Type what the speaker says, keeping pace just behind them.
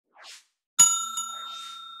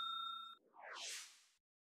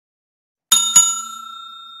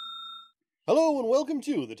Hello and welcome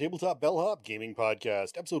to the Tabletop Bellhop Gaming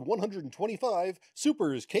Podcast, episode 125,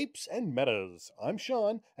 Supers, Capes, and Metas. I'm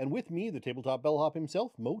Sean, and with me, the Tabletop Bellhop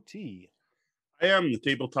himself, Mo T. I am the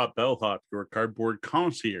Tabletop Bellhop, your cardboard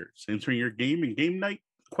concierge, answering your game and game night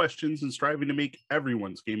questions and striving to make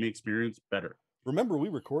everyone's gaming experience better. Remember, we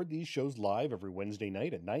record these shows live every Wednesday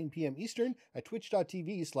night at 9 p.m. Eastern at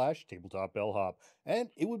twitch.tv/tabletopbellhop, and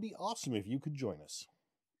it would be awesome if you could join us.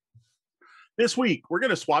 This week, we're going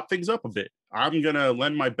to swap things up a bit. I'm going to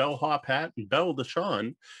lend my bellhop hat and bell to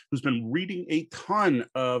Sean, who's been reading a ton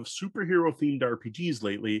of superhero-themed RPGs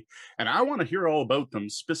lately, and I want to hear all about them.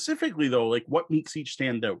 Specifically, though, like what makes each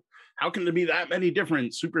stand out? How can there be that many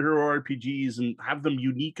different superhero RPGs and have them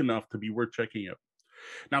unique enough to be worth checking out?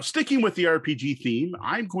 Now, sticking with the RPG theme,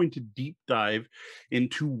 I'm going to deep dive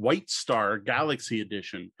into White Star Galaxy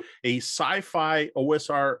Edition, a sci-fi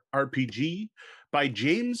OSR RPG by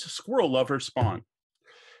James Squirrel Lover Spawn.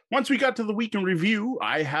 Once we got to the week in review,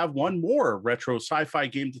 I have one more retro sci-fi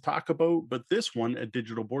game to talk about, but this one a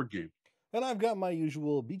digital board game. And I've got my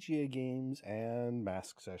usual BGA games and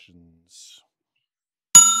mask sessions.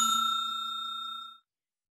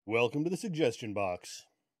 Welcome to the suggestion box.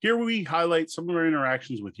 Here we highlight some of our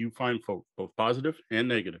interactions with you fine folk, both positive and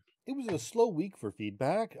negative. It was a slow week for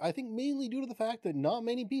feedback, I think mainly due to the fact that not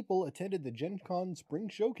many people attended the Gen Con Spring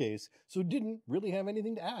Showcase, so didn't really have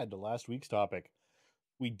anything to add to last week's topic.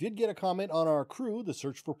 We did get a comment on our Crew, the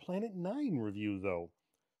Search for Planet 9 review, though.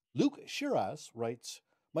 Luke Shiraz writes,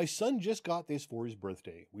 "My son just got this for his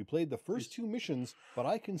birthday. We played the first two missions, but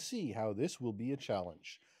I can see how this will be a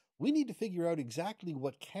challenge. We need to figure out exactly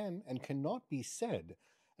what can and cannot be said,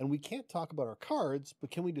 and we can't talk about our cards,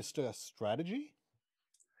 but can we discuss strategy?"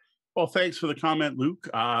 Well, thanks for the comment, Luke.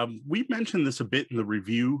 We mentioned this a bit in the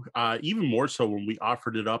review, even more so when we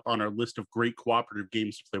offered it up on our list of great cooperative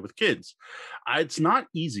games to play with kids. It's not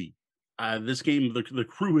easy. This game, the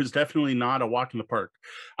Crew, is definitely not a walk in the park,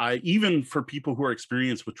 even for people who are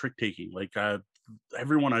experienced with trick taking. Like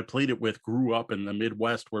everyone I played it with grew up in the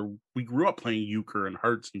Midwest, where we grew up playing euchre and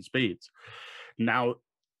hearts and spades. Now,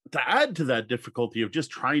 to add to that difficulty of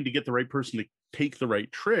just trying to get the right person to take the right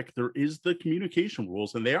trick, there is the communication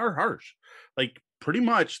rules, and they are harsh. Like pretty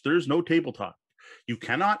much there's no table talk. You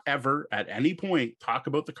cannot ever at any point talk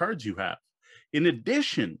about the cards you have. In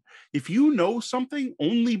addition, if you know something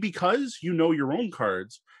only because you know your own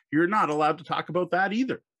cards, you're not allowed to talk about that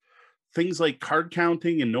either. Things like card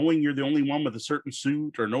counting and knowing you're the only one with a certain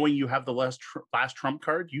suit, or knowing you have the last trump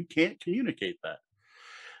card, you can't communicate that.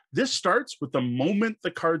 This starts with the moment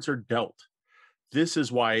the cards are dealt. This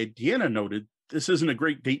is why Deanna noted this isn't a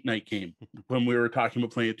great date night game when we were talking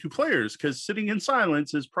about playing with two players, because sitting in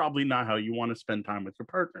silence is probably not how you want to spend time with your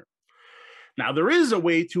partner. Now, there is a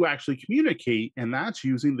way to actually communicate, and that's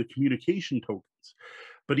using the communication tokens.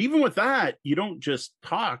 But even with that, you don't just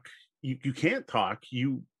talk. You can't talk.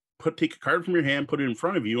 You take a card from your hand, put it in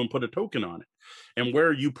front of you, and put a token on it. And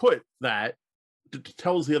where you put that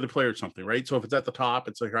tells the other player something, right? So if it's at the top,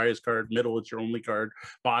 it's your highest card. Middle, it's your only card.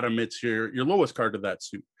 Bottom, it's your lowest card of that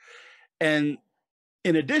suit. And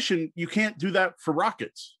in addition, you can't do that for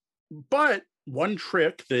rockets. But one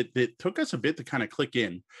trick that took us a bit to kind of click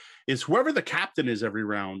in is whoever the captain is every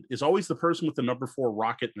round is always the person with the number 4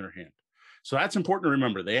 rocket in their hand. So that's important to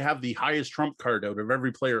remember. They have the highest trump card out of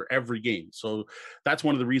every player every game. So that's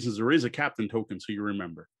one of the reasons there is a captain token, so you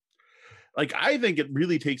remember. Like, I think it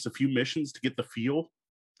really takes a few missions to get the feel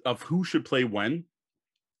of who should play when.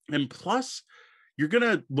 And plus, you're going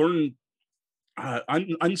to learn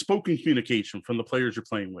unspoken communication from the players you're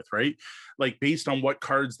playing with, right? Like based on what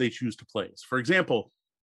cards they choose to play. For example,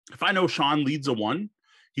 if I know Sean leads a 1,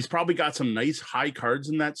 he's probably got some nice high cards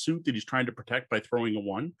in that suit that he's trying to protect by throwing a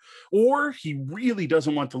 1, or he really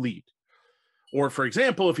doesn't want to lead. Or for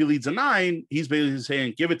example, if he leads a 9, he's basically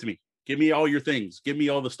saying, give it to me. Give me all your things. Give me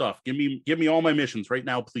all the stuff. Give me all my missions right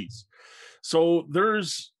now, please. So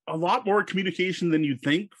there's a lot more communication than you'd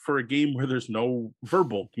think for a game where there's no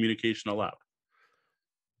verbal communication allowed.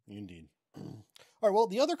 Indeed. All right, well,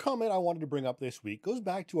 the other comment I wanted to bring up this week goes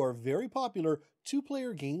back to our very popular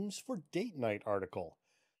 2-player games for date night article.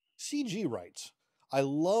 CG writes, "I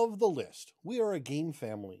love the list. We are a game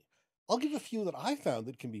family. I'll give a few that I found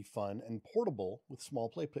that can be fun and portable with small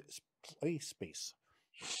play space.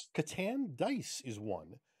 Catan Dice is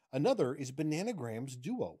one. Another is Bananagrams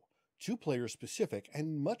Duo, 2-player specific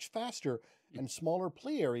and much faster and smaller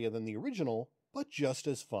play area than the original, but just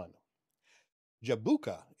as fun.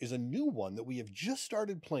 Jabuka is a new one that we have just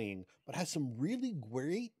started playing, but has some really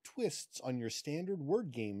great twists on your standard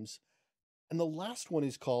word games. And the last one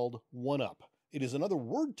is called One Up. It is another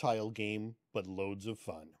word tile game, but loads of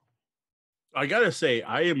fun." I gotta say,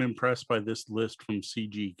 I am impressed by this list from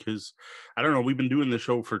CG because I don't know, we've been doing the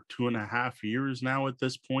show for 2.5 years now at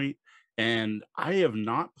this point, and I have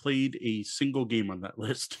not played a single game on that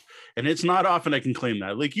list. And it's not often I can claim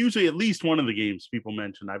that. Like usually at least one of the games people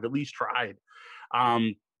mention, I've at least tried.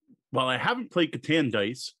 Um, while I haven't played Catan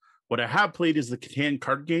Dice, what I have played is the Catan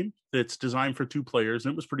card game that's designed for 2 players,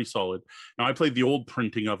 and it was pretty solid. Now, I played the old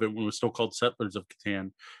printing of it when it was still called Settlers of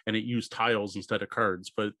Catan, and it used tiles instead of cards,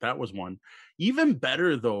 but that was one. Even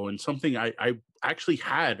better, though, and something I actually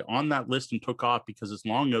had on that list and took off because it's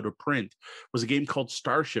long out of print, was a game called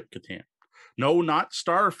Starship Catan. No, not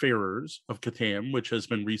Starfarers of Catan, which has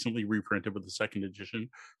been recently reprinted with the second edition.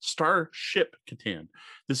 Starship Catan.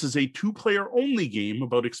 This is a 2-player only game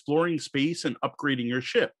about exploring space and upgrading your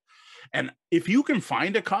ship. And if you can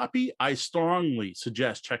find a copy, I strongly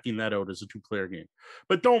suggest checking that out as a 2-player game.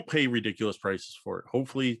 But don't pay ridiculous prices for it.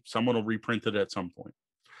 Hopefully, someone will reprint it at some point.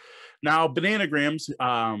 Now, Bananagrams,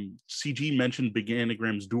 CG mentioned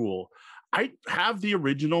Bananagrams Duel. I have the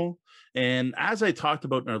original, and as I talked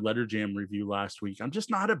about in our Letter Jam review last week, I'm just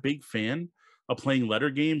not a big fan of playing letter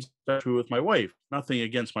games, especially with my wife. Nothing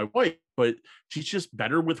against my wife, but she's just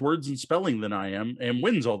better with words and spelling than I am and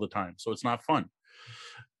wins all the time, so it's not fun.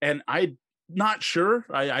 And I'm not sure.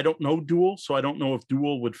 I don't know Duel, so I don't know if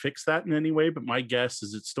Duel would fix that in any way, but my guess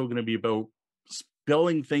is it's still going to be about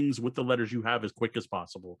spelling things with the letters you have as quick as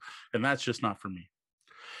possible, and that's just not for me.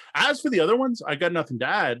 As for the other ones, I got nothing to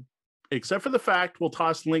add, except for the fact we'll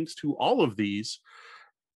toss links to all of these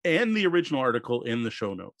and the original article in the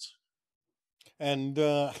show notes. And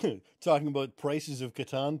talking about prices of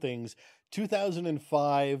Catan things,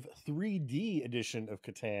 2005 3D edition of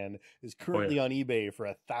Catan is currently on eBay for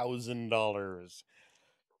 $1,000.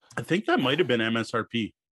 I think that might have been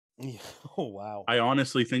MSRP. Oh, wow. I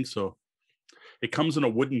honestly think so. It comes in a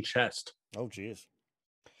wooden chest. Oh, geez.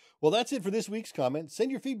 Well, that's it for this week's comment. Send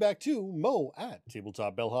your feedback to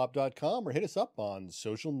mo@tabletopbellhop.com or hit us up on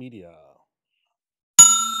social media.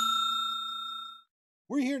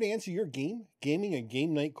 We're here to answer your gaming, and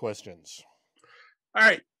game night questions. All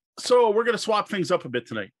right. So we're going to swap things up a bit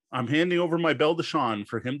tonight. I'm handing over my bell to Sean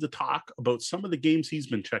for him to talk about some of the games he's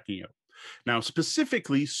been checking out. Now,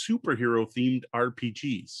 specifically superhero-themed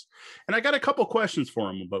RPGs. And I got a couple questions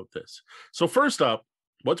for him about this. So first up,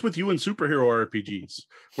 what's with you and superhero RPGs?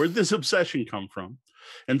 Where'd this obsession come from?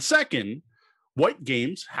 And second, what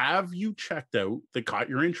games have you checked out that caught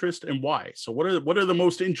your interest and why? So what are the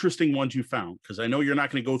most interesting ones you found? Because I know you're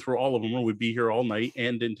not going to go through all of them or we'd be here all night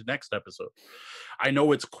and into next episode. I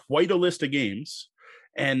know it's quite a list of games.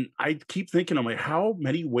 And I keep thinking, I'm like, how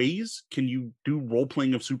many ways can you do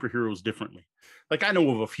role-playing of superheroes differently? Like, I know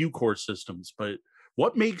of a few core systems, but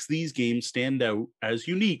what makes these games stand out as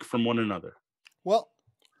unique from one another? Well,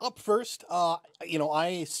 up first,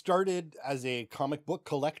 I started as a comic book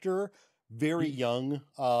collector very young.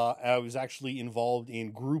 I was actually involved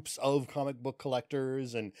in groups of comic book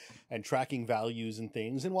collectors and tracking values and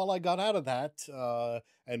things. And while I got out of that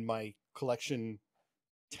and my collection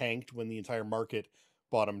tanked when the entire market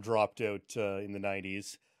bottom dropped out in the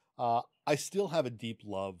 90s, I still have a deep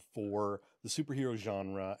love for the superhero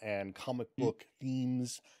genre and comic book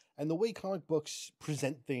themes and the way comic books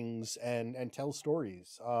present things and tell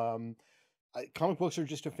stories. Comic books are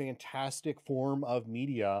just a fantastic form of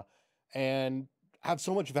media and have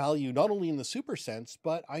so much value, not only in the super sense,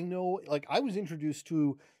 but I know, like, I was introduced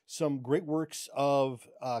to some great works of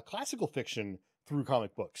classical fiction through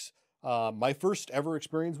comic books. My first ever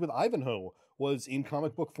experience with Ivanhoe was in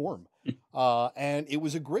comic book form. And it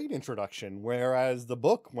was a great introduction, whereas the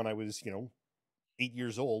book, when I was, 8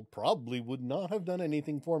 years old, probably would not have done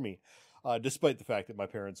anything for me, despite the fact that my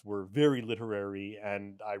parents were very literary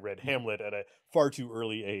and I read Hamlet at a far too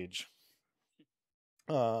early age.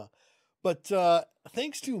 But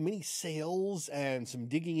thanks to many sales and some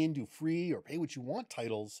digging into free or pay what you want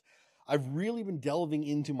titles, I've really been delving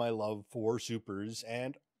into my love for supers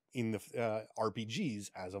and in the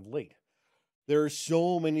RPGs as of late. There are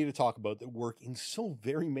so many to talk about that work in so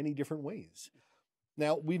very many different ways.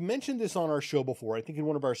 Now, we've mentioned this on our show before, I think in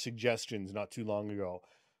one of our suggestions not too long ago,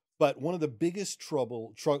 but one of the biggest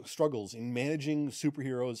struggles in managing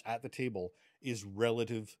superheroes at the table is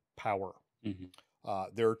relative power. Mm-hmm.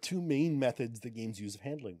 There are two main methods that games use of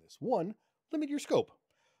handling this. One, limit your scope.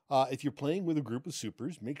 If you're playing with a group of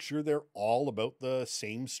supers, make sure they're all about the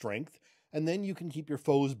same strength, and then you can keep your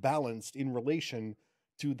foes balanced in relation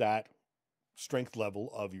to that strength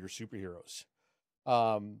level of your superheroes.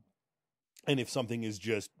 And if something is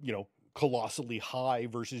just, colossally high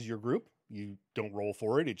versus your group, you don't roll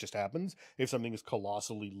for it. It just happens. If something is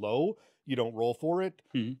colossally low, you don't roll for it.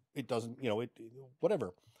 Mm-hmm. It doesn't,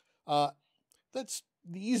 whatever. That's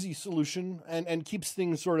the easy solution and keeps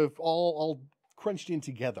things sort of all crunched in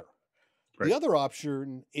together. Right. The other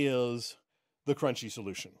option is the crunchy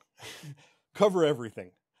solution. Cover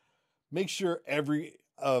everything. Make sure every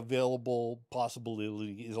available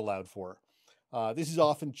possibility is allowed for. This is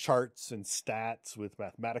often charts and stats with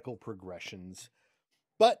mathematical progressions,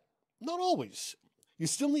 but not always. You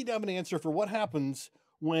still need to have an answer for what happens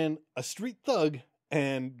when a street thug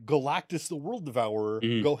and Galactus the World Devourer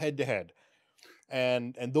go head to head.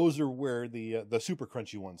 And those are where the super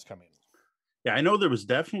crunchy ones come in. Yeah, I know there was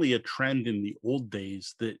definitely a trend in the old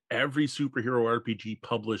days that every superhero RPG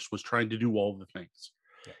published was trying to do all the things.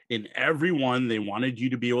 Yeah. In every one, they wanted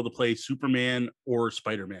you to be able to play Superman or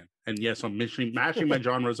Spider-Man. And yes, I'm mashing my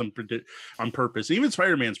genres on purpose. Even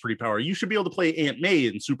Spider-Man's pretty powerful. You should be able to play Aunt May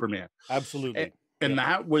in Superman. Absolutely. And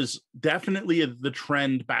that was definitely the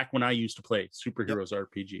trend back when I used to play superheroes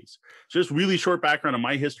RPGs. Just really short background on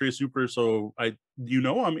my history of super, so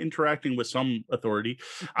I'm interacting with some authority.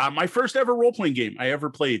 My first ever role-playing game I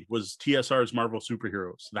ever played was TSR's Marvel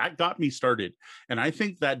Superheroes. That got me started, and I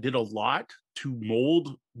think that did a lot to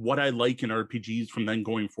mold what I like in RPGs from then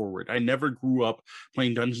going forward. I never grew up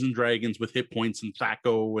playing Dungeons and Dragons with hit points and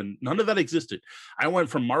THAC0, and none of that existed. I went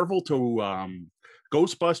from Marvel to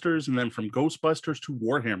Ghostbusters, and then from Ghostbusters to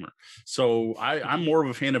Warhammer. So I'm more of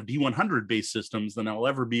a fan of D100 based systems than I'll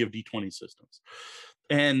ever be of D20 systems.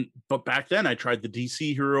 But back then I tried the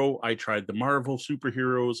DC hero, I tried the Marvel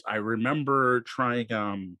superheroes. I remember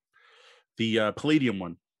trying the Palladium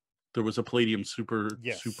one. There was a Palladium supers.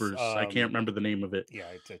 I can't remember the name of it. Yeah,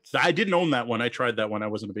 I didn't own that one. I tried that one. I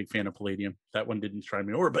wasn't a big fan of Palladium. That one didn't try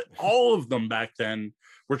me over. But all of them back then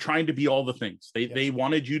were trying to be all the things. They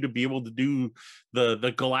wanted you to be able to do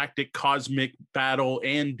the galactic cosmic battle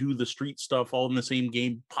and do the street stuff all in the same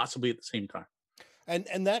game, possibly at the same time.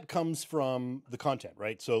 And that comes from the content,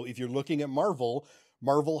 right? So if you're looking at Marvel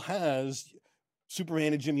has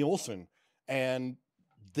Superman and Jimmy Olsen, and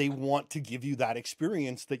they want to give you that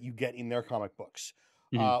experience that you get in their comic books.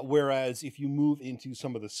 Whereas if you move into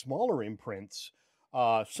some of the smaller imprints,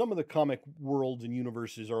 some of the comic worlds and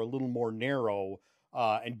universes are a little more narrow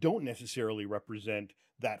and don't necessarily represent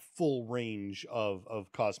that full range of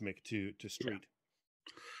cosmic to street.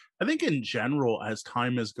 I think in general, as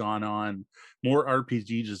time has gone on, more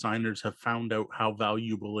RPG designers have found out how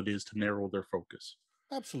valuable it is to narrow their focus.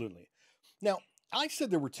 Absolutely. Now, I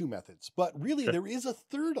said there were two methods, but really there is a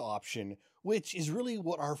third option, which is really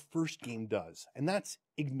what our first game does, and that's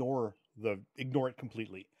ignore it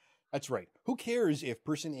completely. That's right. Who cares if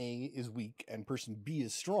person A is weak and person B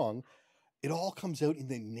is strong? It all comes out in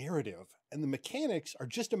the narrative, and the mechanics are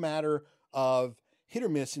just a matter of hit or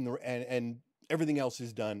miss and everything else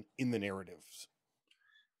is done in the narratives.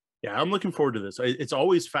 Yeah, I'm looking forward to this. It's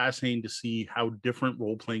always fascinating to see how different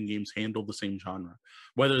role-playing games handle the same genre,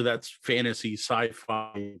 whether that's fantasy,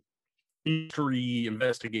 sci-fi, mystery,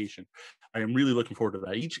 investigation. I am really looking forward to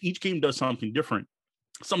that. Each game does something different,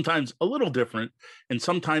 sometimes a little different, and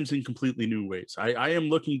sometimes in completely new ways. I am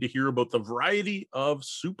looking to hear about the variety of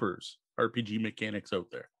supers RPG mechanics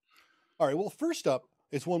out there. All right, well, first up,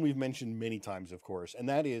 it's one we've mentioned many times, of course, and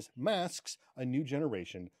that is Masks: A New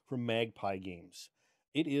Generation from Magpie Games.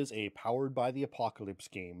 It is a powered by the apocalypse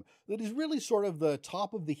game that is really sort of the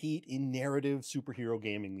top of the heat in narrative superhero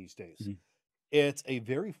gaming these days. It's a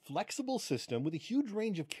very flexible system with a huge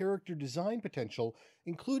range of character design potential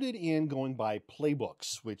included in going by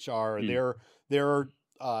playbooks, which are their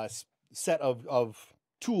set of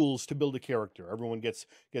tools to build a character. Everyone gets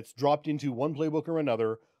dropped into one playbook or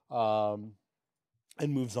another and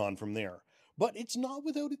moves on from there. But it's not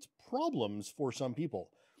without its problems for some people.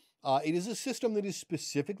 It is a system that is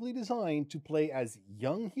specifically designed to play as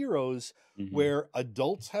young heroes where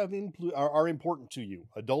adults are important to you.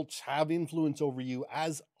 Adults have influence over you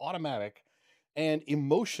as automatic, and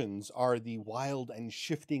emotions are the wild and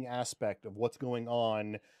shifting aspect of what's going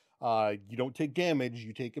on. You don't take damage,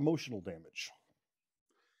 you take emotional damage.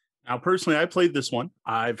 Now, personally, I played this one.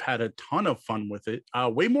 I've had a ton of fun with it,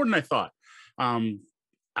 way more than I thought.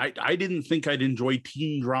 I didn't think I'd enjoy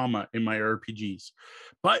teen drama in my RPGs,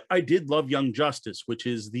 but I did love Young Justice, which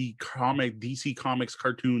is the DC Comics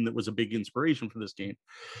cartoon that was a big inspiration for this game.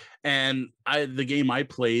 And the game I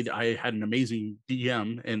played, I had an amazing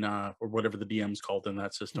DM or whatever the DM's called in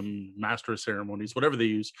that system, Master of Ceremonies, whatever they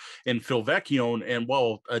use, and Phil Vecchione, and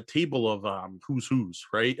a table of who's,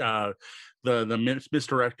 right? The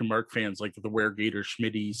Mr. Mark fans like the Weregator,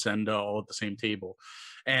 Schmitty, Senda, all at the same table.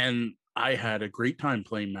 And I had a great time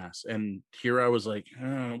playing Mass. And here I was like,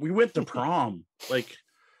 we went to prom. Like,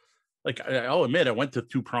 Like, I'll admit, I went to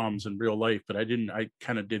 2 proms in real life, but I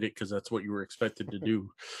kind of did it because that's what you were expected to do,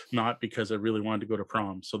 not because I really wanted to go to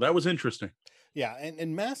prom. So that was interesting. Yeah,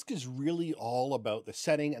 and Mask is really all about the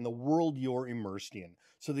setting and the world you're immersed in.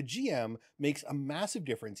 So the GM makes a massive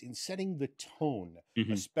difference in setting the tone,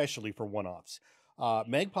 Hmm. especially for one-offs.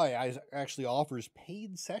 Magpie actually offers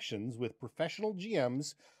paid sessions with professional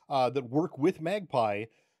GMs that work with Magpie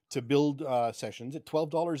to build sessions at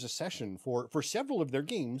 $12 a session for several of their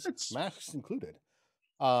games, It's Masks included.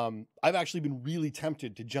 I've actually been really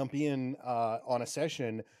tempted to jump in on a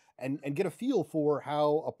session and get a feel for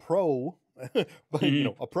how a pro, but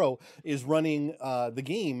mhm. a pro is running the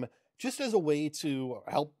game, just as a way to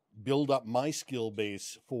help build up my skill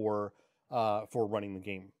base for running the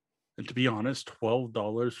game. And to be honest,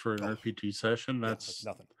 $12 for an Oh, RPG session, yeah, that's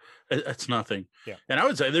nothing. that's nothing. Yeah, And I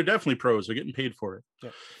would say they're definitely pros. They're getting paid for it.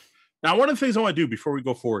 yeah. Now, one of the things I want to do before we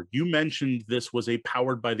go forward, you mentioned this was a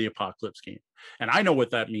powered by the apocalypse game. And I know what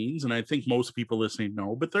that means. And I think most people listening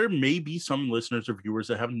know, but there may be some listeners or viewers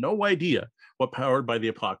that have no idea what powered by the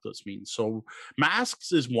apocalypse means. So,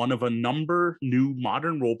 Masks is one of a number new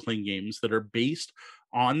modern role playing games that are based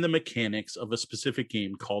on the mechanics of a specific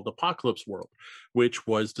game called Apocalypse World, which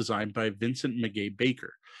was designed by Vincent Mackay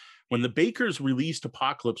Baker. When the Bakers released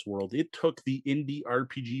Apocalypse World, it took the indie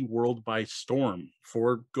RPG world by storm,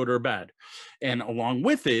 for good or bad. And along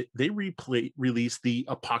with it, they released the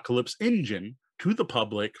Apocalypse Engine to the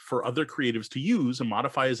public for other creatives to use and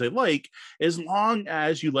modify as they like, as long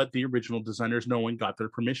as you let the original designers know and got their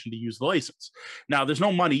permission to use the license. Now, there's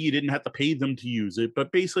no money, you didn't have to pay them to use it,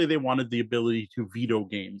 but basically they wanted the ability to veto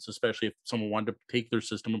games, especially if someone wanted to take their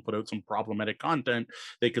system and put out some problematic content,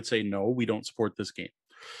 they could say, no, we don't support this game.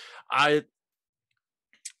 I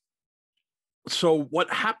So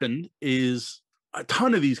what happened is a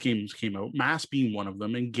ton of these games came out, Mass being one of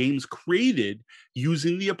them, and games created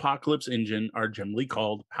using the Apocalypse engine are generally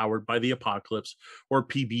called powered by the Apocalypse or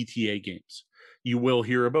PBTA games. You will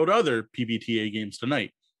hear about other PBTA games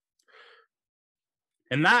tonight.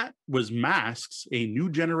 And that was Masks, a new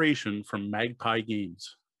generation from Magpie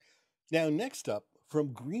Games. Now, next up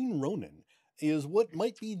from Green Ronin is what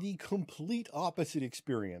might be the complete opposite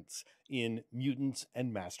experience in Mutants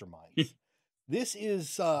and Masterminds. This is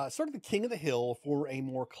sort of the king of the hill for a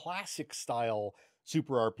more classic style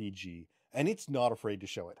Super RPG, and it's not afraid to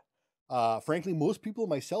show it. Frankly, most people,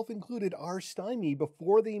 myself included, are stymied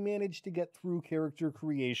before they manage to get through character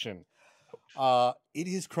creation. It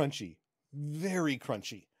is crunchy, very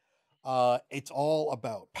crunchy. It's all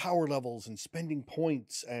about power levels and spending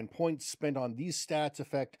points, and points spent on these stats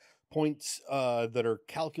affect points that are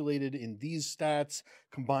calculated in these stats,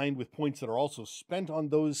 combined with points that are also spent on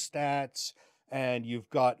those stats. And you've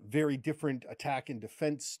got very different attack and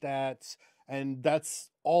defense stats. And that's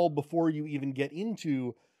all before you even get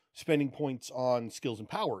into spending points on skills and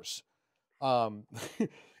powers. Um,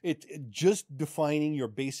 it just defining your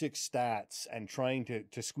basic stats and trying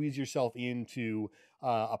to squeeze yourself into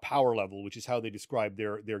a power level, which is how they describe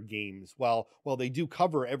their games. While they do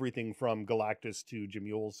cover everything from Galactus to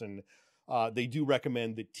Jimmy Olsen, they do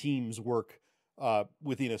recommend that teams work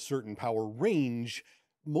within a certain power range,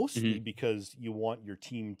 mostly Mhm. because you want your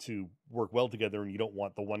team to work well together, and you don't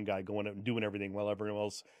want the one guy going out and doing everything while everyone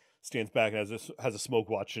else stands back and has a smoke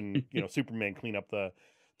watch and Superman clean up the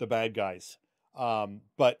bad guys.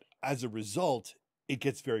 But as a result, it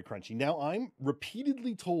gets very crunchy. Now, I'm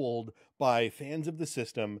repeatedly told by fans of the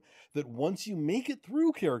system that once you make it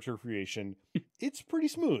through character creation, it's pretty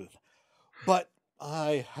smooth. But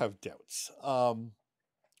I have doubts.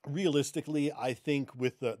 Realistically, I think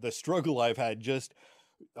with the struggle I've had just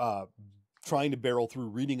uh, trying to barrel through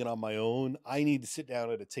reading it on my own, I need to sit down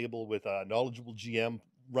at a table with a knowledgeable GM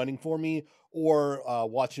running for me, or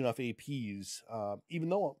watch enough APs, even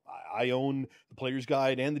though I own the player's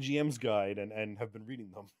guide and the GM's guide and have been reading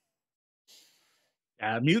them.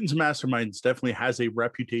 Mutants and Masterminds definitely has a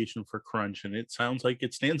reputation for crunch, and it sounds like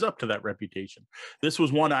it stands up to that reputation. This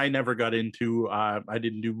was one I never got into. I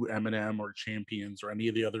didn't do M&M or Champions or any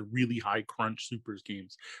of the other really high crunch supers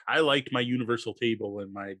games. I liked my Universal Table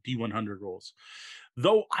and my D100 rolls.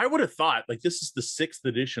 Though I would have thought, like, this is the 6th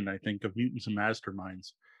edition, I think, of Mutants and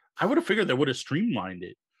Masterminds. I would have figured they would have streamlined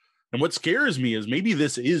it. And what scares me is maybe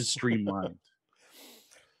this is streamlined.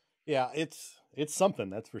 Yeah, it's something,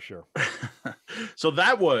 that's for sure. So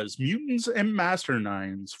that was Mutants and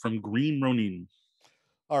Masterminds from Green Ronin.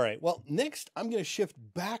 All right. Well, next I'm going to shift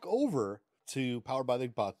back over to Powered by the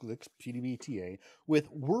Apocalypse, PDBTA, with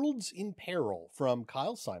Worlds in Peril from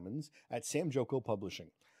Kyle Simons at Sam Joko Publishing.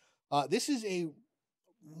 This is a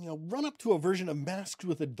run up to a version of Masks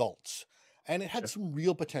with Adults, and it had some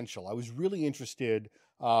real potential. I was really interested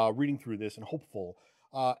reading through this and hopeful.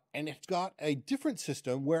 And it's got a different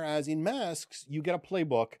system, whereas in Masks, you get a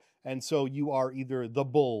playbook, and so you are either the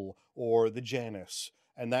Bull or the Janus,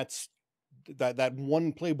 and that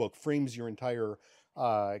one playbook frames your entire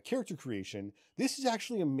character creation. This is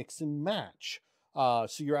actually a mix and match. So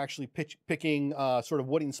you're actually picking sort of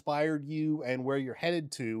what inspired you and where you're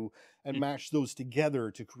headed to, and match those together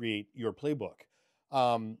to create your playbook,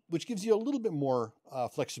 which gives you a little bit more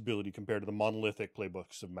flexibility compared to the monolithic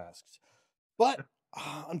playbooks of Masks. But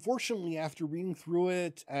unfortunately, after reading through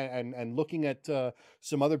it and looking at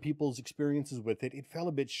some other people's experiences with it, it fell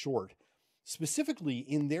a bit short, specifically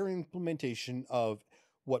in their implementation of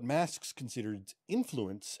what Masks considered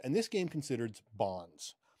influence, and this game considered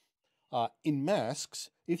bonds. In Masks,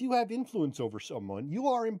 if you have influence over someone, you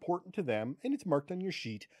are important to them, and it's marked on your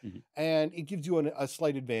sheet, and it gives you a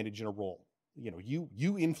slight advantage in a roll. You know,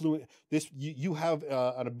 you influence this. You have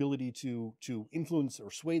an ability to influence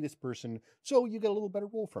or sway this person, so you get a little better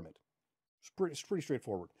roll from it. It's pretty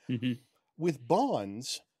straightforward. With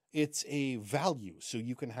bonds, it's a value, so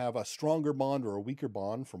you can have a stronger bond or a weaker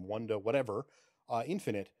bond from 1 to whatever,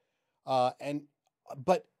 infinite,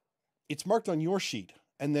 but it's marked on your sheet.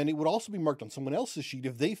 And then it would also be marked on someone else's sheet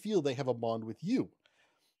if they feel they have a bond with you.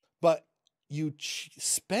 But you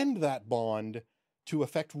spend that bond to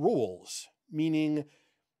affect rolls, meaning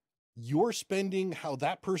you're spending how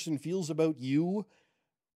that person feels about you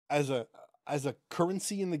as a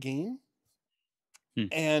currency in the game.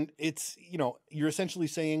 And it's, you know, you're essentially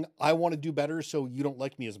saying, I want to do better, so you don't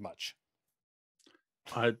like me as much.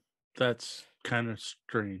 That's kind of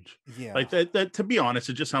strange. Yeah. Like that, to be honest,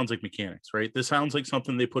 it just sounds like mechanics, right? This sounds like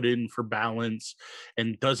something they put in for balance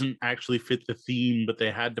and doesn't actually fit the theme, but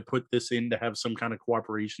they had to put this in to have some kind of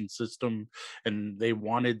cooperation system, and they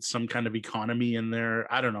wanted some kind of economy in there.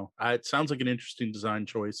 I don't know. It sounds like an interesting design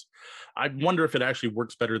choice. I wonder if it actually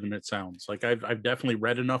works better than it sounds. Like I've definitely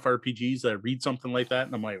read enough RPGs that I read something like that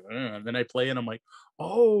and I'm like, and then I play and I'm like,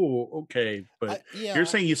 oh, okay. But you're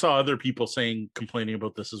saying you saw other people complaining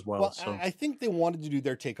about this as well. So I think they wanted to do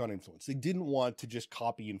their take on influence. They didn't want to just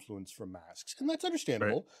copy influence from Masks, and that's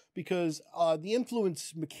understandable, because the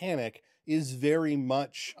influence mechanic is very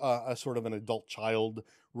much a sort of an adult-child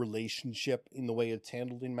relationship in the way it's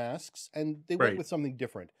handled in Masks, and they went with something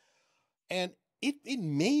different. And it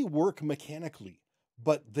may work mechanically,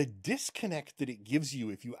 but the disconnect that it gives you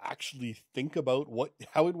if you actually think about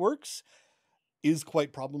how it works is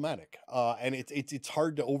quite problematic. And it's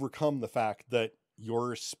hard to overcome the fact that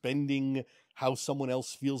you're spending how someone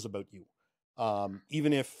else feels about you.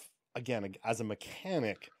 Even if, again, as a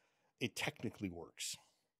mechanic, it technically works.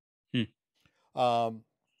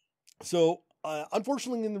 So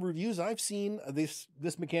unfortunately, in the reviews I've seen, this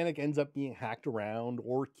mechanic ends up being hacked around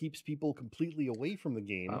or keeps people completely away from the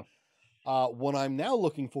game. What I'm now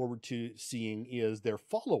looking forward to seeing is their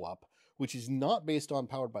follow-up, which is not based on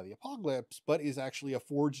Powered by the Apocalypse, but is actually a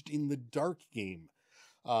Forged in the Dark game.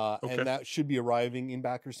 And that should be arriving in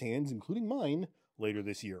backers' hands, including mine, later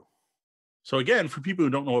this year. So again, for people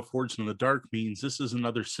who don't know what Forged in the Dark means, this is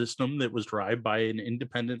another system that was derived by an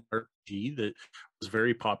independent RPG that was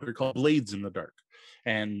very popular called Blades in the Dark.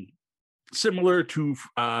 And similar to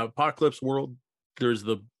Apocalypse World, there's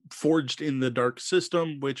the Forged in the Dark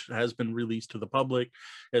system, which has been released to the public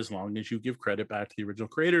as long as you give credit back to the original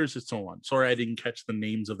creators and so on. Sorry, I didn't catch the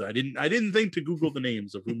names of that. I didn't think to Google the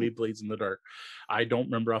names of who made Blades in the Dark. I don't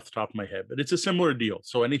remember off the top of my head, but it's a similar deal.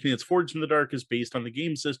 So anything that's Forged in the Dark is based on the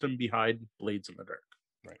game system behind Blades in the Dark.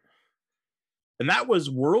 Right. And that was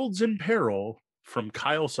Worlds in Peril from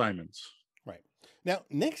Kyle Simons. Right. Now,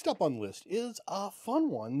 next up on the list is a fun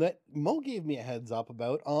one that Mo gave me a heads up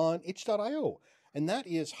about on itch.io. And that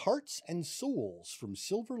is Hearts and Souls from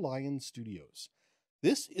Silver Lion Studios.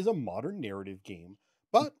 This is a modern narrative game,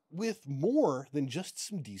 but with more than just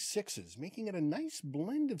some D6s, making it a nice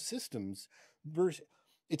blend of systems.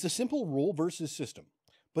 It's a simple roll versus system,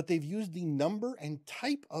 but they've used the number and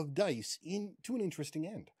type of dice to an interesting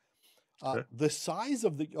end. The size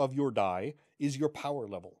of your die is your power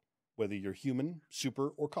level, whether you're human, super,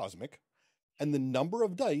 or cosmic, and the number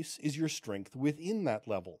of dice is your strength within that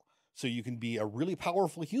level. So you can be a really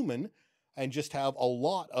powerful human and just have a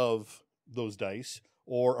lot of those dice,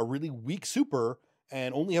 or a really weak super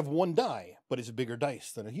and only have one die, but it's a bigger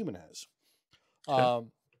dice than a human has.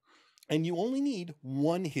 And you only need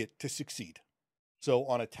one hit to succeed. So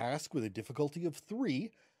on a task with a difficulty of 3,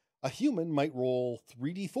 a human might roll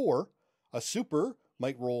 3d4, a super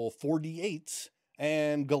might roll 4d8s,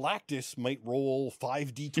 and Galactus might roll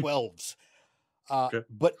 5d12s.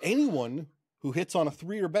 But anyone who hits on a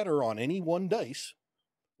 3 or better on any one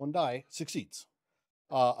die succeeds.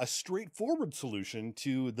 a straightforward solution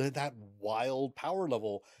to that wild power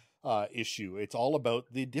level issue. It's all about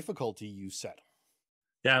the difficulty you set.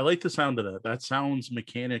 Yeah, I like the sound of that. That sounds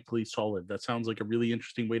mechanically solid. That sounds like a really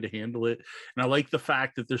interesting way to handle it. And I like the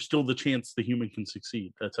fact that there's still the chance the human can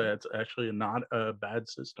succeed. That's actually not a bad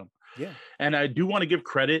system. Yeah. And I do want to give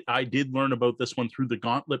credit. I did learn about this one through the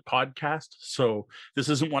Gauntlet podcast. So this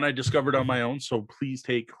isn't one I discovered on my own. So please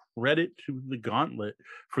take credit to the Gauntlet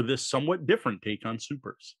for this somewhat different take on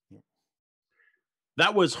supers. Yeah.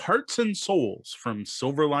 That was Hearts and Souls from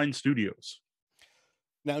Silverline Studios.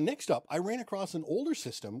 Now, next up, I ran across an older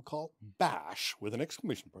system called Bash, with an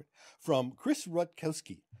exclamation point, from Chris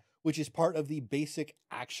Rutkowski, which is part of the Basic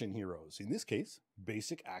Action Heroes. In this case,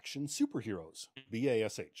 Basic Action Superheroes,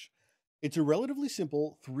 BASH. It's a relatively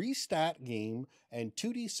simple 3-stat game and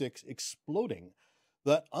 2d6 exploding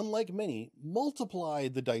that, unlike many, multiply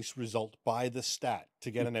the dice result by the stat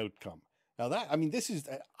to get an outcome. Now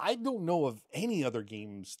I don't know of any other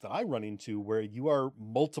games that I run into where you are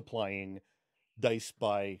multiplying dice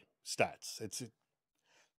by stats.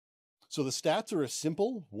 So the stats are a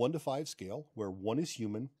simple 1 to 5 scale where 1 is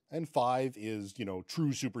human and 5 is,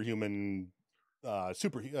 true superhuman,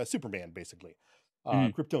 Superman, basically,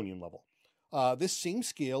 Kryptonian level. This same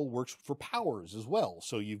scale works for powers as well.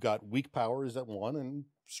 So you've got weak powers at 1 and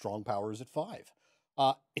strong powers at 5.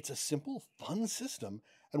 It's a simple, fun system.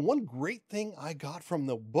 And one great thing I got from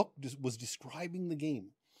the book was describing the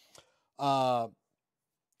game.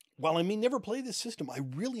 While I may never play this system, I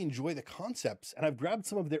really enjoy the concepts, and I've grabbed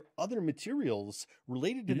some of their other materials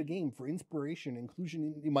related to the game for inspiration and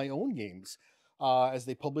inclusion in my own games, as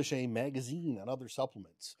they publish a magazine and other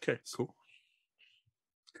supplements. Okay, cool.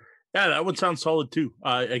 Yeah, that one sounds solid too.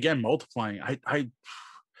 Again, multiplying.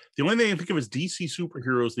 The only thing I can think of is DC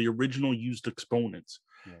Superheroes. The original used exponents.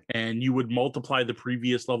 Right. And you would multiply the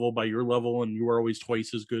previous level by your level, and you were always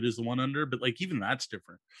twice as good as the one under. But like even that's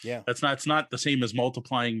different. Yeah, it's not the same as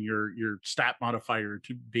multiplying your stat modifier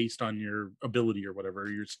based on your ability or whatever,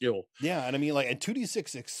 your skill. Yeah, and I mean, like, and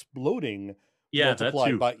 2d6 exploding. Yeah,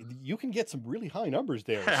 multiplied by, you can get some really high numbers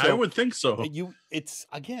there. So I would think so.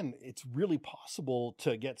 It's really possible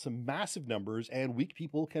to get some massive numbers, and weak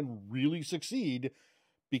people can really succeed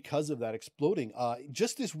because of that exploding.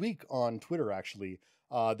 Just this week on Twitter, actually,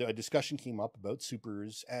 a discussion came up about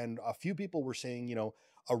supers, and a few people were saying,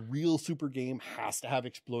 a real super game has to have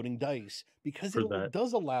exploding dice because it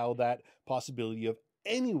does allow that possibility of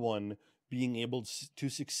anyone being able to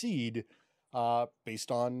succeed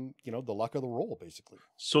based on, the luck of the roll, basically.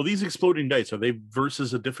 So these exploding dice, are they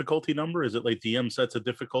versus a difficulty number? Is it like DM sets a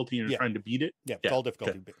difficulty and you're trying to beat it? Yeah, it's all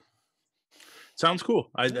difficulty. Okay. Sounds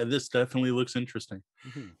cool. This definitely looks interesting.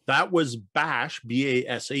 Mm-hmm. That was Bash,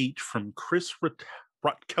 BASH, from Chris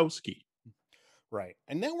Rutkowski. Right.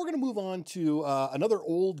 And now we're going to move on to another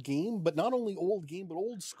old game, but not only old game, but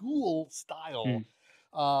old school style,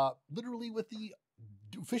 literally with the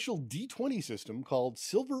official D20 system called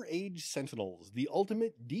Silver Age Sentinels, the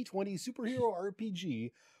ultimate D20 superhero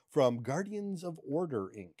RPG from Guardians of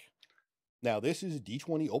Order, Inc. Now, this is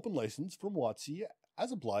D20 open license from WotC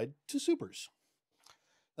as applied to supers.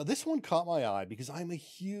 Now, this one caught my eye because I'm a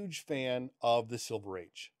huge fan of the Silver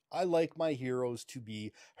Age. I like my heroes to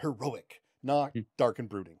be heroic, not dark and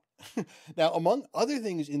brooding. Now, among other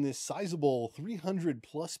things in this sizable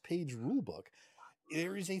 300-plus page rulebook,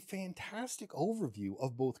 there is a fantastic overview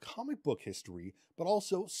of both comic book history, but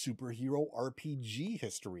also superhero RPG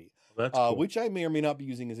history, cool. Which I may or may not be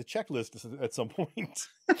using as a checklist at some point.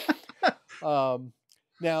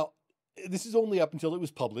 Now, this is only up until it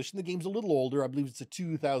was published, and the game's a little older. I believe it's a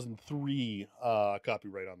 2003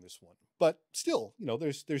 copyright on this one. But still,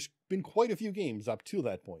 there's been quite a few games up to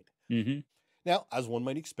that point. Mm-hmm. Now, as one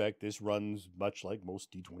might expect, this runs much like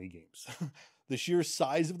most D20 games. The sheer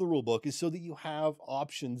size of the rulebook is so that you have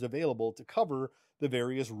options available to cover the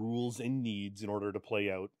various rules and needs in order to play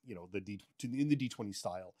out, in the D20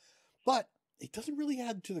 style. But it doesn't really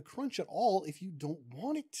add to the crunch at all if you don't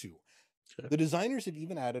want it to. Okay. The designers have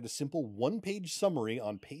even added a simple 1-page summary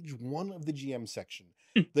on page 1 of the GM section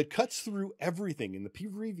that cuts through everything in the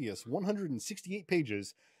previous 168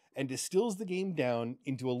 pages and distills the game down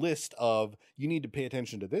into a list of, you need to pay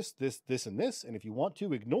attention to this, this, this, and this, and if you want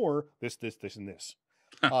to, ignore this, this, this, and this.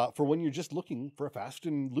 For when you're just looking for a fast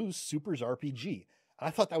and loose supers RPG. And I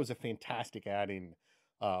thought that was a fantastic add-in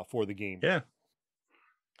for the game. Yeah.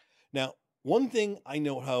 Now, one thing I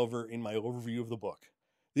note, however, in my overview of the book,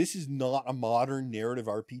 this is not a modern narrative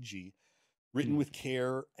RPG written with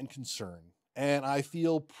care and concern. And I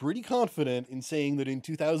feel pretty confident in saying that in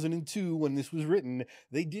 2002, when this was written,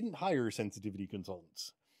 they didn't hire sensitivity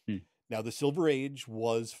consultants. Now, the Silver Age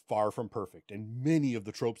was far from perfect, and many of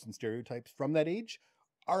the tropes and stereotypes from that age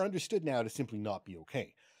are understood now to simply not be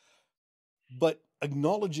okay. But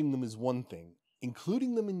acknowledging them is one thing,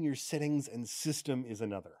 including them in your settings and system is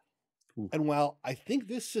another. Ooh. And while I think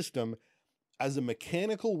this system, as a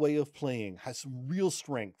mechanical way of playing, has some real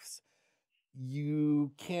strengths,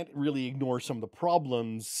 you can't really ignore some of the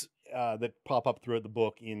problems that pop up throughout the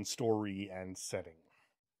book in story and setting.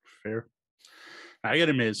 Fair. I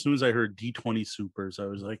gotta admit, as soon as I heard D20 Supers, I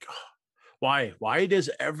was like, "Oh, why? Why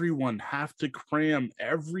does everyone have to cram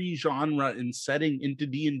every genre and setting into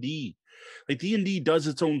D&D? Like D&D does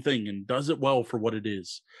its own thing and does it well for what it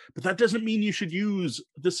is. But that doesn't mean you should use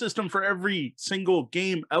the system for every single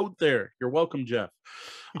game out there." You're welcome, Jeff.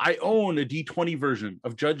 I own a D20 version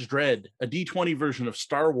of Judge Dredd, a D20 version of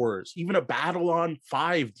Star Wars, even a Babylon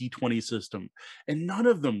 5 D20 system, and none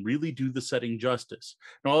of them really do the setting justice.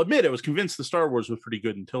 Now, I'll admit, I was convinced the Star Wars was pretty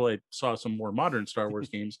good until I saw some more modern Star Wars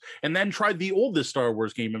games, and then tried the oldest Star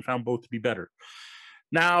Wars game and found both to be better.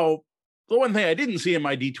 Now, the one thing I didn't see in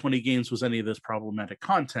my D20 games was any of this problematic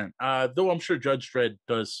content, though I'm sure Judge Dredd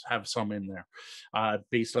does have some in there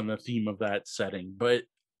based on the theme of that setting. But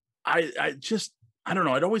I don't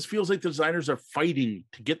know. It always feels like the designers are fighting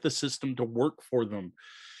to get the system to work for them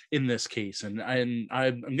in this case. And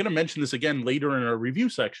I'm going to mention this again later in our review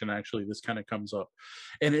section. Actually, this kind of comes up,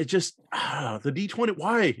 and it just, the D20,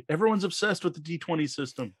 why everyone's obsessed with the D20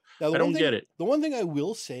 system. Now, I don't get it. The one thing I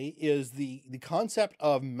will say is the concept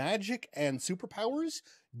of magic and superpowers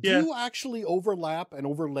do actually overlap and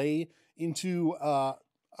overlay into a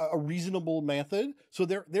reasonable method. So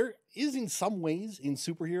there is in some ways in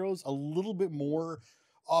superheroes a little bit more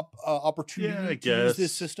opportunity to use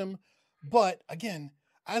this system. But again,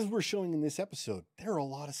 as we're showing in this episode, there are a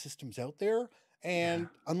lot of systems out there. And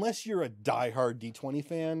unless you're a diehard D20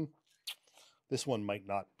 fan, this one might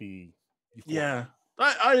not be. Yeah.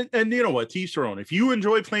 And you know what? To each their own. If you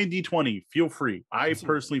enjoy playing D20, feel free. I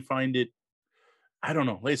personally find it, I don't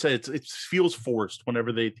know. Like I said, it feels forced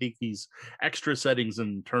whenever they take these extra settings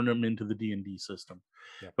and turn them into the D&D system.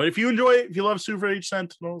 Yep. But if you enjoy it, if you love Silver Age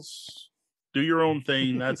Sentinels, do your own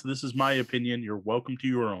thing. This is my opinion. You're welcome to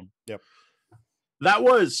your own. Yep. That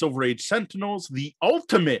was Silver Age Sentinels, the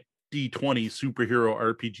ultimate D20 superhero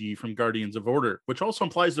RPG from Guardians of Order, which also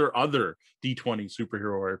implies there are other D20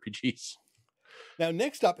 superhero RPGs. Now,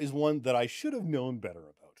 next up is one that I should have known better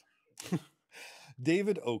about.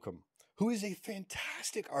 David Oakham, who is a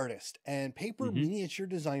fantastic artist and paper miniature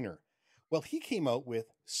designer. Well, he came out with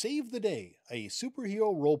Save the Day, a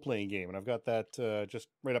superhero role-playing game. And I've got that just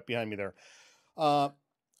right up behind me there.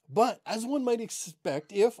 But as one might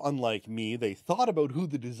expect, if, unlike me, they thought about who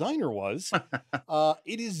the designer was,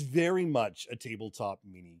 it is very much a tabletop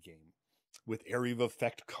mini game with area of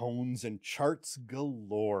effect cones and charts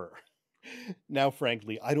galore. Now,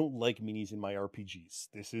 frankly, I don't like minis in my RPGs.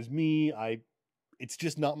 This is me. It's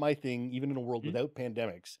just not my thing, even in a world without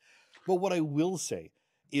pandemics. But what I will say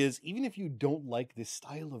is, even if you don't like this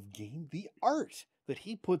style of game, the art that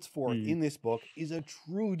he puts forth in this book is a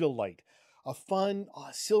true delight. A fun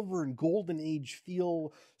silver and golden age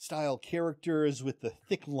feel style characters with the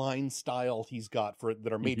thick line style he's got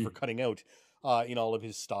that are made for cutting out in all of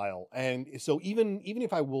his style. And so even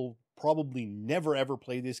if I will probably never ever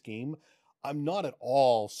play this game, I'm not at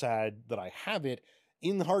all sad that I have it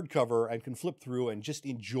in the hardcover and can flip through and just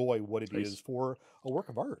enjoy what it is for a work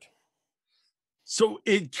of art. So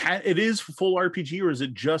it is full RPG, or is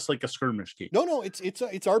it just like a skirmish game? No, it's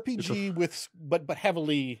RPG but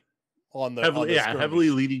heavily on the heavily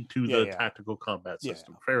leading to the tactical combat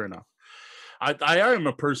system. Fair enough. I am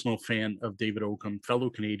a personal fan of David Oakham, fellow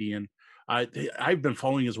Canadian. I've been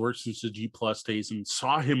following his work since the G Plus days and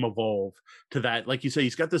saw him evolve to that. Like you say,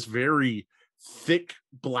 he's got this very thick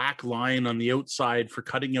black line on the outside for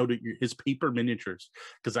cutting out his paper miniatures,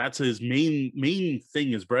 because that's his main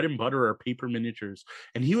thing. His bread and butter are paper miniatures,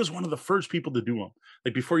 and he was one of the first people to do them,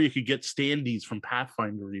 like before you could get standees from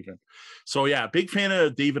Pathfinder even. So yeah, big fan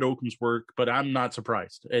of David Oakham's work, but I'm not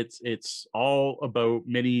surprised. It's all about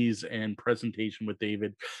minis and presentation with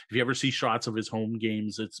David. If you ever see shots of his home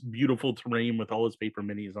games, it's beautiful terrain with all his paper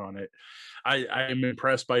minis on it. I am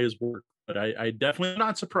impressed by his work, but I definitely am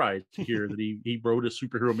not surprised to hear that he wrote a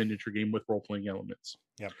superhero miniature game with role-playing elements.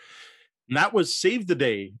 Yep. And that was Save the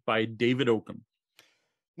Day by David Oakham.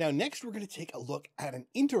 Now, next, we're going to take a look at an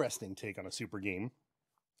interesting take on a super game.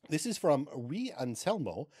 This is from Ree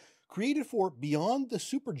Anselmo, created for Beyond the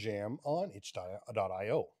Super Jam on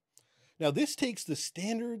itch.io. Now, this takes the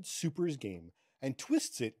standard Supers game and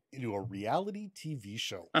twists it into a reality TV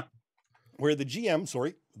show where the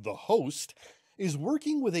GM, the host, is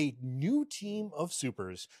working with a new team of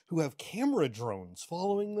supers who have camera drones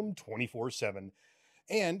following them 24/7.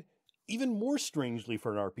 And even more strangely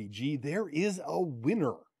for an RPG, there is a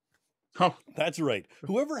winner. Oh, That's right.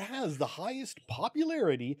 Whoever has the highest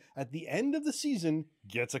popularity at the end of the season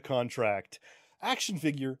gets a contract, action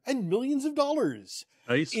figure, and millions of dollars.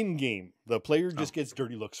 nice. In game, the player just gets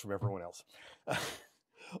dirty looks from everyone else.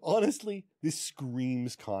 Honestly, this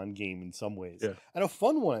screams con game in some ways. Yeah. And a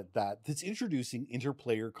fun one at that, that's introducing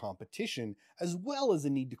interplayer competition as well as a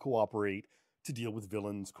need to cooperate to deal with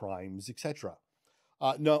villains, crimes, etc.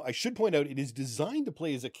 No, I should point out it is designed to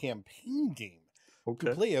play as a campaign game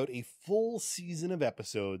to play out a full season of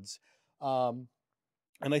episodes. And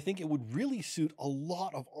I think it would really suit a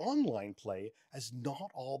lot of online play, as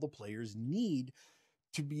not all the players need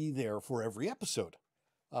to be there for every episode.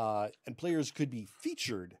 And players could be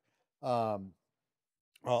featured on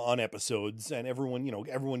episodes, and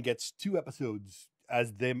everyone gets 2 episodes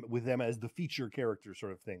with them as the feature character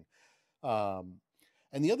sort of thing.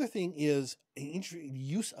 And the other thing is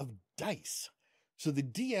use of dice. So the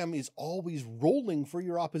DM is always rolling for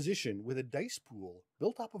your opposition with a dice pool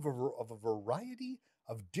built up of a variety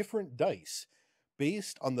of different dice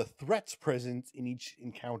based on the threats present in each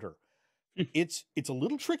encounter. It's a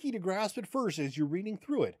little tricky to grasp at first as you're reading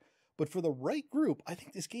through it, but for the right group, I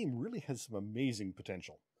think this game really has some amazing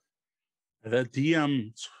potential. That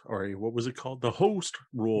DM, or what was it called? The host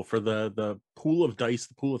rule for the pool of dice,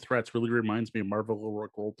 the pool of threats, really reminds me of Marvel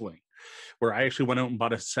Heroic Role Playing, where I actually went out and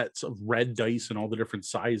bought a set of red dice in all the different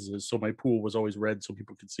sizes, so my pool was always red so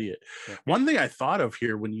people could see it. Yeah. One thing I thought of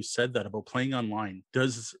here when you said that about playing online,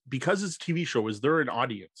 because it's a TV show, is there an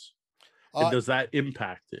audience? And does that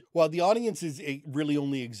impact it? Well, the audience really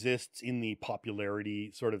only exists in the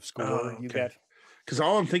popularity sort of score you get. Because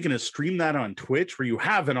all I'm thinking is stream that on Twitch where you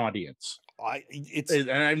have an audience. And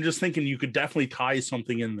I'm just thinking you could definitely tie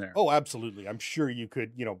something in there. Oh, absolutely. I'm sure you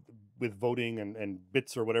could, with voting and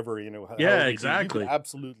bits or whatever, Yeah, exactly. You could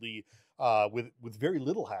absolutely, with very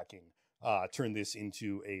little hacking, turn this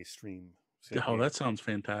into a stream. Oh, that sounds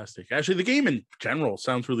fantastic. Actually, the game in general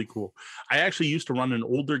sounds really cool. I actually used to run an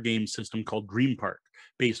older game system called Dream Park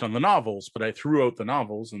based on the novels, but I threw out the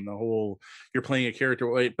novels and the whole you're playing a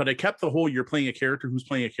character. But I kept the whole you're playing a character who's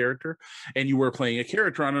playing a character, and you were playing a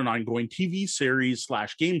character on an ongoing TV series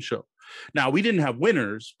 / game show. Now, we didn't have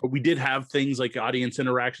winners, but we did have things like audience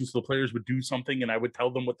interactions. So the players would do something and I would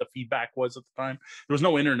tell them what the feedback was at the time. There was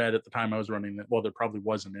no internet at the time I was running that. Well, there probably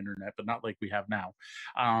was an internet, but not like we have now.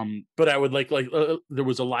 But I would there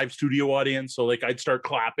was a live studio audience. So I'd start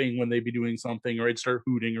clapping when they'd be doing something, or I'd start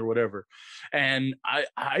hooting or whatever. And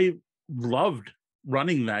I loved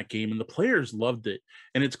running that game, and the players loved it.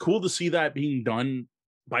 And it's cool to see that being done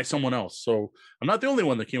by someone else. So I'm not the only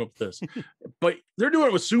one that came up with this, but they're doing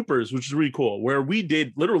it with supers, which is really cool, where we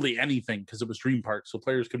did literally anything because it was Dream Park. So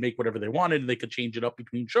players could make whatever they wanted and they could change it up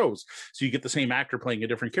between shows. So you get the same actor playing a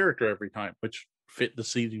different character every time, which fit the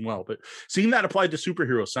season well. But seeing that applied to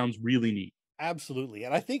superheroes sounds really neat. Absolutely.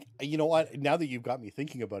 And I think, you know what, now that you've got me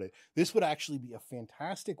thinking about it, this would actually be a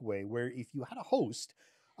fantastic way where if you had a host,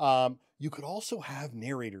 you could also have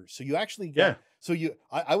narrators. So you actually get,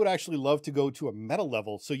 I would actually love to go to a meta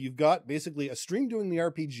level. So you've got basically a stream doing the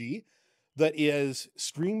RPG that is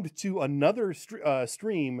streamed to another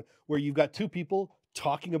stream where you've got 2 people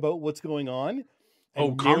talking about what's going on.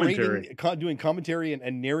 And commentary, doing commentary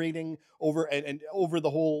and narrating over and over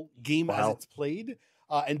the whole game as it's played.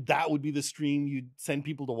 And that would be the stream you'd send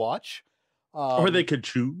people to watch. Or they could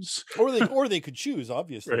choose. or they could choose,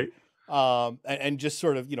 obviously. Right. And just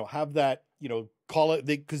sort of, have that, call it,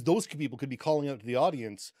 because those people could be calling out to the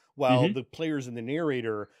audience while the players and the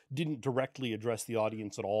narrator didn't directly address the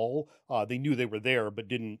audience at all. They knew they were there, but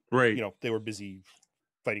didn't, they were busy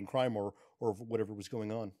fighting crime or whatever was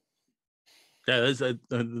going on. Yeah,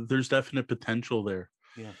 there's definite potential there.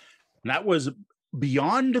 Yeah. And that was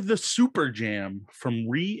Beyond the Super Jam from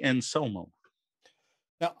Ree and Selmo.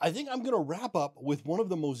 Now, I think I'm going to wrap up with one of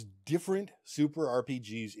the most different super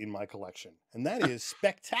RPGs in my collection, and that is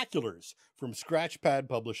Spectaculars from Scratchpad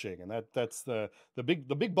Publishing, and that's the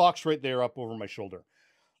big box right there up over my shoulder.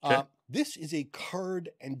 Okay. This is a card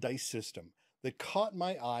and dice system that caught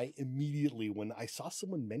my eye immediately when I saw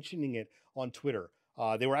someone mentioning it on Twitter.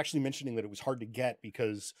 They were actually mentioning that it was hard to get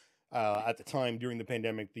because at the time during the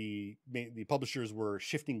pandemic, the publishers were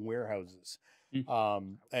shifting warehouses.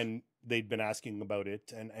 And they'd been asking about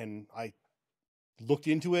it, and I looked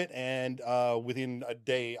into it, and within a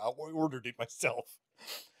day I ordered it myself.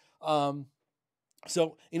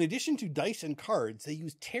 So in addition to dice and cards, they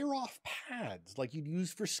use tear-off pads like you'd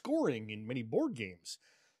use for scoring in many board games.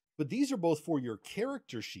 But these are both for your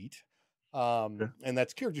character sheet, Okay. And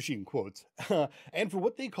that's character sheet in quotes, and for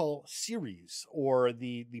what they call series or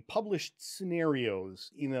the published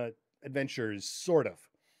scenarios in adventures, sort of.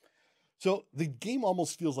 So the game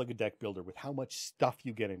almost feels like a deck builder with how much stuff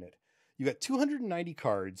you get in it. You got 290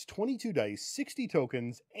 cards, 22 dice, 60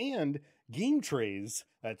 tokens, and game trays.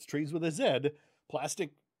 That's trays with a Z,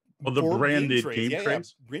 plastic Well, the board game branded trays. game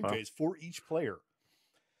trays. Game Wow. trays for each player.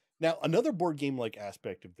 Now, another board game like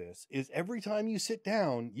aspect of this is every time you sit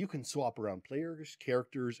down, you can swap around players,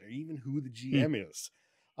 characters, or even who the GM is,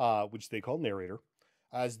 which they call narrator,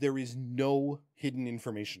 as there is no hidden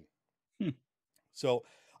information. So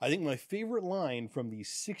I think my favorite line from the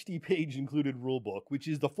 60-page included rulebook, which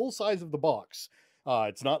is the full size of the box.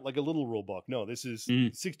 It's not like a little rulebook. No, this is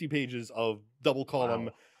 60 pages of double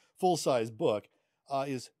column, full-size book,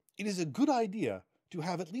 is it is a good idea to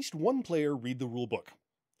have at least one player read the rulebook.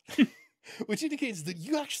 Which indicates that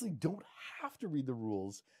you actually don't have to read the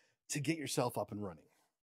rules to get yourself up and running.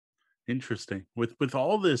 Interesting. With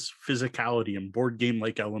all this physicality and board game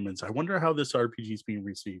like elements, I wonder how this RPG is being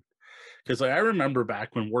received. Because I remember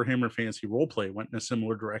back when Warhammer Fantasy Roleplay went in a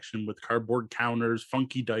similar direction with cardboard counters,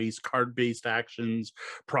 funky dice, card-based actions,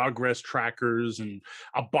 progress trackers, and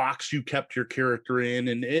a box you kept your character in,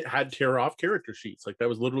 and it had tear-off character sheets. Like that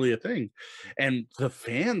was literally a thing. And the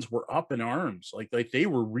fans were up in arms. Like they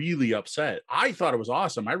were really upset. I thought it was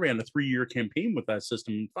awesome. I ran a 3-year campaign with that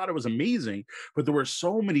system and thought it was amazing. But there were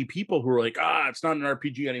so many people who were like, it's not an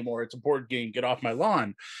RPG anymore. It's a board game. Get off my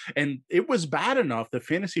lawn. And it was bad enough that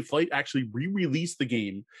Fantasy Flight actually re-released the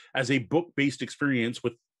game as a book-based experience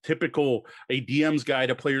with typical a DM's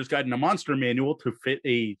guide, a player's guide, and a monster manual to fit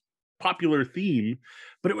a popular theme,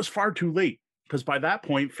 but it was far too late because by that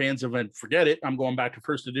point fans have went, forget it, I'm going back to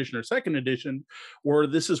first edition or second edition. Or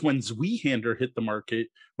this is when Zweihander hit the market,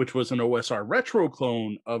 which was an OSR retro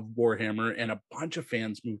clone of Warhammer, and a bunch of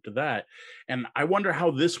fans moved to that. And I wonder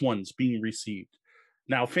how this one's being received.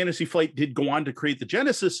 Now, Fantasy Flight did go on to create the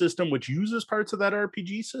Genesis system, which uses parts of that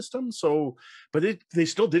RPG system. So, but they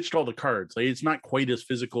still ditched all the cards. Like, it's not quite as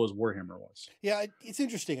physical as Warhammer was. Yeah, it's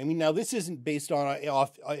interesting. I mean, now this isn't based on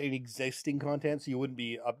an existing content, so you wouldn't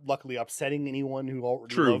be luckily upsetting anyone who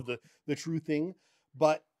already loved the true thing.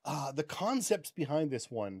 But the concepts behind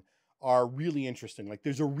this one are really interesting. Like,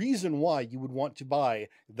 there's a reason why you would want to buy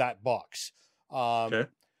that box. Okay.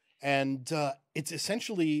 And it's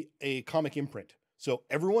essentially a comic imprint. So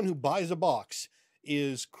everyone who buys a box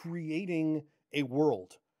is creating a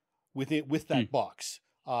world with that box.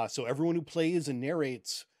 So everyone who plays and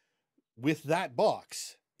narrates with that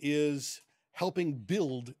box is helping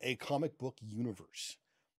build a comic book universe.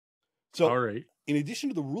 So all right. In addition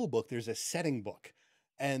to the rule book, there's a setting book.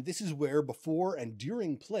 And this is where before and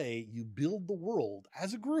during play, you build the world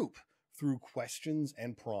as a group through questions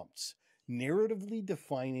and prompts, narratively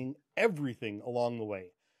defining everything along the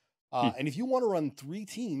way. And if you want to run 3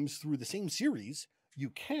 teams through the same series, you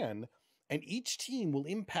can, and each team will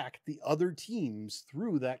impact the other teams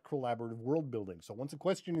through that collaborative world building. So once a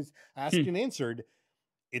question is asked and answered,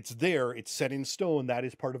 it's there, it's set in stone, that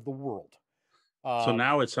is part of the world. So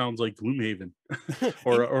now it sounds like Gloomhaven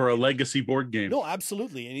or a legacy board game. No,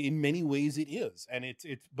 absolutely. And in many ways it is. And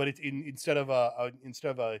instead of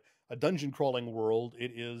a dungeon crawling world,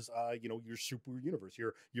 it is your super universe,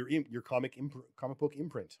 your comic book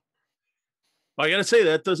imprint. Well, I got to say,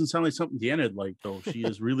 that doesn't sound like something Deanna like, though. She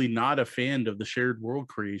is really not a fan of the shared world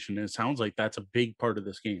creation. And it sounds like that's a big part of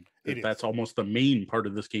this game. That's almost the main part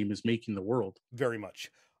of this game, is making the world. Very much.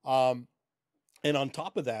 And on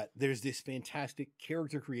top of that, there's this fantastic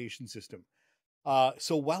character creation system.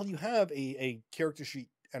 So while you have a character sheet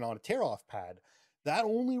and on a tear-off pad, that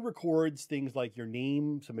only records things like your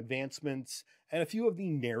name, some advancements, and a few of the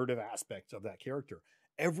narrative aspects of that character.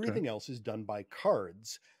 Everything else is done by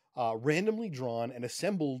cards, randomly drawn and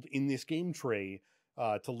assembled in this game tray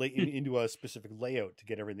to lay into a specific layout to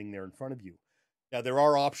get everything there in front of you. Now, there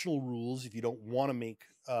are optional rules if you don't want to make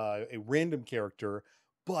a random character,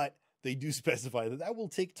 but they do specify that will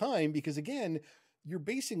take time because, again, you're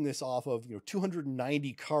basing this off of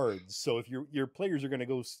 290 cards. So if your players are going to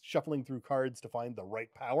go shuffling through cards to find the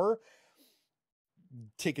right power,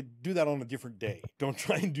 do that on a different day. Don't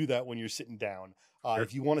try and do that when you're sitting down.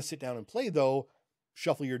 If you want to sit down and play, though,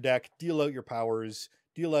 shuffle your deck, deal out your powers,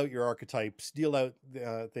 deal out your archetypes, deal out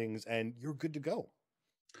things, and you're good to go.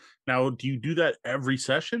 Now, do you do that every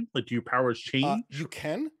session? Like, do your powers change? You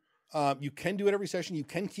can. You can do it every session. You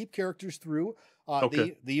can keep characters through.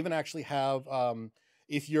 They even actually have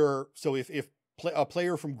if a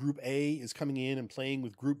player from Group A is coming in and playing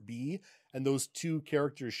with Group B, and those 2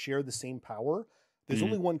 characters share the same power, there's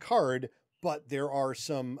only one card, but there are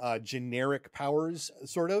some generic powers,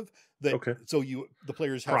 sort of, that Okay. so the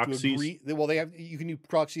players have Proxies. to agree. Well, you can use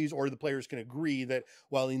proxies, or the players can agree that,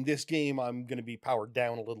 well, in this game I'm going to be powered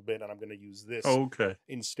down a little bit, and I'm going to use this Okay.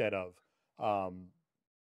 instead of,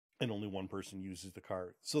 and only one person uses the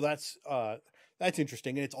card. So that's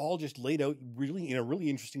interesting, and it's all just laid out really in a really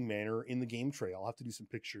interesting manner in the game tray. I'll have to do some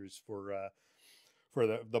pictures for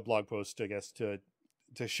the blog post, I guess, to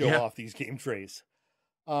show off these game trays.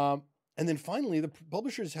 And then finally, the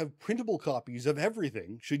publishers have printable copies of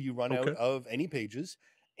everything should you run out of any pages,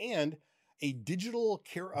 and a digital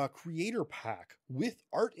creator pack with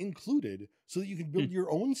art included, so that you can build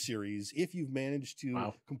your own series if you've managed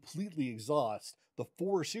to completely exhaust the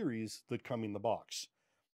 4 series that come in the box.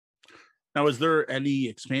 Now, is there any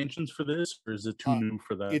expansions for this, or is it too new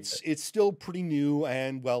for that? It's still pretty new,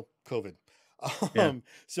 and well, COVID.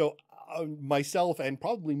 So myself and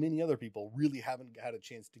probably many other people really haven't had a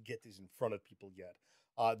chance to get this in front of people yet.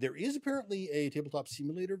 There is apparently a tabletop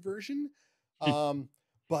simulator version,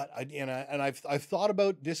 but I've thought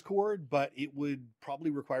about Discord, but it would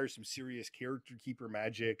probably require some serious character keeper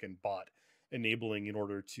magic and bot enabling in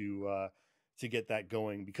order to get that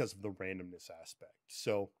going because of the randomness aspect.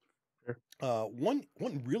 So one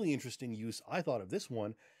really interesting use I thought of this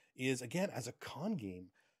one is, again, as a con game.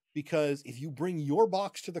 Because if you bring your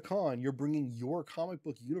box to the con, you're bringing your comic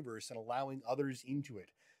book universe and allowing others into it.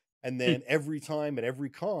 And then every time at every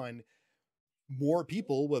con, more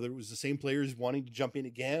people, whether it was the same players wanting to jump in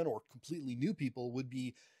again or completely new people, would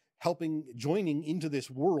be joining into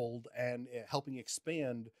this world and helping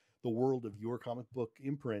expand the world of your comic book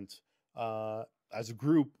imprint as a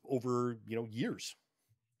group over, years.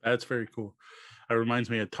 That's very cool. It reminds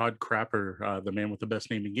me of Todd Crapper, the man with the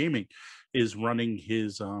best name in gaming, is running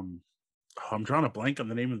his I'm drawing a blank on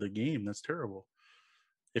the name of the game. That's terrible.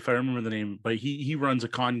 If I remember the name, but he runs a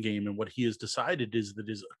con game, and what he has decided is that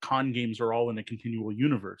his con games are all in a continual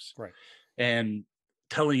universe. Right. And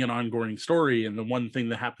telling an ongoing story, and the one thing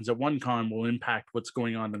that happens at one con will impact what's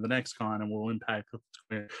going on in the next con, and will impact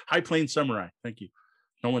High Plains Samurai. Thank you.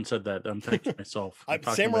 No one said that. I'm thanking myself.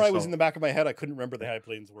 Samurai was in the back of my head. I couldn't remember the High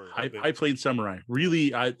Plains word. High Plains Samurai.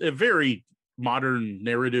 Really a very modern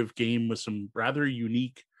narrative game with some rather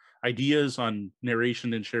unique ideas on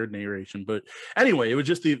narration and shared narration. But anyway, it was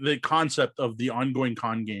just the concept of the ongoing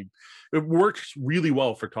con game. It works really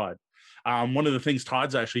well for Todd. One of the things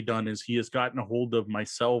Todd's actually done is he has gotten a hold of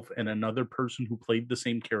myself and another person who played the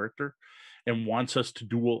same character and wants us to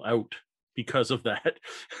duel out because of that.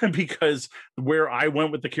 Because where I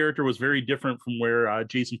went with the character was very different from where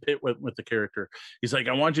Jason Pitt went with the character. He's like,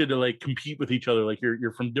 I want you to like compete with each other, like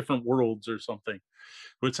you're from different worlds or something,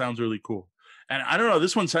 which sounds really cool. And I don't know,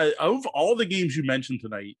 this one said, of all the games you mentioned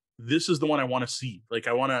tonight, this is the one I want to see. Like,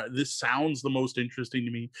 this sounds the most interesting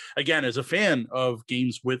to me. Again, as a fan of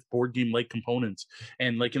games with board game like components,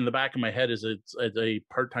 and like in the back of my head as a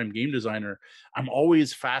part-time game designer, I'm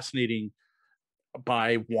always fascinating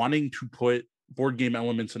by wanting to put board game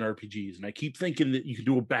elements in RPGs. And I keep thinking that you can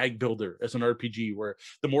do a bag builder as an RPG, where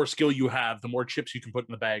the more skill you have, the more chips you can put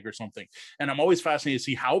in the bag or something. And I'm always fascinated to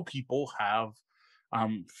see how people have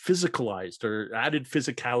physicalized or added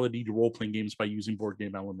physicality to role-playing games by using board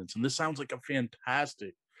game elements. And this sounds like a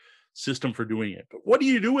fantastic system for doing it. But what do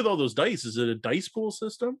you do with all those dice? Is it a dice pool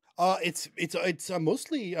system? It's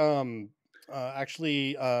mostly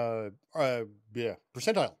actually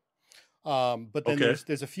percentile. But then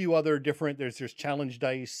there's a few other different, there's challenge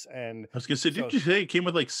dice, and I was gonna say, did you say it came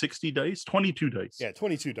with like 60 dice, 22 dice? Yeah,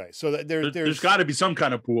 22 dice. So there's got to be some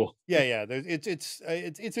kind of pool. Yeah.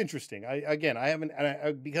 It's interesting. I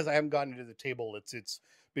haven't, because I haven't gotten into the table. It's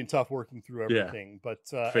been tough working through everything. But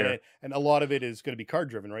and a lot of it is going to be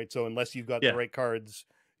card driven, right? So unless you've got the right cards,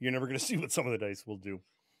 you're never going to see what some of the dice will do.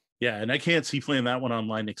 Yeah, and I can't see playing that one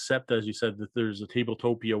online, except, as you said, that there's a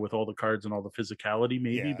Tabletopia with all the cards and all the physicality,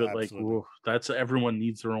 maybe. Yeah, but absolutely. like, that's everyone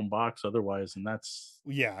needs their own box otherwise, and that's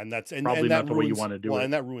probably not the way you want to do it.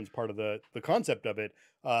 And that ruins part of the concept of it.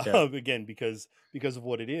 Again, because of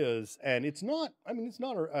what it is, and it's not. I mean, it's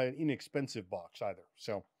not an inexpensive box either.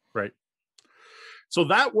 So right. So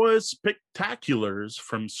that was Spectaculars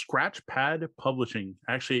from Scratchpad Publishing.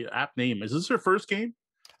 Actually, app name. Is this their first game?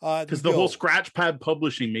 Because the whole Scratchpad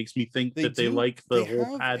Publishing makes me think that they like the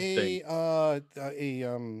whole pad thing.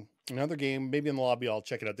 Another game, maybe in the lobby. I'll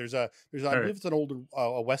check it out. I believe it's an older,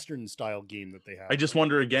 a Western style game that they have. I just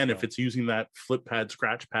wonder again if it's using that flip pad,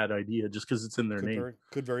 Scratchpad idea, just because it's in their name.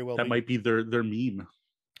 Could very well. That might be their meme.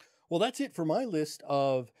 Well, that's it for my list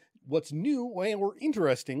of what's new or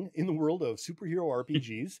interesting in the world of superhero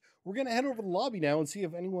RPGs. We're going to head over to the lobby now and see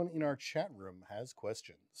if anyone in our chat room has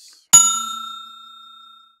questions.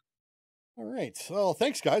 All right. Well,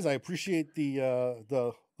 thanks, guys. I appreciate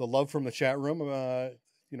the love from the chat room.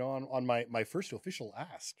 On my first official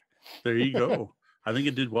ask. There you go. I think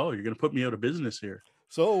it did well. You're going to put me out of business here.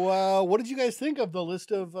 So, what did you guys think of the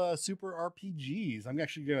list of super RPGs? I'm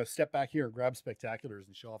actually going to step back here and grab Spectaculars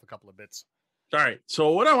and show off a couple of bits. All right.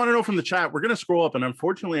 So what I want to know from the chat, we're going to scroll up, and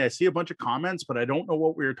unfortunately I see a bunch of comments, but I don't know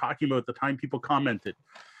what we were talking about at the time people commented.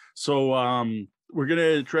 So we're going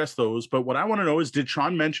to address those. But what I want to know is, did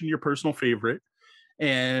Sean mention your personal favorite?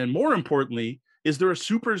 And more importantly, is there a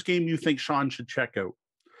supers game you think Sean should check out?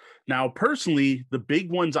 Now, personally, the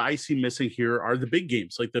big ones I see missing here are the big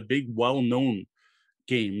games, like the big well-known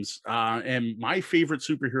games. And my favorite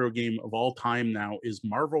superhero game of all time now is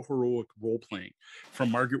Marvel Heroic Role-Playing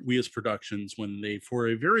from Margaret Weis Productions, when they, for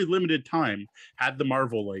a very limited time, had the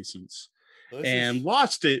Marvel license and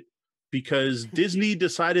lost it because Disney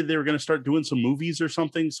decided they were going to start doing some movies or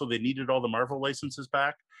something, so they needed all the Marvel licenses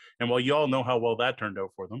back. And well, you all know how well that turned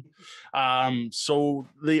out for them. So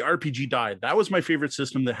the RPG died. That was my favorite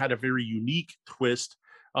system that had a very unique twist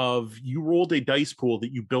of you rolled a dice pool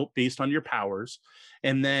that you built based on your powers.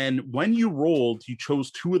 And then when you rolled, you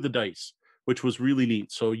chose 2 of the dice, which was really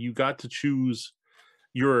neat. So you got to choose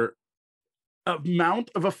your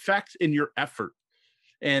amount of effect and your effort.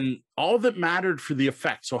 And all that mattered for the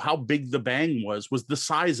effect, so how big the bang was the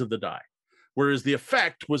size of the die. Whereas the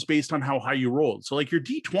effect was based on how high you rolled. So like your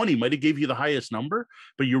D20 might have gave you the highest number,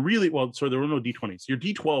 but you really, there were no D20s. Your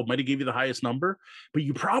D12 might have gave you the highest number, but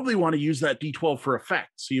you probably want to use that D12 for effect.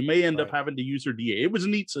 So you may end up having to use your DA. It was a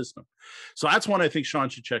neat system. So that's one I think Sean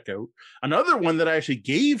should check out. Another one that I actually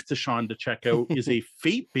gave to Sean to check out is a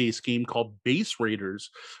fate-based game called Base Raiders,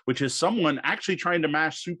 which is someone actually trying to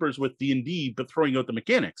mash supers with D&D, but throwing out the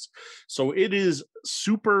mechanics. So it is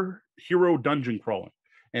superhero dungeon crawling.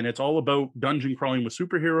 And it's all about dungeon crawling with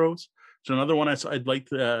superheroes. So another one I'd like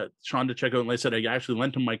Sean to check out. And like I said, I actually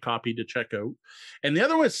lent him my copy to check out. And the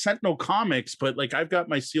other one is Sentinel Comics, but like I've got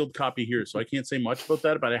my sealed copy here, so I can't say much about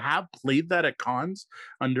that. But I have played that at cons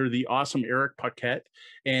under the awesome Eric Paquette.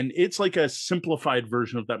 And it's like a simplified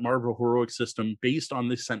version of that Marvel Heroic system based on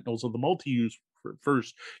the Sentinels of the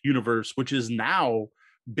Multiverse universe, which is now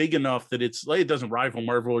big enough that it's like it doesn't rival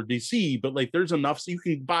Marvel or DC, but like there's enough so you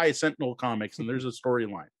can buy Sentinel Comics and there's a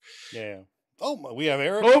storyline. Yeah. Oh, we have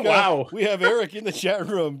Eric. Oh, wow. We have Eric in the chat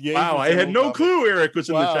room. Yay, wow, I had no clue Eric was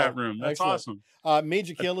in the chat room. That's excellent. Awesome.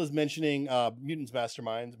 Major Kill is mentioning Mutants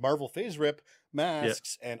Masterminds, Marvel Phase Rip,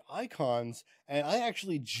 masks, and icons. And I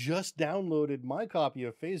actually just downloaded my copy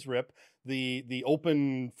of Phase Rip, the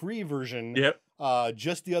open free version.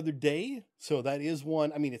 Just the other day. So that is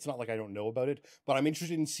one. I mean, it's not like I don't know about it, but I'm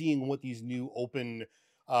interested in seeing what these new open,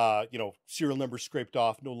 serial numbers scraped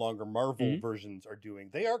off, no longer Marvel versions are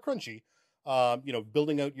doing. They are crunchy.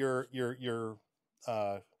 Building out your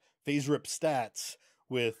phase rip stats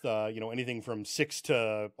with, anything from 6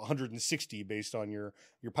 to 160 based on your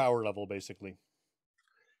power level, basically.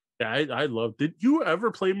 Yeah, I love. Did you ever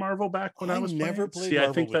play Marvel back when I was never playing? played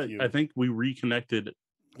Marvel with you. I think we reconnected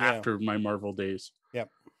after my Marvel days. Yep.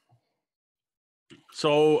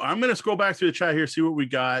 So I'm going to scroll back through the chat here, see what we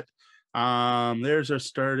got. There's our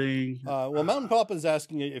starting. Well, Mountain Papa is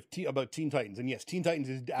asking about Teen Titans, and yes, Teen Titans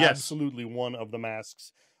is absolutely one of the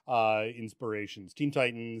masks inspirations. Teen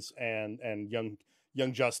Titans and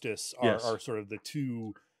Young Justice are sort of the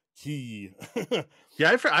two key.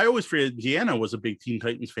 Yeah, I always forget Deanna was a big Teen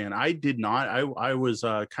Titans fan. I did not. I was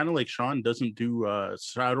kind of like Sean, doesn't do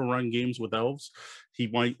Shadowrun games with elves. He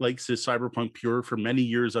likes his Cyberpunk Pure. For many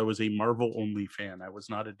years, I was a Marvel only fan. I was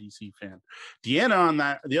not a DC fan. Deanna, on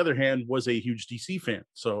the other hand, was a huge DC fan.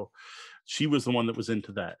 So she was the one that was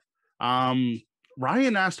into that.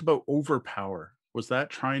 Ryan asked about Overpower. Was that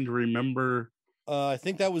trying to remember? I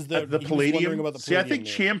think that was the Palladium. About the See, I think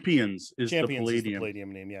name. Champions is the Palladium. Is the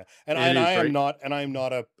Palladium name, yeah. And I am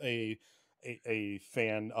not a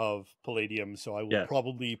fan of Palladium, so I will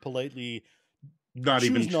probably politely not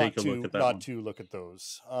even take a look at that. Not to look at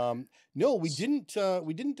those. No, we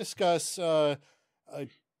didn't discuss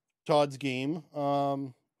Todd's game.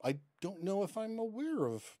 I don't know if I'm aware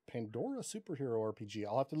of Pandora Superhero RPG.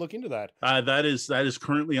 I'll have to look into that. That is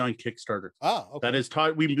currently on Kickstarter. Okay. That is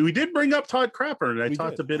Todd. We did bring up Todd Crapper, and I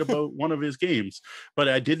talked a bit about one of his games, but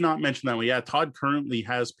I did not mention that one. Yeah, Todd currently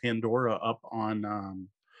has Pandora up on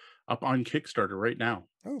Kickstarter right now.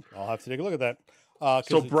 Oh, I'll have to take a look at that.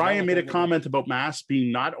 So Brian made a comment about Mass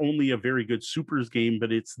being not only a very good Supers game,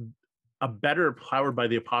 but it's a better Powered by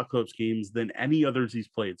the Apocalypse games than any others he's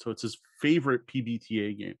played. So it's his favorite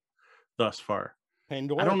PBTA game thus far.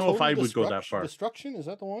 Pandora, I don't know if I would go that far. Destruction, is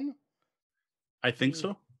that the one? I think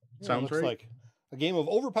so. Sounds right. Like a game of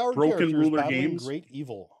overpowered broken characters ruler battling games. great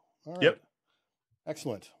evil. All right. Yep.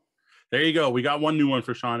 Excellent. There you go. We got one new one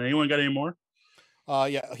for Sean. Anyone got any more?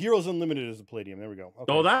 Yeah, Heroes Unlimited is the Palladium. There we go.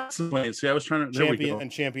 Okay. Oh, that's the See, I was trying to. There we go.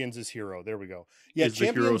 And Champions is Hero. There we go. Yeah, Is the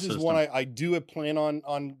Hero Champions is system. one I do plan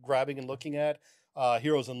on grabbing and looking at.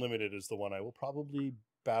 Heroes Unlimited is the one I will probably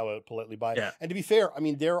bow out politely by. Yeah. And to be fair, I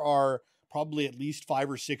mean, there are probably at least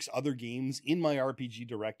 5 or 6 other games in my RPG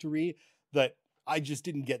directory that I just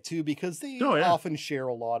didn't get to because they often share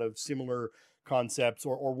a lot of similar concepts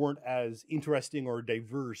or weren't as interesting or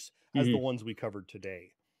diverse as the ones we covered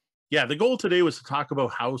today. Yeah, the goal today was to talk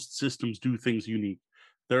about how systems do things unique.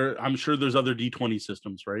 I'm sure there's other D20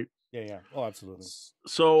 systems, right? Yeah. Oh, absolutely.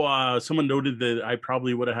 So someone noted that I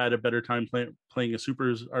probably would have had a better time playing a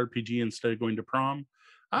Supers RPG instead of going to prom.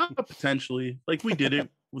 Potentially. Like, we did it.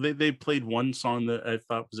 They played one song that I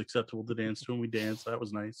thought was acceptable to dance to, and we danced. That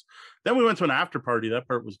was nice. Then we went to an after party. That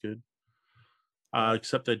part was good.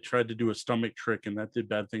 Except I tried to do a stomach trick, and that did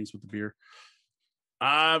bad things with the beer.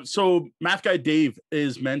 So Math Guy Dave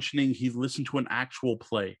is mentioning he listened to an actual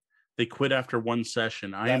play. They quit after one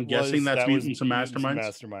session. I am guessing that's Mutants and Masterminds.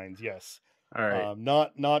 Masterminds, yes. All right.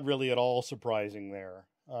 Not really at all surprising there.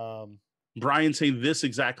 Brian saying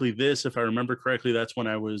exactly this, if I remember correctly, that's when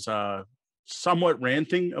I was somewhat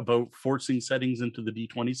ranting about forcing settings into the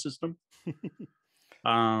D20 system.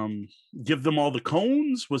 Give them all the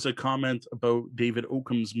cones was a comment about David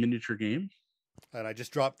Oakham's miniature game. And I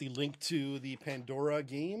just dropped the link to the Pandora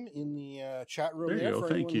game in the chat room there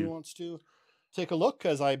for anyone who wants to take a look,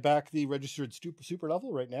 as I back the registered super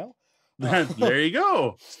level right now. There you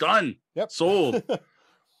go. It's done. Yep. Sold.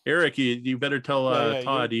 Eric, you better tell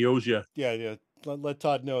Todd he owes you. Yeah. Let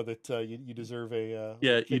Todd know that you deserve a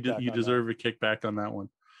you deserve a kickback on that one.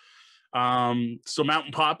 So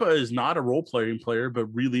Mountain Papa is not a role-playing player, but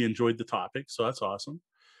really enjoyed the topic, so that's awesome.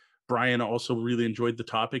 Brian also really enjoyed the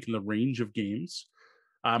topic and the range of games.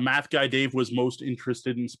 Math Guy Dave was most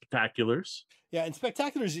interested in Spectaculars. Yeah, and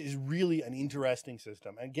Spectaculars is really an interesting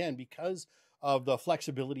system. Again, because of the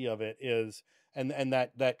flexibility of it and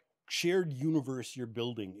that shared universe you're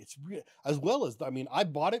building. It's as well as, I mean, I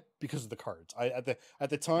bought it because of the cards. At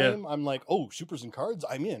the time, I'm like, oh, supers and cards,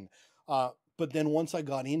 I'm in. But then once I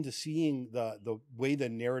got into seeing the way the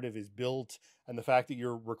narrative is built and the fact that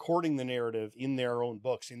you're recording the narrative in their own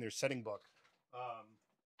books, in their setting book,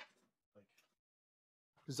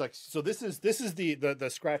 it's like, so this is the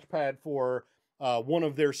scratch pad for one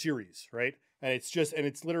of their series, right? And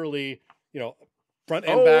it's literally, front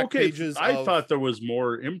and back pages. I thought there was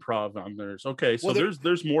more improv on theirs. Okay, so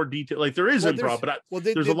there's more detail. Like, there is improv, but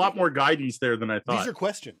there's a lot more guidance there than I thought. These are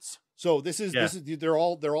questions. So this is they're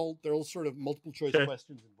all sort of multiple choice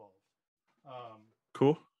questions involved.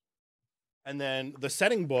 Cool. And then the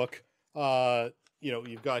setting book,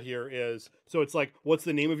 you've got here is, so it's like, what's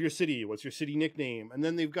the name of your city? What's your city nickname? And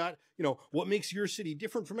then they've got, what makes your city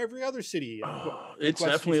different from every other city? It's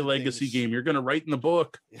definitely a legacy game. You're going to write in the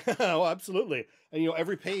book. Oh, absolutely. And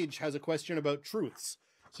every page has a question about truths.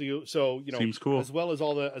 So seems cool. As well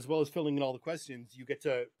as filling in all the questions, you get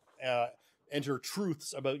to enter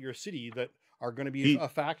truths about your city that are going to be a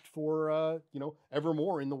fact for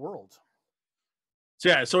evermore in the world.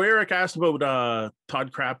 So Eric asked about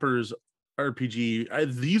Todd Crapper's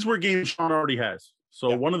RPG. These were games Sean already has.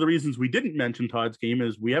 So one of the reasons we didn't mention Todd's game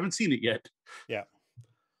is we haven't seen it yet. Yeah.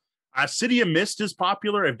 City of Mist is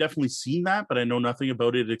popular. I've definitely seen that, but I know nothing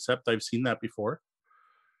about it except I've seen that before.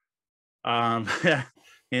 Anchi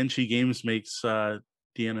Games makes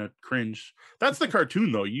Deanna cringe. That's the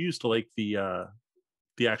cartoon, though. You used to like the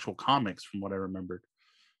actual comics, from what I remembered.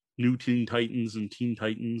 New Teen Titans and Teen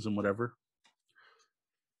Titans and whatever.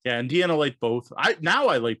 Yeah, and Deanna liked both. I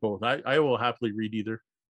like both. I will happily read either.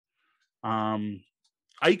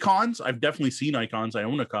 Icons, I've definitely seen Icons. I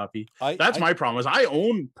own a copy. That's my problem. Is I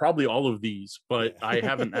own probably all of these, but I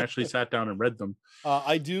haven't actually sat down and read them.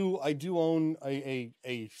 I do own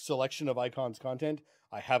a selection of Icons content.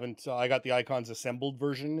 I haven't. I got the Icons Assembled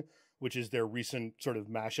version, which is their recent sort of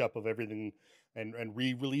mashup of everything and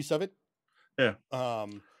re-release of it. Yeah.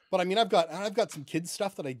 But I mean, I've got some kids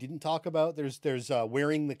stuff that I didn't talk about. There's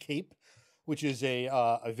Wearing the Cape, which is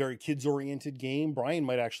a very kids oriented game. Brian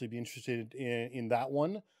might actually be interested in that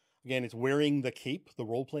one. Again, it's Wearing the Cape, the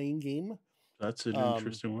role playing game. That's an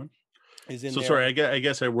interesting one. Sorry, I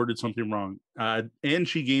guess I worded something wrong.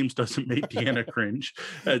 Anchi Games doesn't make Deanna cringe.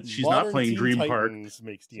 She's Modern not playing Teen Dream Titans Park.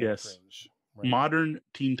 makes Deanna cringe. Right. Modern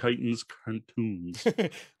Teen Titans cartoons.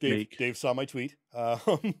 Dave saw my tweet.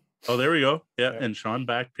 Oh, there we go. Yeah, and Sean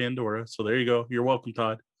backed Pandora. So there you go. You're welcome,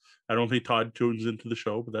 Todd. I don't think Todd tunes into the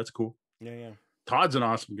show, but that's cool. Yeah. Todd's an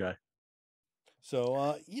awesome guy.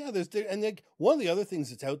 So yeah, and like one of the other things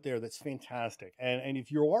that's out there that's fantastic, and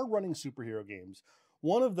if you are running superhero games,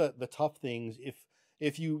 one of the tough things,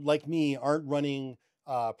 if you like me aren't running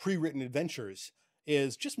pre-written adventures,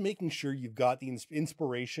 is just making sure you've got the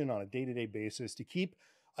inspiration on a day-to-day basis to keep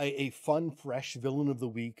a fun, fresh villain of the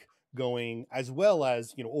week going, as well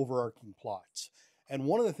as overarching plots. And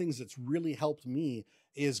one of the things that's really helped me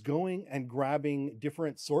is going and grabbing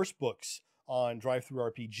different source books on Drive-Thru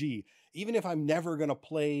RPG. Even if I'm never going to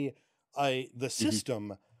play the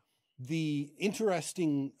system, the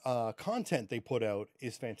interesting content they put out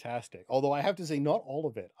is fantastic. Although I have to say, not all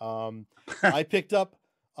of it. I picked up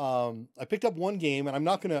one game, and I'm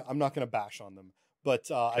not gonna bash on them, but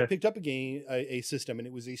I picked up a system, and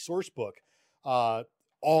it was a source book,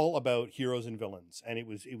 all about heroes and villains, and it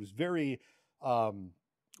was very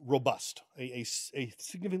robust, a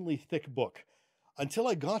significantly thick book, until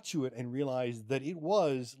I got to it and realized that it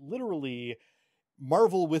was literally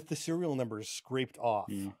Marvel with the serial numbers scraped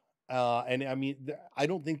off. And I mean, I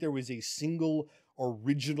don't think there was a single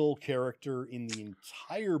original character in the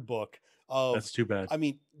entire book of, that's too bad. I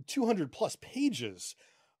mean, 200 plus pages,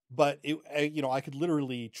 but I could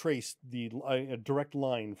literally trace a direct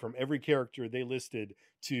line from every character they listed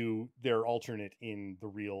to their alternate in the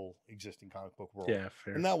real existing comic book world. Yeah,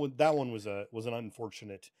 fair. And that one was an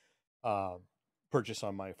unfortunate purchase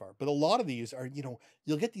on my part. But a lot of these are,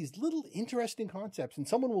 you'll get these little interesting concepts, and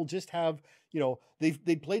someone will just have,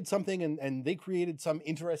 they played something and they created some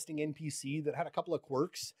interesting NPC that had a couple of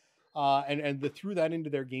quirks, and they threw that into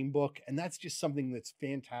their game book, and that's just something that's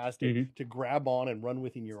fantastic to grab on and run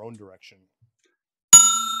with in your own direction.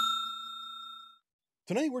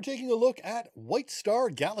 Tonight we're taking a look at White Star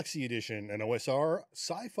Galaxy Edition, an OSR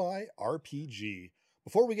Sci-Fi RPG.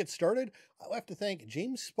 Before we get started, I'll have to thank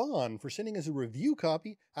James Spahn for sending us a review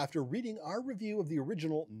copy after reading our review of the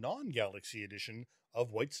original non-Galaxy edition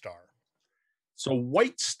of White Star. So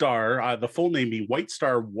White Star, the full name being White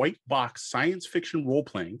Star White Box Science Fiction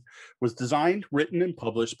Role-Playing, was designed, written, and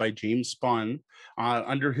published by James Spahn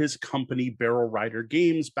under his company Barrel Rider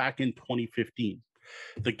Games back in 2015.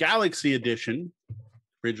 The Galaxy Edition,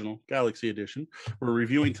 original Galaxy Edition, we're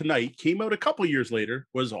reviewing tonight, came out a couple years later,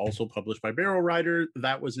 was also published by Barrel Rider.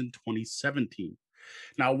 That was in 2017.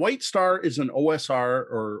 Now, White Star is an OSR,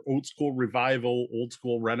 or old school revival, old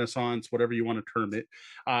school renaissance, whatever you want to term it,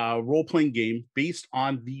 role-playing game based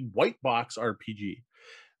on the White Box RPG,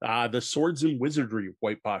 the Swords and Wizardry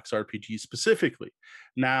White Box RPG specifically.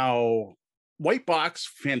 Now, White Box,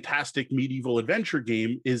 fantastic medieval adventure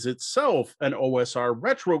game, is itself an OSR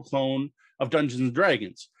retro clone of Dungeons and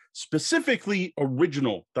Dragons, specifically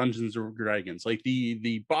original Dungeons and Dragons, like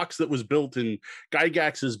the box that was built in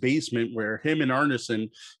Gygax's basement, where him and Arneson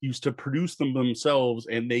used to produce them themselves,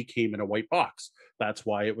 and they came in a white box. That's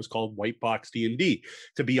why it was called White Box D&D.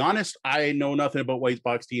 To be honest, I know nothing about White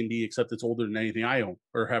Box D&D except it's older than anything I own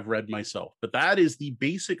or have read myself. But that is the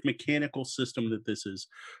basic mechanical system that this is,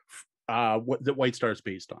 that White Star is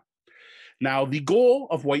based on. Now, the goal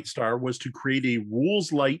of White Star was to create a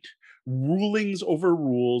rules-light, rulings over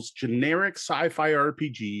rules, generic sci-fi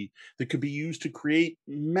RPG that could be used to create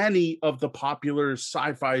many of the popular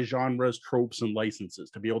sci-fi genres, tropes, and licenses,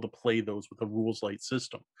 to be able to play those with a rules-light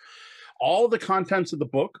system. All the contents of the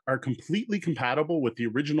book are completely compatible with the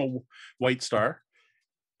original White Star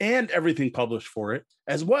and everything published for it,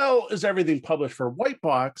 as well as everything published for White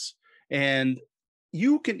Box. And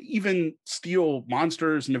you can even steal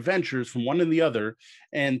monsters and adventures from one and the other.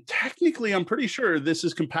 And technically, I'm pretty sure this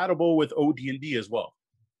is compatible with OD&D as well.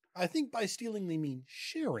 I think by stealing, they mean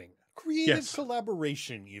sharing. Creative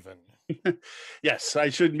collaboration, even. Yes, I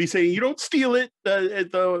shouldn't be saying you don't steal it.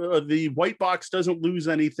 The White Box doesn't lose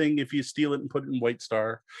anything if you steal it and put it in White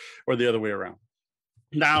Star, or the other way around.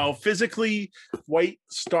 Now, physically, White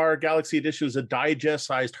Star Galaxy Edition is a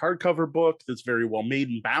digest-sized hardcover book that's very well made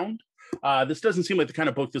and bound. This doesn't seem like the kind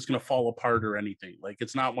of book that's going to fall apart or anything. Like,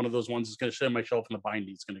 it's not one of those ones that's going to sit on my shelf and the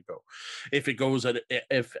binding is going to go, if it goes,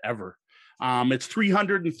 if ever. It's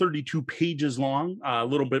 332 pages long, a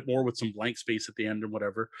little bit more with some blank space at the end or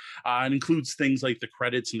whatever. It includes things like the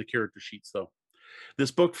credits and the character sheets, though.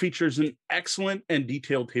 This book features an excellent and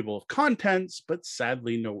detailed table of contents, but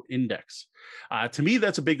sadly no index. To me,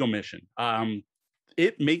 that's a big omission.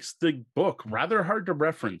 It makes the book rather hard to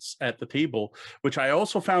reference at the table, which I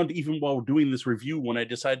also found even while doing this review, when I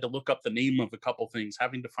decided to look up the name of a couple things,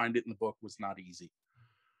 having to find it in the book was not easy.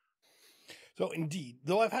 So indeed,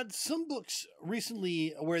 though I've had some books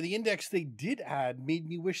recently where the index they did add made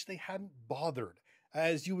me wish they hadn't bothered,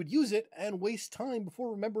 as you would use it and waste time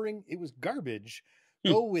before remembering it was garbage.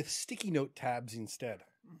 Go with sticky note tabs instead.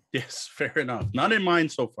 Yes, fair enough. None in mine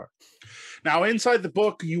so far. Now, inside the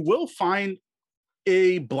book, you will find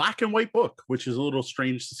a black and white book, which is a little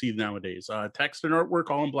strange to see nowadays. Text and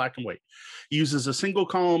artwork all in black and white. It uses a single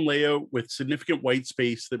column layout with significant white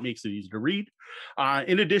space that makes it easy to read.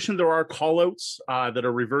 In addition, there are callouts that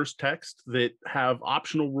are reverse text that have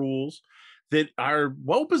optional rules that are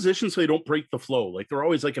well positioned so they don't break the flow. Like they're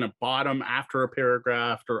always like in a bottom after a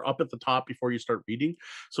paragraph or up at the top before you start reading.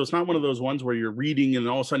 So it's not one of those ones where you're reading and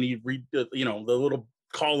all of a sudden you read the little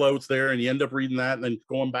call outs there and you end up reading that and then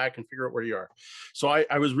going back and figure out where you are. So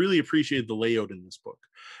I was really appreciated the layout in this book.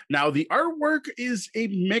 Now the artwork is a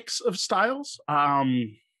mix of styles,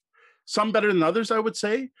 some better than others, I would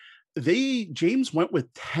say. James went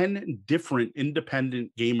with 10 different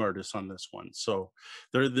independent game artists on this one. So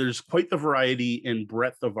there's quite the variety and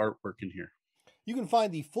breadth of artwork in here. You can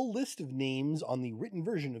find the full list of names on the written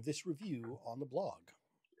version of this review on the blog.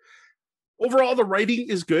 Overall, the writing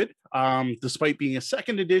is good. Despite being a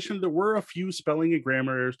second edition, there were a few spelling and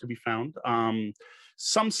grammar errors to be found.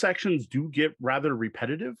 Some sections do get rather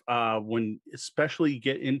repetitive when especially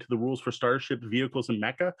get into the rules for starships, vehicles, and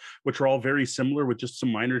mecha, which are all very similar with just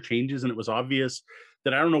some minor changes. And it was obvious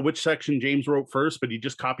that I don't know which section James wrote first, but he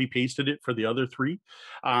just copy pasted it for the other three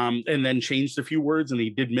and then changed a few words, and he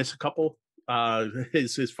did miss a couple.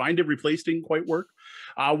 His find and replace didn't quite work.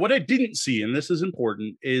 What I didn't see, and this is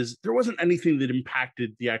important, is there wasn't anything that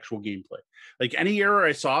impacted the actual gameplay. Like any error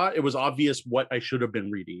I saw, it was obvious what I should have been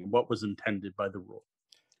reading and what was intended by the rule.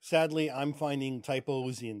 Sadly, I'm finding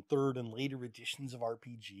typos in third and later editions of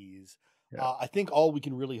RPGs. Yeah. I think all we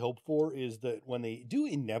can really hope for is that when they do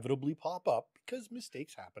inevitably pop up, because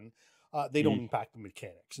mistakes happen, they don't impact the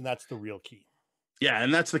mechanics, and that's the real key. Yeah,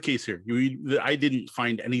 and that's the case here. I didn't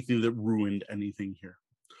find anything that ruined anything here.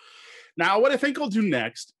 Now, what I think I'll do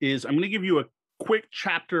next is I'm going to give you a quick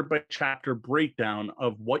chapter by chapter breakdown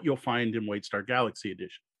of what you'll find in White Star Galaxy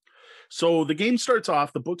Edition. So the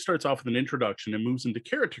book starts off with an introduction and moves into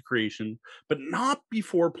character creation, but not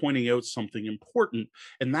before pointing out something important,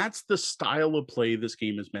 and that's the style of play this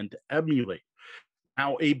game is meant to emulate.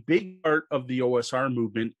 Now, a big part of the OSR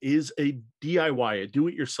movement is a DIY, a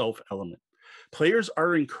do-it-yourself element. Players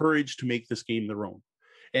are encouraged to make this game their own.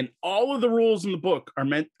 And all of the rules in the book are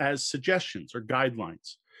meant as suggestions or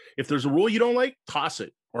guidelines. If there's a rule you don't like, toss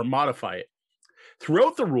it or modify it.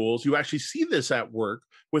 Throughout the rules, you actually see this at work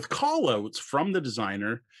with call-outs from the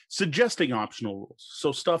designer suggesting optional rules.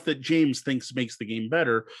 So stuff that James thinks makes the game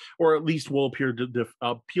better, or at least will appeal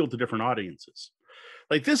to different audiences.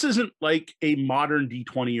 Like this isn't like a modern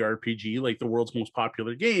D20 RPG, like the world's most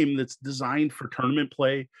popular game that's designed for tournament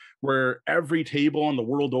play, where every table on the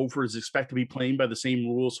world over is expected to be playing by the same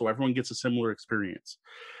rules, so everyone gets a similar experience.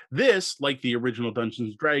 This, like the original Dungeons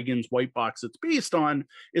and Dragons white box it's based on,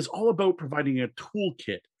 is all about providing a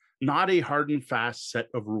toolkit, not a hard and fast set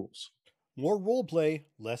of rules. More role play,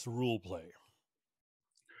 less rule play.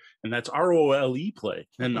 And that's ROLE play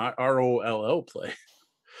and not ROLL play.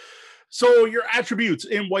 So your attributes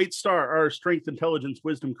in White Star are strength, intelligence,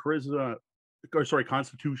 wisdom, charisma,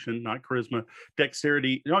 constitution, not charisma,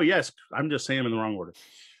 dexterity. No, yes, I'm just saying them in the wrong order.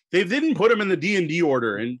 They didn't put them in the D&D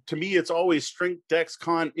order. And to me, it's always strength, dex,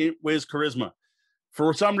 con, int, wiz, charisma.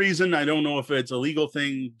 For some reason, I don't know if it's a legal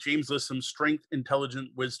thing, James lists them strength, intelligence,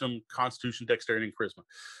 wisdom, constitution, dexterity, and charisma.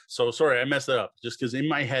 So sorry, I messed that up just because in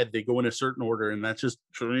my head, they go in a certain order, and that's just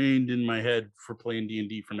trained in my head for playing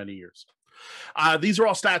D&D for many years. These are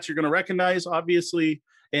all stats you're going to recognize, obviously.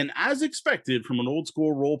 And as expected from an old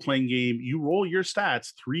school role-playing game, you roll your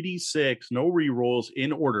stats 3d6, no re-rolls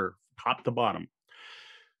in order, top to bottom.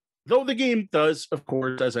 Though the game does, of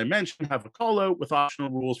course, as I mentioned, have a call-out with optional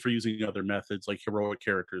rules for using other methods like heroic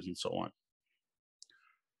characters and so on.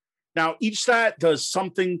 Now, each stat does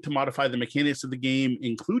something to modify the mechanics of the game,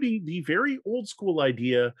 including the very old school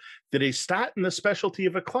idea that a stat in the specialty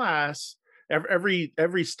of a class, every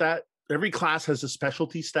class has a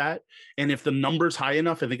specialty stat, and if the number's high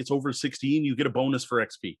enough, I think it's over 16, you get a bonus for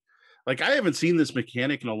XP. Like, I haven't seen this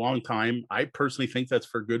mechanic in a long time. I personally think that's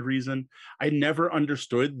for good reason. I never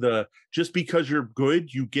understood just because you're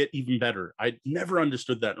good, you get even better. I never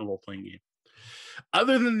understood that in a role-playing game.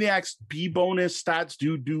 Other than the XP bonus, stats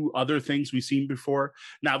do other things we've seen before.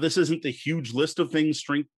 Now, this isn't the huge list of things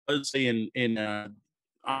strength does say in a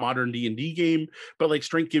modern D&D game, but like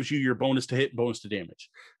strength gives you your bonus to hit, bonus to damage.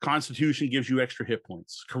 Constitution gives you extra hit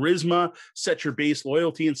points. Charisma sets your base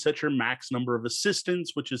loyalty and sets your max number of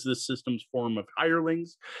assistants, which is this system's form of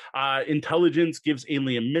hirelings. Intelligence gives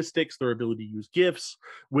alien mystics their ability to use gifts.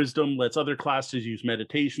 Wisdom lets other classes use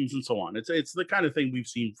meditations and so on. It's the kind of thing we've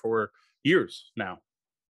seen for years now.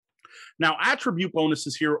 Now, attribute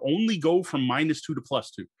bonuses here only go from -2 to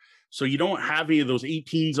 +2. So you don't have any of those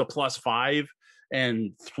 18s a +5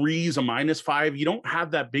 and 3s a -5. You don't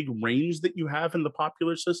have that big range that you have in the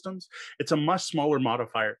popular systems. It's a much smaller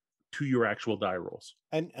modifier to your actual die rolls.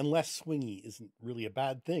 And less swingy isn't really a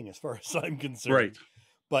bad thing as far as I'm concerned. Right.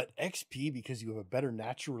 But XP, because you have a better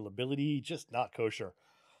natural ability, just not kosher.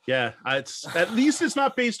 Yeah, it's at least it's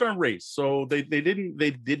not based on race. So they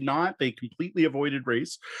completely avoided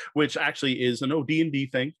race, which actually is an OD&D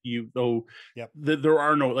thing. There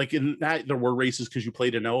are no, like in that there were races because you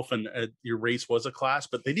played an elf and your race was a class,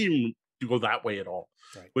 but they didn't even go that way at all,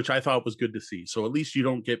 right. Which I thought was good to see. So at least you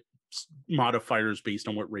don't get modifiers based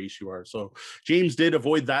on what race you are. So James did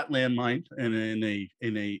avoid that landmine and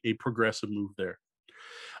in a progressive move there.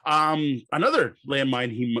 Another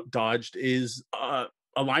landmine he dodged is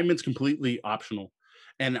alignment's completely optional.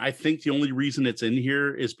 And I think the only reason it's in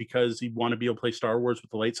here is because you want to be able to play Star Wars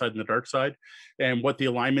with the light side and the dark side. And what the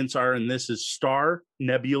alignments are in this is Star,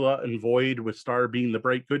 Nebula, and Void, with Star being the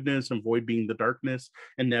bright goodness and Void being the darkness,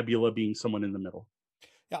 and Nebula being someone in the middle.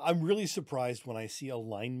 Yeah, I'm really surprised when I see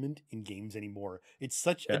alignment in games anymore. It's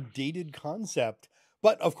such a dated concept.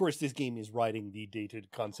 But of course, this game is riding the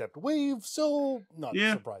dated concept wave, so not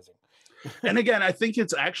surprising. And again, I think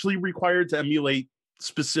it's actually required to emulate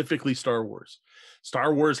specifically Star Wars.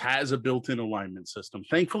 Star Wars has a built-in alignment system.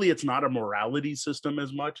 Thankfully, it's not a morality system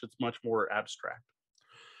as much. It's much more abstract.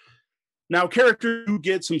 Now, characters do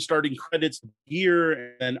get some starting credits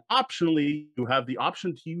here, and optionally, you have the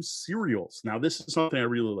option to use serials. Now, this is something I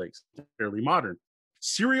really like. It's fairly modern.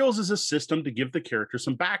 Serials is a system to give the character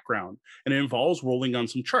some background, and it involves rolling on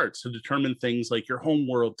some charts to determine things like your home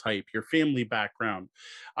world type, your family background,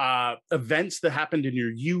 events that happened in your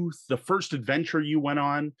youth, the first adventure you went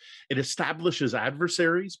on. It establishes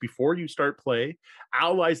adversaries before you start play,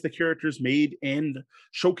 allies the characters made, and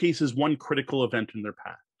showcases one critical event in their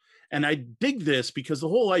path. And I dig this because the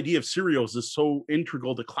whole idea of serials is so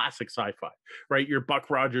integral to classic sci-fi, right? Your Buck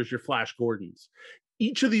Rogers, your Flash Gordons.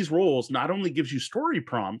 Each of these roles not only gives you story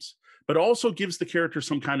prompts, but also gives the character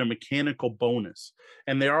some kind of mechanical bonus.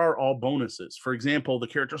 And they are all bonuses. For example, the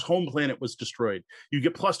character's home planet was destroyed. You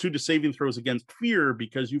get +2 to saving throws against fear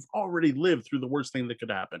because you've already lived through the worst thing that could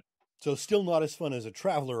happen. So still not as fun as a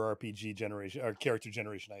Traveler RPG generation or character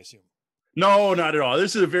generation, I assume. No, not at all.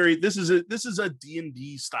 This is a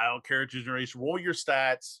D&D style character generation. Roll your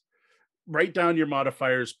stats, write down your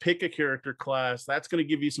modifiers, pick a character class. That's going to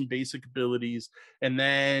give you some basic abilities, and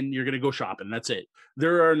then you're going to go shopping. That's it.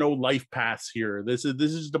 There are no life paths here. This is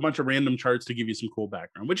just a bunch of random charts to give you some cool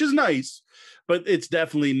background, which is nice, but it's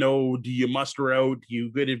definitely no, do you muster out? Do you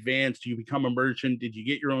get advanced? Do you become a merchant? Did you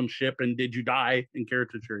get your own ship? And did you die in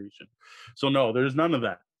character creation? So no, there's none of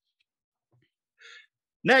that.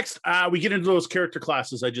 Next, we get into those character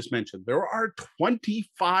classes I just mentioned. There are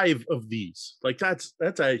 25 of these. Like that's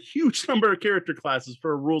a huge number of character classes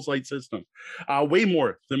for a rules light system. Way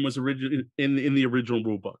more than was originally in the original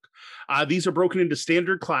rule book. These are broken into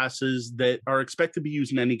standard classes that are expected to be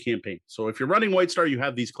used in any campaign. So if you're running White Star, you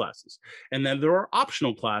have these classes. And then there are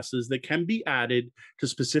optional classes that can be added to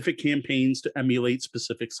specific campaigns to emulate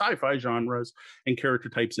specific sci-fi genres and character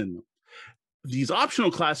types in them. These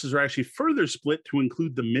optional classes are actually further split to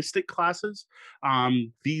include the mystic classes.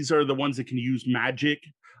 These are the ones that can use magic.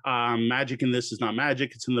 Magic in this is not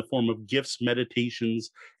magic. It's in the form of gifts,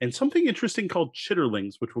 meditations, and something interesting called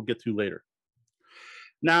chitterlings, which we'll get to later.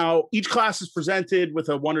 Now, each class is presented with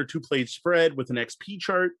a 1 or 2 page spread with an XP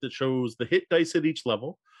chart that shows the hit dice at each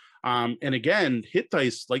level. And again, hit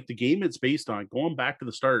dice, like the game it's based on, going back to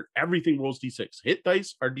the start, everything rolls D6. Hit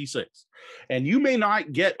dice are D6. And you may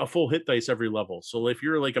not get a full hit dice every level. So if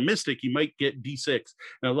you're like a mystic, you might get D6.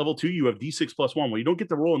 And at level 2, you have D6 plus 1. Well, you don't get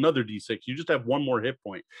to roll another D6. You just have one more hit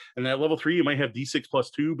point. And then at level 3, you might have D6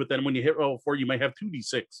 plus 2. But then when you hit level 4, you might have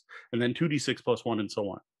 2D6. And then 2D6 plus 1 and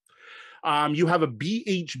so on. You have a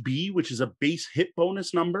BHB, which is a base hit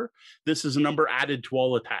bonus number. This is a number added to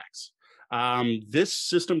all attacks. This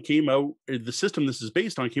system came out, the system this is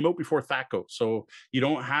based on came out before THAC0. So you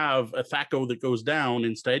don't have a THAC0 that goes down.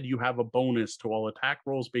 Instead, you have a bonus to all attack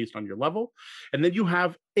rolls based on your level. And then you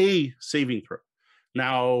have a saving throw.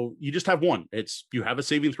 Now, you just have one. You have a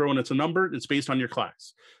saving throw and it's a number. It's based on your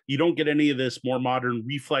class. You don't get any of this more modern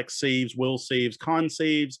reflex saves, will saves, con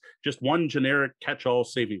saves, just one generic catch-all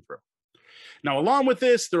saving throw. Now, along with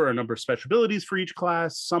this, there are a number of special abilities for each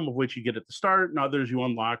class, some of which you get at the start, and others you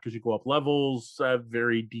unlock as you go up levels, a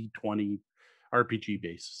very D20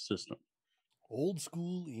 RPG-based system. Old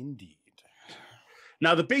school indeed.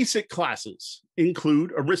 Now, the basic classes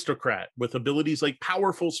include Aristocrat with abilities like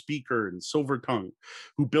Powerful Speaker and Silver Tongue,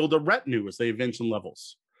 who build a retinue as they advance in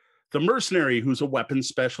levels. The mercenary, who's a weapons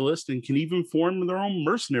specialist and can even form their own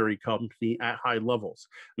mercenary company at high levels.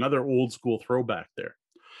 Another old school throwback there.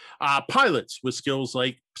 Pilots with skills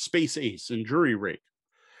like Space Ace and Jury Rig.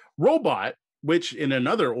 Robot, which in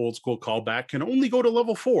another old school callback can only go to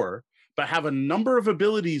level 4, but have a number of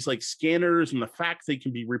abilities like scanners and the fact they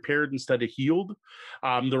can be repaired instead of healed.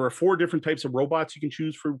 There are 4 different types of robots you can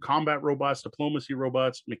choose from: combat robots, diplomacy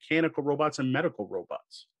robots, mechanical robots, and medical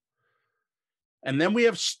robots. And then we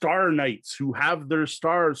have Star Knights, who have their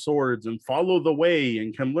star swords and follow the way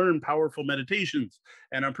and can learn powerful meditations.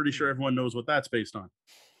 And I'm pretty sure everyone knows what that's based on.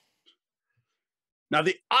 Now,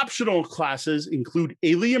 the optional classes include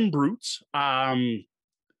alien brutes.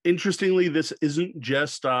 Interestingly, this isn't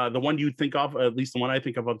just the one you think of, at least the one I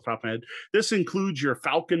think of on the top of my head. This includes your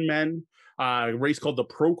Falcon Men, a race called the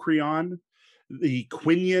Procreon, the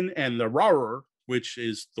Quinion, and the Raurer, which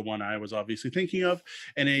is the one I was obviously thinking of.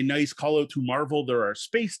 And a nice call out to Marvel, there are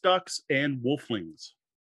Space Ducks and Wolflings.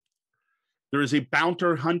 There is a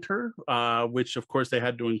Bounter Hunter, which of course they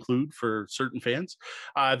had to include for certain fans,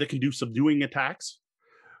 that can do subduing attacks.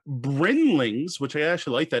 Brinlings, which I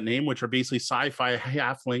actually like that name, which are basically sci-fi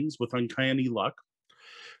halflings with uncanny luck.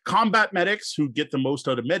 Combat medics, who get the most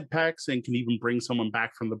out of med packs and can even bring someone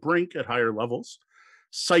back from the brink at higher levels.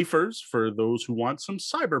 Ciphers, for those who want some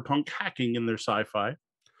cyberpunk hacking in their sci-fi.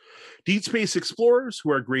 Deep space explorers,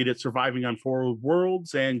 who are great at surviving on foreign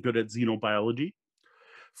worlds and good at xenobiology.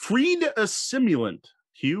 Freed Assimilant,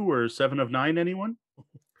 Hugh or 7 of 9, anyone?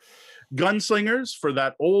 Gunslingers, for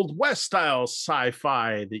that old West style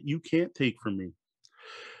sci-fi that you can't take from me.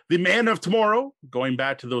 The Man of Tomorrow, going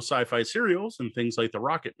back to those sci-fi serials and things like the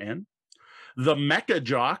Rocket Man. The Mecha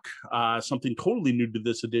Jock, something totally new to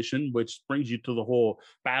this edition, which brings you to the whole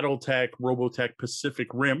Battletech, Robotech, Pacific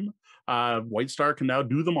Rim. White Star can now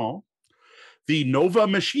do them all. The Nova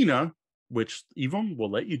Machina, which even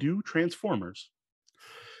will let you do Transformers.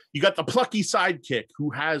 You got the plucky sidekick, who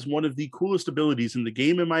has one of the coolest abilities in the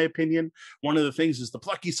game, in my opinion. One of the things is the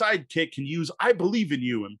plucky sidekick can use I Believe in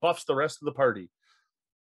You and buffs the rest of the party.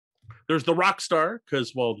 There's the rock star,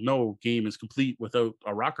 because, well, no game is complete without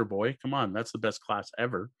a rocker boy. Come on, that's the best class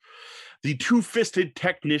ever. The two-fisted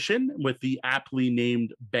technician with the aptly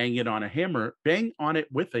named bang on it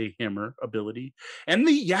with a hammer ability. And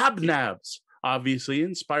the Yabnabs, obviously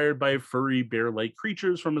inspired by furry bear-like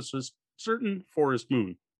creatures from a certain forest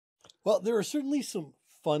moon. Well, there are certainly some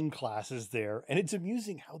fun classes there, and it's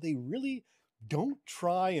amusing how they really don't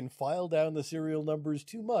try and file down the serial numbers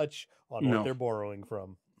too much on what they're borrowing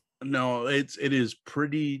from. No, it is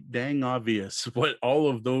pretty dang obvious what all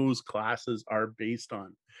of those classes are based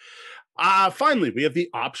on. Finally, we have the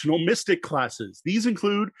optional mystic classes. These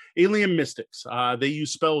include alien mystics. They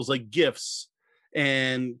use spells like gifts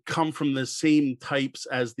and come from the same types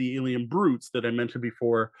as the alien brutes that I mentioned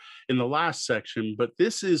before in the last section. But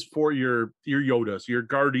this is for your Yodas, your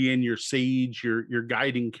guardian, your sage, your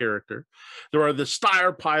guiding character. There are the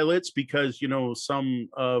star pilots, because, you know, some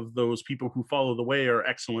of those people who follow the way are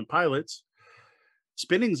excellent pilots.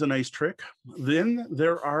 Spinning's a nice trick. Then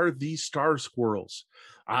there are the star squirrels.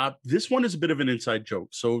 This one is a bit of an inside joke.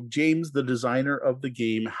 So James, the designer of the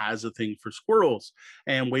game, has a thing for squirrels.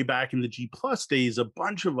 And way back in the G+ days, a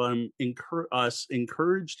bunch of them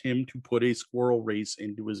encouraged him to put a squirrel race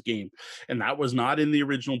into his game. And that was not in the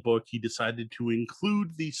original book. He decided to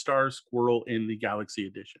include the star squirrel in the Galaxy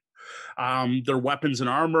Edition. Their weapons and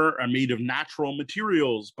armor are made of natural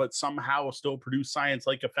materials, but somehow still produce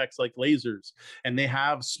science-like effects like lasers. And they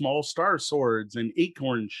have small star swords and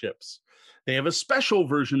acorn ships. They have a special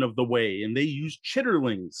version of the way, and they use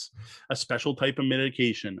chitterlings, a special type of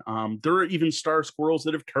medication. There are even star squirrels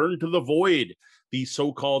that have turned to the void, the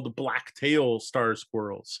so-called black-tail star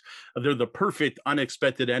squirrels. They're the perfect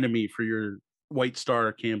unexpected enemy for your White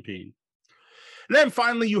Star campaign. And then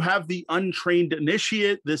finally, you have the untrained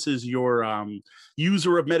initiate. This is your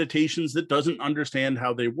user of meditations that doesn't understand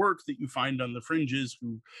how they work, that you find on the fringes,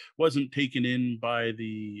 who wasn't taken in by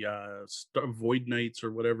the Void Knights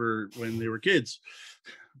or whatever when they were kids.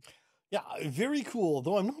 Yeah, very cool.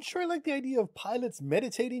 Though I'm not sure I like the idea of pilots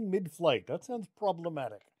meditating mid-flight. That sounds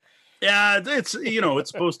problematic. Yeah, it's, you know,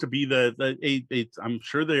 it's supposed to be I'm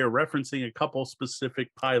sure they are referencing a couple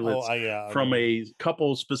specific pilots from a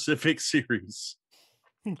couple specific series.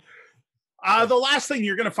 The last thing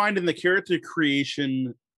you're going to find in the character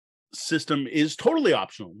creation system is totally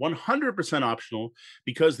optional, 100% optional,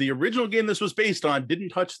 because the original game this was based on didn't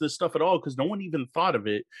touch this stuff at all, because no one even thought of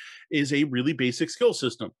it, is a really basic skill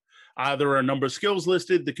system. There are a number of skills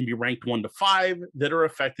listed that can be ranked 1 to 5 that are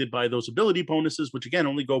affected by those ability bonuses, which again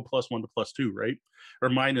only go +1 to +2, right? Or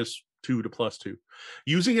 -2 to +2.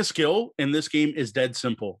 Using a skill in this game is dead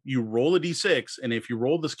simple. You roll a d6, and if you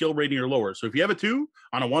roll the skill rating or lower, so if you have a 2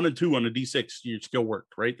 on a 1 and 2 on a d6, your skill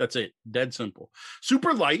worked, right? That's it. Dead simple.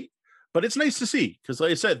 Super light, but it's nice to see because,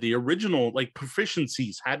 like I said, the original like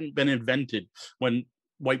proficiencies hadn't been invented when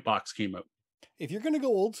White Box came out. If you're going to go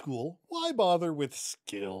old school, why bother with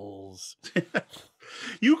skills?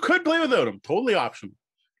 You could play without them. Totally optional.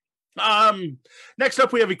 Next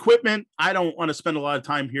up, we have equipment. I don't want to spend a lot of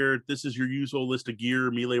time here. This is your usual list of gear,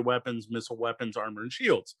 melee weapons, missile weapons, armor, and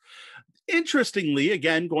shields. Interestingly,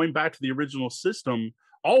 again, going back to the original system,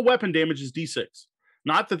 all weapon damage is D6.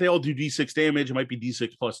 Not that they all do D6 damage. It might be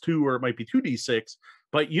D6 +2, or it might be 2D6,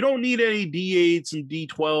 but you don't need any D8s and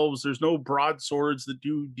D12s. There's no broadswords that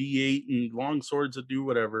do D8 and long swords that do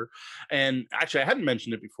whatever. And actually, I hadn't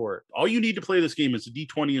mentioned it before. All you need to play this game is a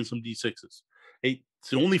D20 and some D6s. It's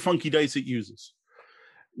the only funky dice it uses.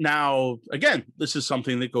 Now, again, this is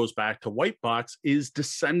something that goes back to White Box, is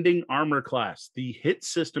descending armor class. The hit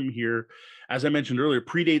system here, as I mentioned earlier,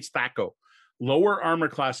 predates THAC0. Lower armor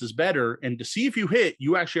class is better, and to see if you hit,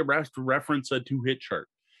 you actually have to reference a 2-hit chart.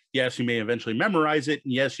 Yes, you may eventually memorize it,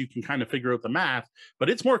 and yes, you can kind of figure out the math, but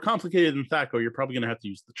it's more complicated than THAC0. You're probably going to have to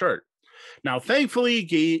use the chart. Now, thankfully,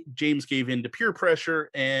 James gave in to peer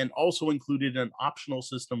pressure and also included an optional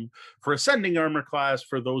system for ascending armor class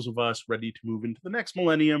for those of us ready to move into the next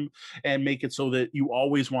millennium and make it so that you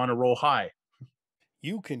always want to roll high.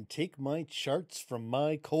 You can take my charts from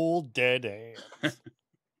my cold dead hands.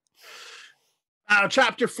 Now,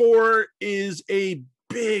 Chapter 4 is a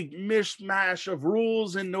big mishmash of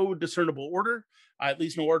rules in no discernible order. At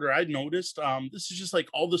least no order I'd noticed. This is just like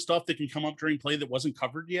all the stuff that can come up during play that wasn't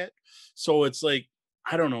covered yet. So it's like,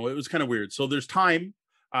 I don't know. It was kind of weird. So there's time.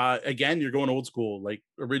 Again, you're going old school, like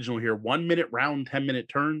original here. 1 minute round, 10-minute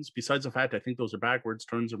turns. Besides the fact, I think those are backwards.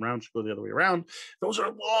 Turns and rounds should go the other way around. Those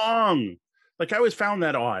are long. Like I always found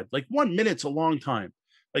that odd. Like 1 minute's a long time.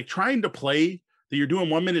 Like trying to play that you're doing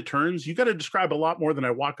 1 minute turns, you got to describe a lot more than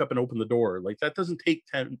I walk up and open the door. Like that doesn't take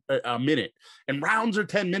a minute, and rounds are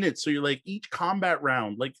 10 minutes. So you're like each combat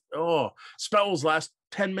round, like, spells last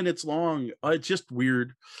 10 minutes long. It's just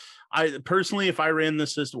weird. I personally, if I ran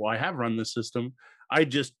this system, well, I have run this system, I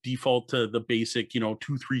just default to the basic,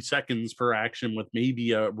 2-3 seconds per action with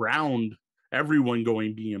maybe a round, everyone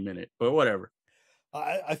going be a minute, but whatever.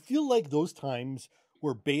 I feel like those times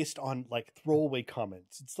were based on like throwaway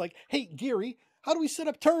comments. It's like, hey, Gary, how do we set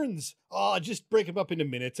up turns? Oh, just break them up into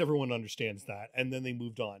minutes. Everyone understands that. And then they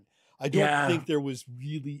moved on. I don't think there was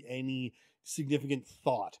really any significant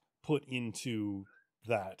thought put into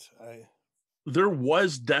that. There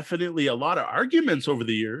was definitely a lot of arguments over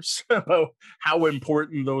the years about how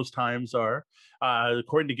important those times are.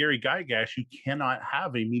 According to Gary Gygax, you cannot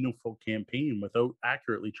have a meaningful campaign without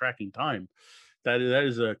accurately tracking time. That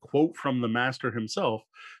is a quote from the master himself.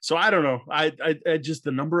 So I don't know. I just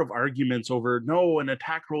the number of arguments over no, an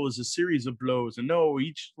attack roll is a series of blows, and no,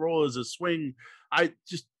 each roll is a swing. I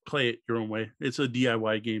just play it your own way. It's a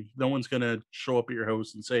DIY game. No one's gonna show up at your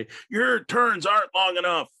house and say your turns aren't long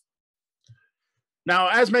enough. Now,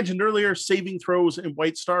 as mentioned earlier, saving throws in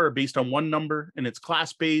White Star are based on one number, and it's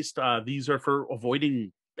class-based. These are for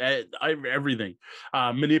avoiding everything,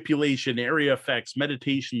 manipulation, area effects,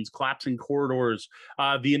 meditations, collapsing corridors,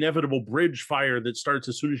 the inevitable bridge fire that starts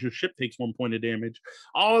as soon as your ship takes 1 point of damage.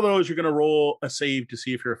 All of those, you're going to roll a save to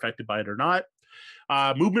see if you're affected by it or not.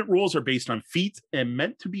 Movement rules are based on feet and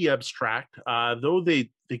meant to be abstract, though they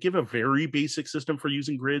give a very basic system for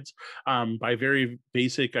using grids. By very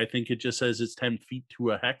basic, I think it just says it's 10 feet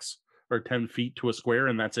to a hex or 10 feet to a square,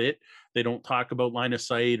 and that's it. They don't talk about line of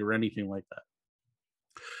sight or anything like that.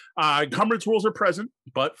 Encumbrance rules are present,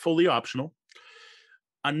 but fully optional.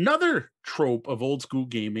 Another trope of old school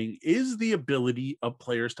gaming is the ability of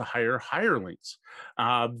players to hire hirelings.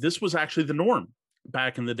 This was actually the norm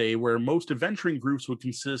back in the day, where most adventuring groups would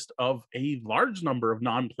consist of a large number of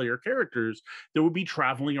non-player characters that would be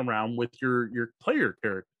traveling around with your player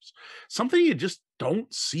characters. Something you just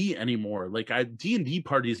don't see anymore. Like D&D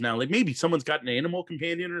parties now, like maybe someone's got an animal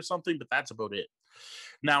companion or something, but that's about it.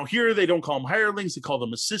 Now here, they don't call them hirelings, they call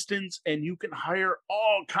them assistants, and you can hire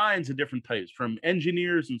all kinds of different types, from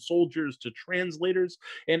engineers and soldiers to translators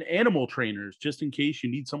and animal trainers, just in case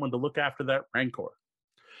you need someone to look after that rancor.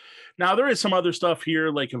 Now, there is some other stuff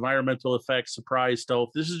here, like environmental effects, surprise,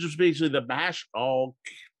 stealth. This is just basically the mash all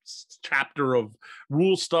chapter of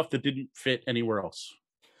rule stuff that didn't fit anywhere else.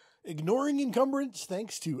 Ignoring encumbrance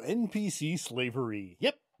thanks to NPC slavery.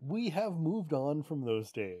 Yep, We have moved on from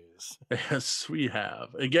those days. Yes, we have.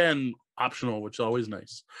 Again, optional, which is always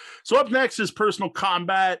nice. So up next is personal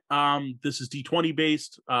combat. This is D20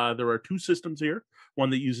 based. There are two systems here. One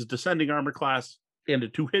that uses descending armor class and a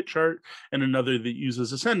 2-hit chart, and another that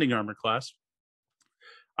uses ascending armor class.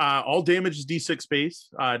 All damage is D6 base.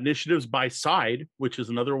 Initiatives by side, which is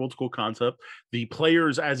another old school concept. The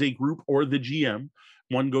players as a group or the GM.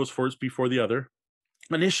 One goes first before the other.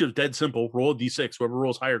 Initiative dead simple. Roll a D6. Whoever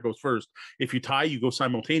rolls higher goes first. If you tie, you go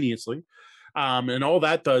simultaneously. And all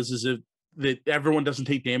that does is that everyone doesn't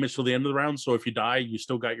take damage till the end of the round. So if you die, you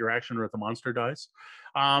still got your action, or if the monster dies.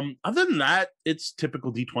 Other than that, it's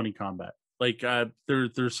typical D20 combat. Like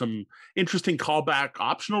there's some interesting callback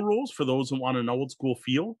optional rules for those who want an old school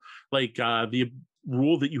feel. Like the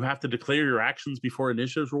rule that you have to declare your actions before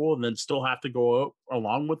initiatives roll, and then still have to go out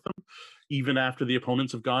along with them, even after the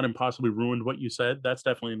opponents have gone and possibly ruined what you said. That's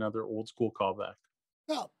definitely another old school callback.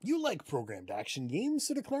 Well, you like programmed action games,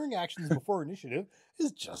 so declaring actions before initiative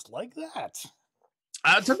is just like that.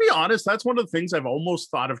 To be honest, that's one of the things I've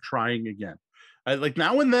almost thought of trying again. Like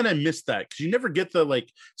now and then I miss that, because you never get the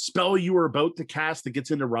like spell you were about to cast that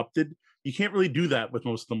gets interrupted. You can't really do that with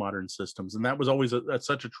most of the modern systems, and that was always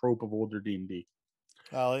such a trope of older D&D.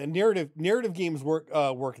 And narrative games work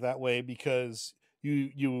that way, because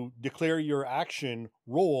you declare your action,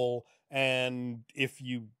 roll, and if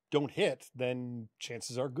you don't hit, then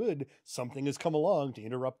chances are good something has come along to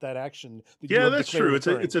interrupt that action. Yeah, that's true.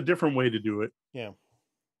 It's a different way to do it. Yeah.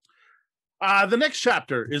 The next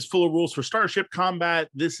chapter is full of rules for starship combat.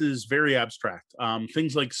 This is very abstract.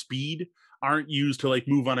 Things like speed aren't used to like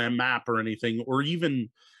move on a map or anything, or even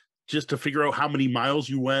just to figure out how many miles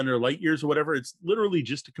you went or light years or whatever. It's literally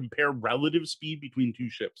just to compare relative speed between two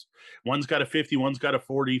ships. One's got a 50, one's got a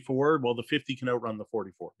 44. Well, the 50 can outrun the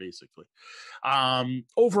 44, basically.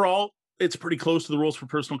 Overall, it's pretty close to the rules for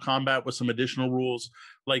personal combat, with some additional rules,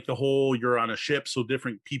 like the whole you're on a ship, so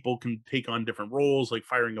different people can take on different roles, like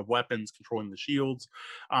firing of weapons, controlling the shields.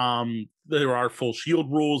 There are full shield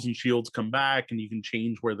rules, and shields come back, and you can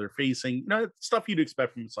change where they're facing. You know, stuff you'd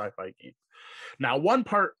expect from a sci-fi game. Now, one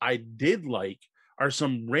part I did like are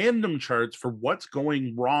some random charts for what's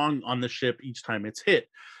going wrong on the ship each time it's hit.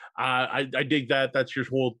 I dig that. That's your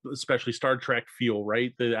whole, especially Star Trek feel,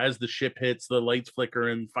 right? As the ship hits, the lights flicker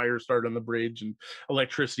and fires start on the bridge and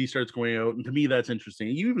electricity starts going out. And to me, that's interesting.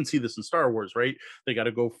 You even see this in Star Wars, right? They got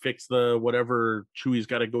to go fix the whatever. Chewie's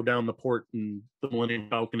got to go down the port and the Millennium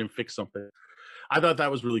Falcon and fix something. I thought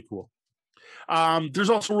that was really cool. There's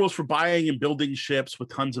also rules for buying and building ships with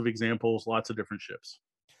tons of examples, lots of different ships.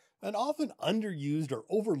 An often underused or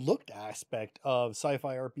overlooked aspect of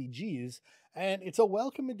sci-fi RPGs, and it's a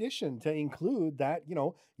welcome addition to include that,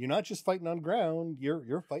 you're not just fighting on ground,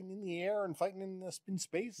 you're fighting in the air and fighting in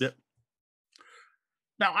space. Yep.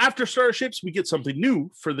 Now, after starships, we get something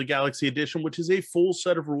new for the Galaxy Edition, which is a full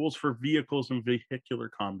set of rules for vehicles and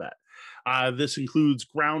vehicular combat. This includes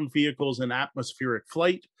ground vehicles and atmospheric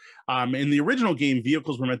flight. In the original game,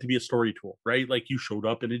 vehicles were meant to be a story tool, right? Like you showed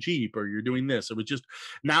up in a Jeep or you're doing this. It was just,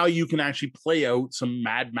 now you can actually play out some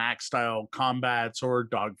Mad Max style combats or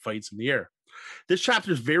dogfights in the air. This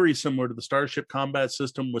chapter is very similar to the Starship combat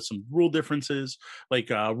system, with some rule differences, like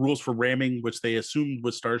rules for ramming, which they assumed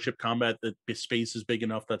with Starship combat that space is big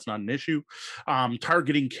enough, that's not an issue.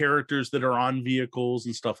 Targeting characters that are on vehicles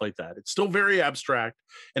and stuff like that. It's still very abstract.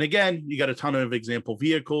 And again, you got a ton of example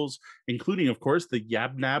vehicles, including, of course, the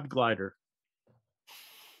Yab-Nab glider.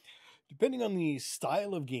 Depending on the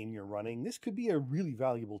style of game you're running, this could be a really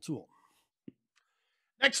valuable tool.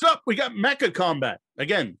 Next up, we got mecha combat.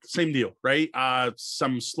 Again, same deal, right?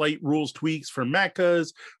 Some slight rules tweaks for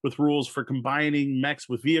mechas, with rules for combining mechs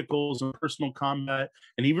with vehicles and personal combat,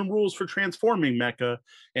 and even rules for transforming mecha,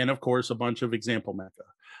 and of course, a bunch of example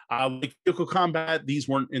mecha. Like vehicle combat, these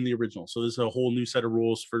weren't in the original, so this is a whole new set of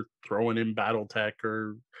rules for throwing in BattleTech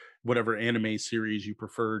or whatever anime series you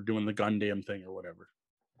prefer, doing the Gundam thing or whatever.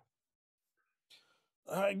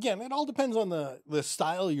 Again, it all depends on the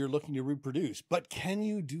style you're looking to reproduce, but can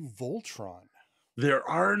you do Voltron? There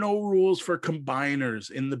are no rules for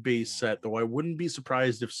combiners in the base set, though I wouldn't be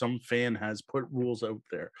surprised if some fan has put rules out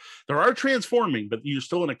there. There are transforming, but you're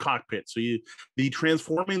still in a cockpit. So the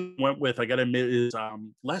transforming went with, I gotta admit, is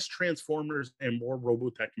less Transformers and more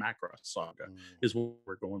Robotech Macross Saga is what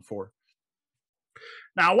we're going for.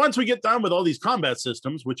 Now, once we get done with all these combat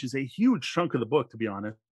systems, which is a huge chunk of the book, to be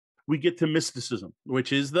honest, we get to mysticism,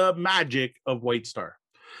 which is the magic of White Star.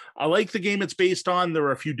 I like the game it's based on. There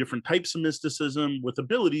are a few different types of mysticism with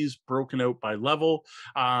abilities broken out by level.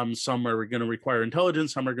 Some are going to require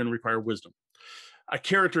intelligence, some are going to require wisdom. A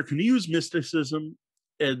character can use mysticism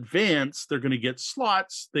advance, they're going to get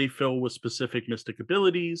slots they fill with specific mystic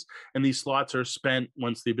abilities, and these slots are spent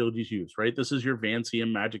once the ability is used, right? This is your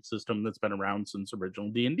Vancium magic system that's been around since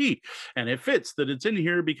original D&D, and it fits that it's in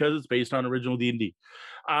here because it's based on original D&D.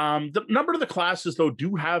 The number of the classes, though,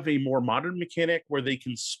 do have a more modern mechanic where they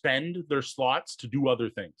can spend their slots to do other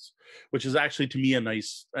things, which is actually, to me, a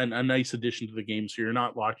nice addition to the game, so you're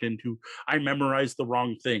not locked into, I memorized the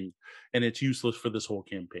wrong thing, and it's useless for this whole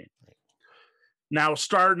campaign. Now,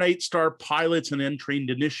 Star Knight, Star Pilots, and Untrained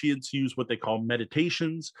Initiates use what they call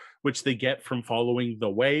meditations, which they get from following the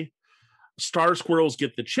way. Star Squirrels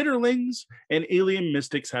get the Chitterlings, and Alien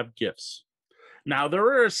Mystics have gifts. Now, there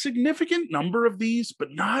are a significant number of these,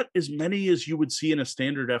 but not as many as you would see in a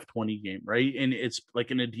standard F20 game, right? And it's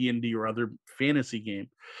like in a D&D or other fantasy game.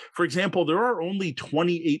 For example, there are only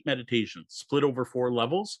 28 meditations split over 4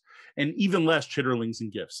 levels, and even less Chitterlings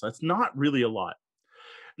and gifts. That's not really a lot.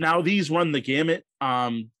 Now, these run the gamut.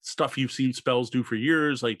 Stuff you've seen spells do for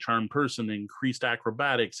years, like Charm Person, increased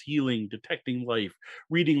acrobatics, healing, detecting life,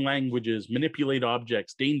 reading languages, manipulate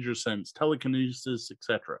objects, danger sense, telekinesis,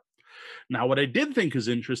 etc. Now, what I did think is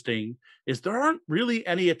interesting is there aren't really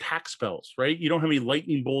any attack spells, right? You don't have any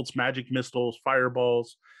lightning bolts, magic missiles,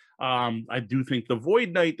 fireballs. I do think the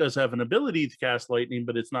Void Knight does have an ability to cast lightning,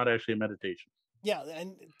 but it's not actually a meditation. Yeah,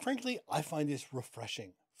 and frankly, I find this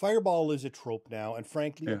refreshing. Fireball is a trope now, and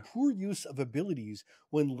frankly, a poor use of abilities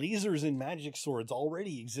when lasers and magic swords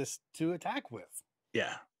already exist to attack with.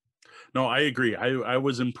 Yeah. No, I agree. I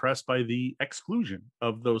was impressed by the exclusion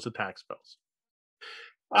of those attack spells.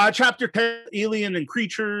 Chapter 10, Alien and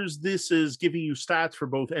Creatures. This is giving you stats for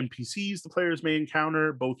both NPCs the players may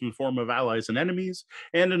encounter, both in the form of allies and enemies,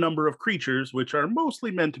 and a number of creatures, which are mostly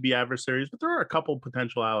meant to be adversaries, but there are a couple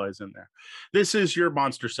potential allies in there. This is your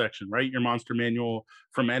monster section, right? Your monster manual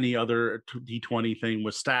from any other D20 thing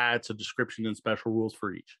with stats, a description, and special rules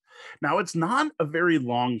for each. Now, it's not a very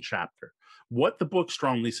long chapter. What the book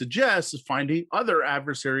strongly suggests is finding other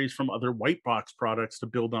adversaries from other white box products to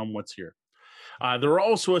build on what's here. There are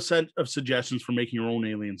also a set of suggestions for making your own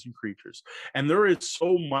aliens and creatures. And there is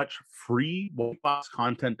so much free white box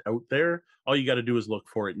content out there. All you got to do is look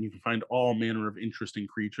for it, and you can find all manner of interesting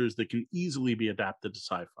creatures that can easily be adapted to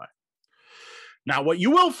sci-fi. Now, what you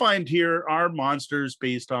will find here are monsters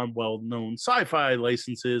based on well-known sci-fi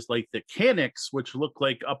licenses like the Canics, which look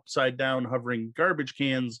like upside-down hovering garbage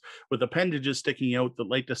cans with appendages sticking out that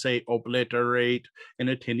like to say obliterate in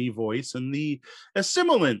a tinny voice, and the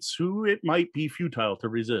Assimilants, who it might be futile to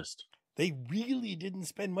resist. They really didn't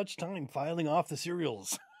spend much time filing off the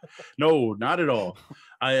serials. No, not at all.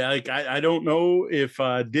 I don't know if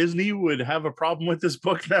Disney would have a problem with this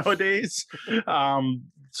book nowadays.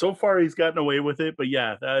 So far, he's gotten away with it, but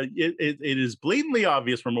yeah, it is blatantly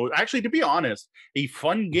obvious from most. Actually, to be honest, a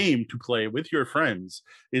fun game to play with your friends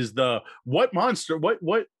is what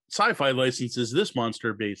sci-fi license is this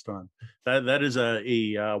monster based on? That is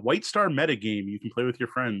a White Star meta game you can play with your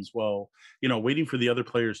friends while waiting for the other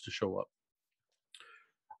players to show up.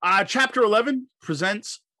 Chapter 11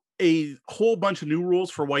 presents a whole bunch of new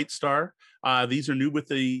rules for White Star. These are new with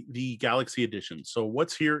the Galaxy Edition. So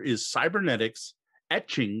what's here is cybernetics,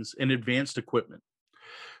 etchings, and advanced equipment.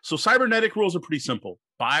 So cybernetic rules are pretty simple.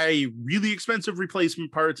 Buy really expensive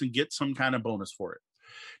replacement parts and get some kind of bonus for it.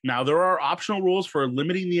 Now, there are optional rules for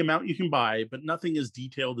limiting the amount you can buy, but nothing as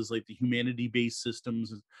detailed as like the humanity-based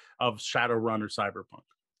systems of Shadowrun or Cyberpunk.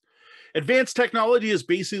 Advanced technology is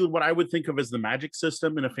basically what I would think of as the magic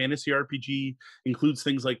system in a fantasy RPG. Includes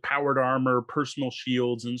things like powered armor, personal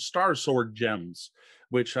shields, and star sword gems,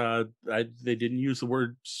 which they didn't use the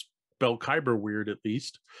word Belkyber weird, at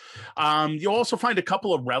least. You'll also find a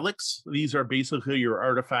couple of relics. These are basically your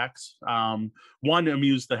artifacts. One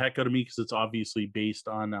amused the heck out of me because it's obviously based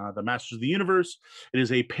on the Masters of the Universe. It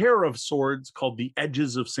is a pair of swords called the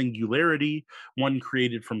Edges of Singularity, one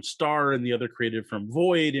created from Star and the other created from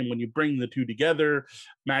Void. And when you bring the two together,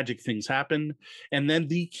 magic things happen. And then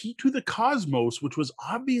the Key to the Cosmos, which was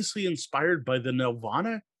obviously inspired by the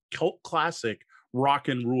Nirvana cult classic Rock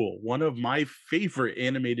and Rule, one of my favorite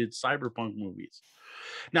animated cyberpunk movies.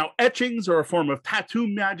 Now, etchings are a form of tattoo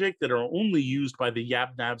magic that are only used by the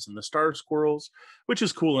Yabnabs and the Star Squirrels, which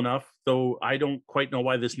is cool enough, though I don't quite know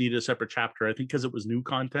why this needed a separate chapter. I think because it was new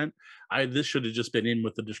content. This should have just been in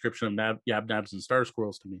with the description of Yabnabs and Star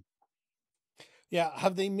Squirrels to me. Yeah,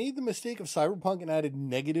 have they made the mistake of Cyberpunk and added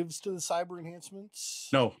negatives to the cyber enhancements?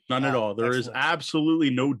 No, none at all. There is absolutely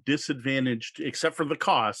no disadvantage except for the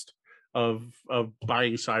cost of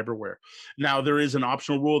buying cyberware. Now, there is an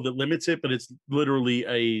optional rule that limits it, but it's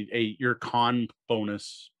literally your con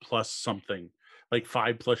bonus plus something, like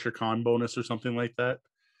 5 plus your con bonus or something like that.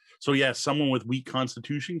 So yes, someone with weak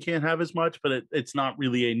constitution can't have as much, but it's not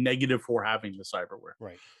really a negative for having the cyberware.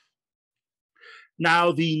 Right.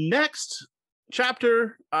 Now, the next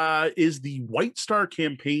chapter is the White Star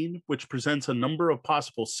campaign, which presents a number of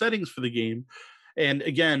possible settings for the game. And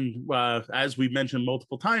again, as we've mentioned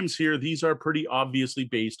multiple times here, these are pretty obviously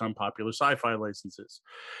based on popular sci-fi licenses.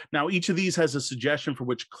 Now, each of these has a suggestion for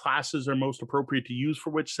which classes are most appropriate to use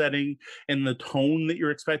for which setting and the tone that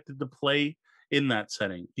you're expected to play in that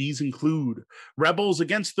setting. These include Rebels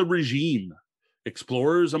Against the Regime,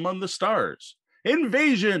 Explorers Among the Stars,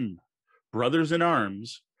 Invasion, Brothers in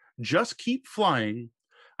Arms, Just Keep Flying,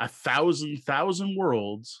 1,000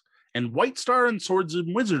 Worlds, and White Star and Swords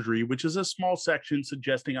and Wizardry, which is a small section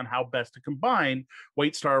suggesting on how best to combine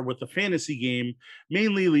White Star with the fantasy game,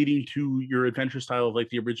 mainly leading to your adventure style of like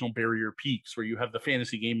the original Barrier Peaks, where you have the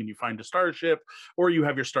fantasy game and you find a starship, or you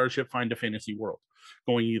have your starship find a fantasy world,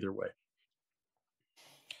 going either way.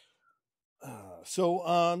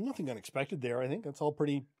 So nothing unexpected there. I think that's all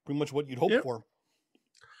pretty much what you'd hope for.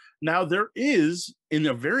 Now, there is, in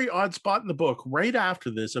a very odd spot in the book, right after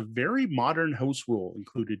this, a very modern house rule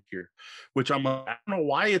included here, which I don't know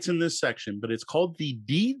why it's in this section, but it's called the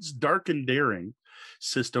Deeds Dark and Daring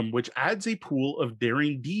system, which adds a pool of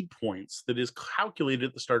daring deed points that is calculated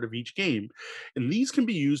at the start of each game. And these can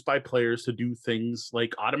be used by players to do things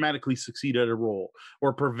like automatically succeed at a roll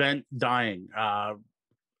or prevent dying.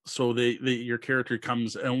 So your character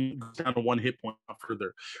comes and goes down to 1 hit point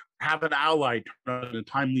further, have an ally turn out in a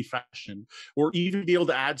timely fashion, or even be able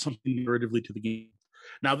to add something narratively to the game.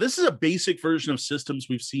 Now, this is a basic version of systems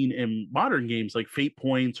we've seen in modern games like Fate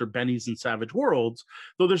Points or Bennies and Savage Worlds,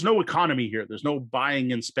 though there's no economy here. There's no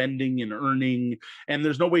buying and spending and earning, and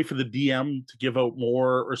there's no way for the DM to give out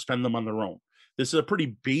more or spend them on their own. This is a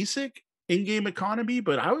pretty basic in-game economy,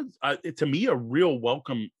 but to me, a real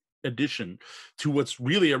welcome addition to what's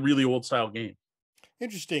really a really old style game.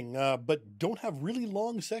 Interesting, but don't have really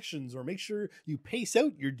long sections, or make sure you pace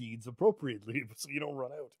out your deeds appropriately so you don't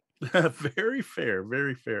run out. Very fair,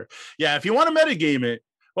 very fair. Yeah, if you want to metagame it,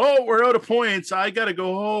 oh, we're out of points, I gotta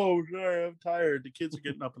go home. Sorry, I'm tired. The kids are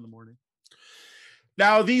getting up in the morning.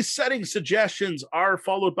 Now, these setting suggestions are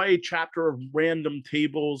followed by a chapter of random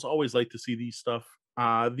tables. Always like to see these stuff.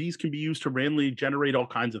 These can be used to randomly generate all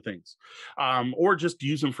kinds of things, or just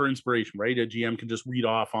use them for inspiration, right? A GM can just read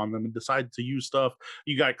off on them and decide to use stuff.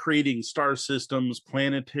 You got creating star systems,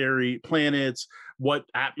 planets, what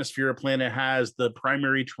atmosphere a planet has, the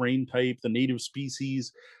primary terrain type, the native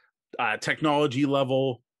species, technology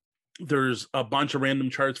level. There's a bunch of random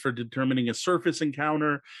charts for determining a surface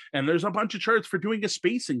encounter, and there's a bunch of charts for doing a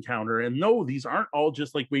space encounter. And no, these aren't all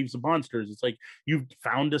just like waves of monsters. It's like you've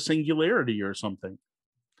found a singularity or something.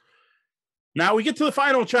 Now we get to the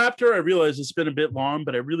final chapter. I realize it's been a bit long,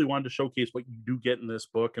 but I really wanted to showcase what you do get in this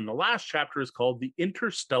book. And the last chapter is called The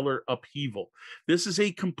Interstellar Upheaval. This is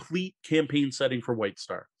a complete campaign setting for White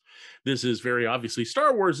Star. This is very obviously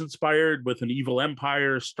Star Wars inspired, with an evil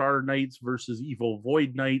empire, Star Knights versus evil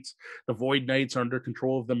Void Knights. The Void Knights are under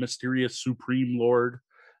control of the mysterious Supreme Lord.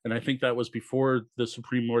 And I think that was before the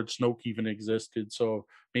Supreme Lord Snoke even existed. So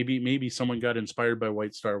maybe someone got inspired by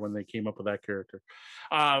White Star when they came up with that character.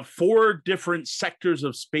 4 different sectors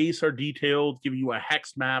of space are detailed, giving you a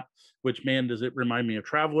hex map, which, man, does it remind me of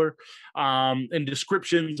Traveler, and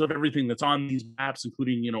descriptions of everything that's on these maps,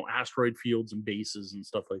 including, asteroid fields and bases and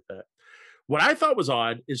stuff like that. What I thought was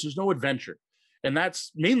odd is there's no adventure. And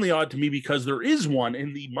that's mainly odd to me because there is one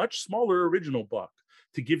in the much smaller original book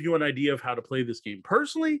to give you an idea of how to play this game.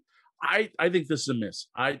 Personally, I think this is a miss.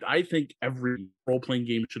 I think every role-playing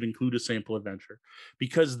game should include a sample adventure,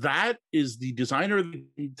 because that is the designer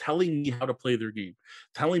telling me how to play their game,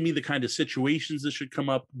 telling me the kind of situations that should come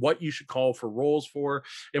up, what you should call for rolls for,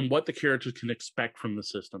 and what the characters can expect from the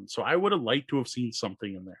system. So I would have liked to have seen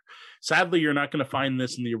something in there. Sadly, you're not going to find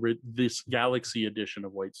this in this Galaxy edition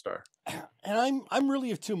of White Star. And I'm really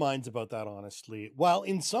of two minds about that, honestly. While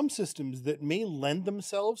in some systems that may lend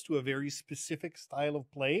themselves to a very specific style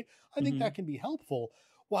of play, I think that can be helpful.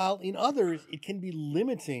 While in others, it can be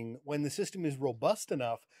limiting when the system is robust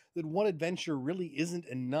enough that one adventure really isn't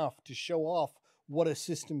enough to show off what a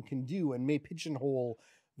system can do, and may pigeonhole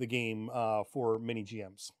the game for many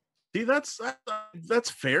GMs. See, that's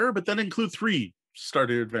fair, but then include 3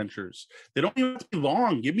 starter adventures. They don't even have to be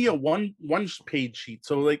long. Give me a one page sheet.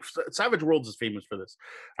 So like Savage Worlds is famous for this.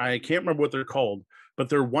 I can't remember what they're called, but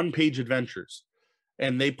they're 1-page adventures.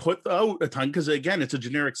 And they put out a ton, because again, it's a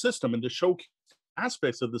generic system, and to showcase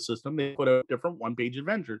aspects of the system, they put out different one-page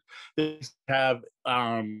adventures. They have,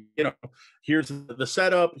 here's the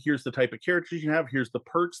setup, here's the type of characters you have, here's the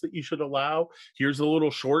perks that you should allow, here's a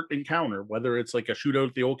little short encounter, whether it's like a shootout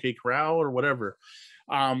at the OK Corral or whatever.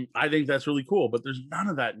 I think that's really cool, but there's none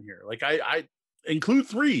of that in here. Like I include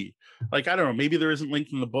 3. Like, I don't know, maybe there isn't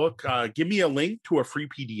linked in the book. Give me a link to a free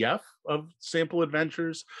PDF of sample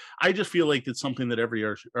adventures. I just feel like it's something that every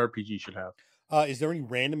RPG should have. Is there any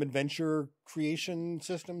random adventure creation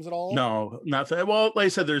systems at all? No, nothing. Well, like I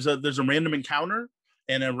said, there's a random encounter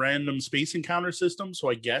and a random space encounter system. So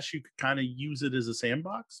I guess you could kind of use it as a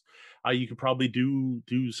sandbox. You could probably do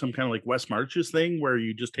some kind of like West Marches thing where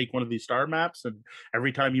you just take one of these star maps and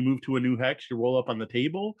every time you move to a new hex, you roll up on the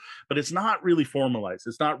table. But it's not really formalized.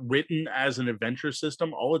 It's not written as an adventure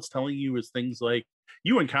system. All it's telling you is things like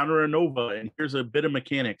you encounter a nova and here's a bit of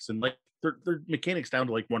mechanics, and like they're mechanics down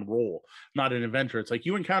to like one roll, not an adventure. It's like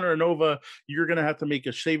you encounter a nova, you're going to have to make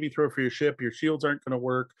a saving throw for your ship. Your shields aren't going to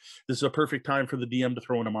work. This is a perfect time for the DM to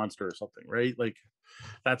throw in a monster or something, right? Like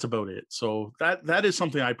that's about it. So that is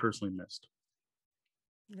something I personally missed.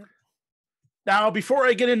 Yep. Now, before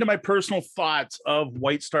I get into my personal thoughts of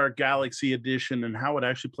White Star Galaxy Edition and how it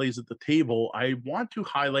actually plays at the table, I want to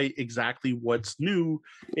highlight exactly what's new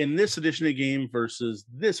in this edition of the game versus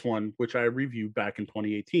this one, which I reviewed back in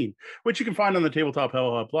 2018, which you can find on the Tabletop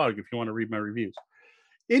Bellhop blog if you want to read my reviews.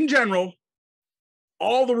 In general,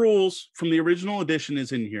 all the rules from the original edition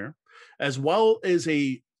is in here, as well as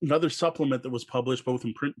another supplement that was published both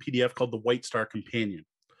in print and PDF called the White Star Companion.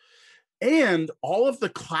 And all of the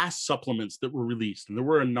class supplements that were released, and there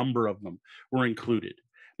were a number of them, were included.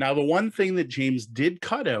 Now, the one thing that James did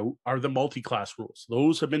cut out are the multi-class rules.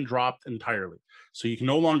 Those have been dropped entirely. So you can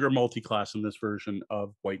no longer multi-class in this version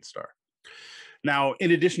of White Star. Now,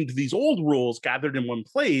 in addition to these old rules gathered in one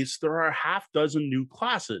place, there are a half dozen new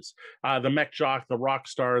classes. The Mech Jock, the Rock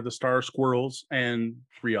Star, the Star Squirrels, and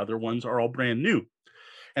 3 other ones are all brand new.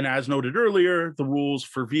 And as noted earlier, the rules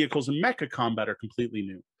for vehicles and mecha combat are completely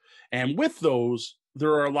new. And with those,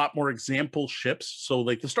 there are a lot more example ships. So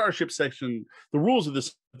like the starship section, the rules of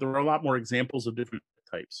this, there are a lot more examples of different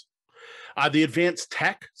types. The advanced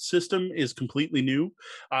tech system is completely new.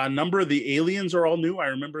 A number of the aliens are all new. I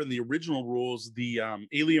remember in the original rules, the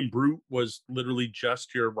alien brute was literally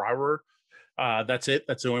just your Rower. That's it.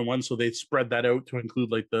 That's the only one. So they spread that out to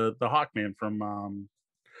include like the Hawkman from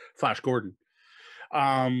Flash Gordon.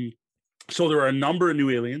 So there are a number of new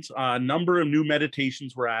aliens, a number of new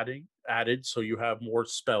meditations were added, so you have more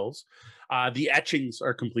spells. The etchings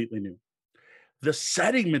are completely new. The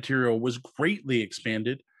setting material was greatly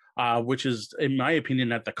expanded, which is, in my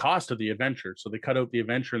opinion, at the cost of the adventure. So they cut out the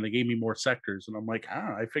adventure and they gave me more sectors. And I'm like,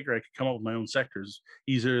 I figure I could come up with my own sectors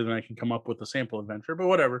easier than I can come up with a sample adventure, but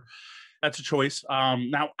whatever. That's a choice.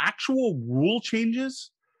 Now, actual rule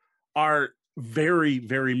changes are very,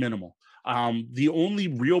 very minimal. The only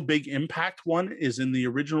real big impact one is in the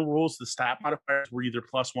original rules, the stat modifiers were either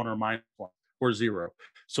 +1 or -1 or 0.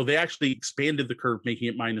 So they actually expanded the curve, making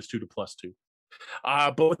it -2 to +2.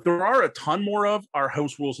 But what there are a ton more of are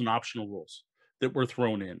house rules and optional rules that were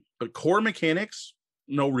thrown in. But core mechanics,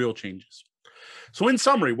 no real changes. So in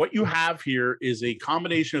summary, what you have here is a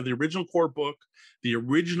combination of the original core book,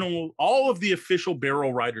 all of the official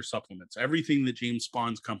Barrel Rider supplements, everything that James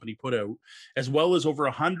Spawn's company put out, as well as over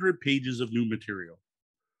 100 pages of new material.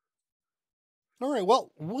 All right,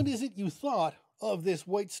 well, what is it you thought of this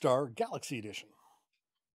White Star Galaxy Edition?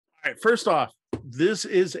 All right, first off, this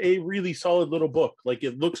is a really solid little book. Like,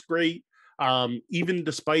 it looks great. Even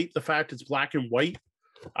despite the fact it's black and white,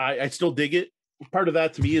 I still dig it. Part of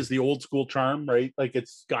that to me is the old school charm, right? Like,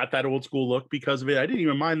 it's got that old school look because of it. I didn't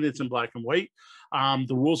even mind that it's in black and white.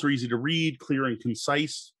 The rules are easy to read, clear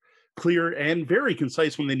and very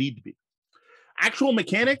concise when they need to be. Actual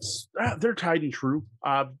mechanics, they're tried and true.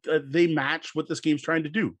 They match what this game's trying to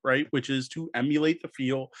do, right? Which is to emulate the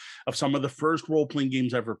feel of some of the first role-playing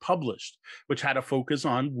games ever published, which had a focus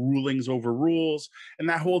on rulings over rules and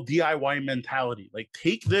that whole DIY mentality. Like,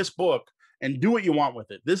 take this book and do what you want with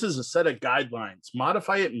it. This is a set of guidelines.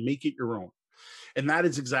 Modify it and make it your own. And that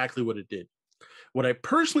is exactly what it did. What I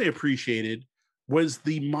personally appreciated was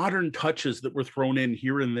the modern touches that were thrown in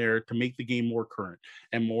here and there to make the game more current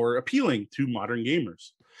and more appealing to modern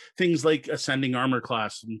gamers. Things like ascending armor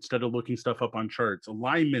class instead of looking stuff up on charts,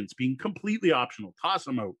 alignments being completely optional, toss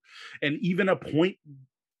them out, and even a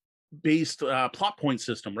point-based plot point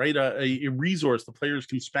system, right? A resource the players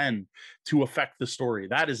can spend to affect the story.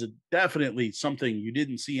 That is definitely something you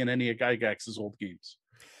didn't see in any of Gygax's old games.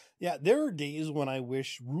 Yeah, there are days when I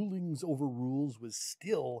wish rulings over rules was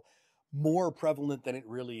still more prevalent than it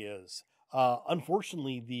really is.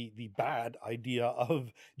 Unfortunately, the bad idea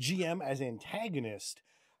of GM as antagonist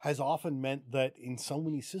has often meant that in so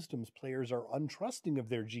many systems, players are untrusting of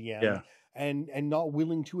their GM Yeah. and not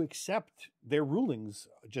willing to accept their rulings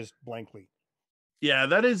just blankly. Yeah,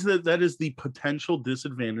 that is the potential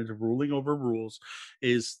disadvantage of ruling over rules,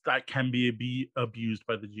 is that can be abused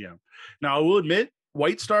by the GM. Now, I will admit,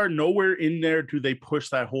 White Star, nowhere in there do they push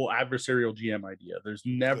that whole adversarial GM idea. There's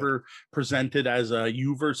Good. never presented as a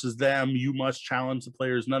you versus them, you must challenge the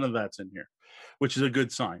players. None of that's in here, which is a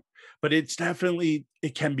good sign. But it's definitely,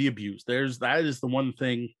 it can be abused. That is the one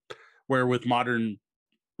thing where with modern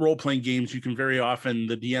role playing games, you can very often,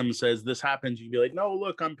 the DM says this happens, you can be like, no,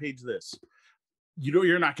 look on page this. You know,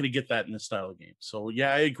 you're not going to get that in this style of game. So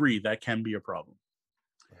yeah, I agree, that can be a problem.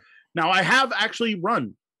 Now, I have actually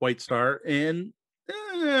run White Star, and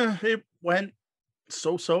it went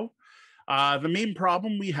so. The main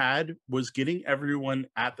problem we had was getting everyone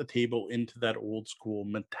at the table into that old school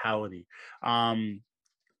mentality. One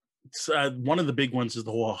of the big ones is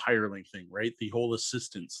the whole hireling thing, right? The whole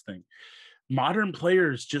assistance thing. Modern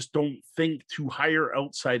players just don't think to hire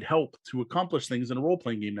outside help to accomplish things in a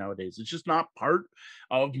role-playing game nowadays. It's just not part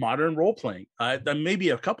of modern role-playing. Maybe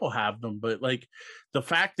a couple have them, but like the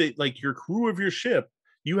fact that like your crew of your ship,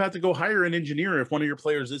 you have to go hire an engineer if one of your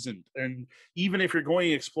players isn't. And even if you're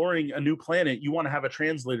going exploring a new planet, you want to have a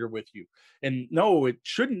translator with you. And no, it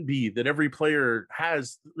shouldn't be that every player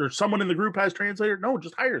has, or someone in the group has translator. No,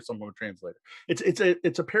 just hire someone with translator.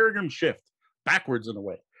 It's a paradigm shift backwards in a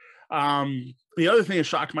way. The other thing that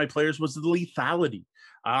shocked my players was the lethality.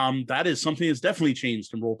 That is something that's definitely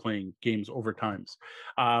changed in role-playing games over times.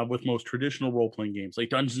 With most traditional role-playing games,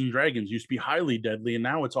 like Dungeons and Dragons used to be highly deadly, and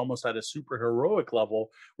now it's almost at a super heroic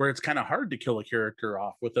level where it's kind of hard to kill a character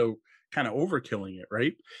off without kind of overkilling it,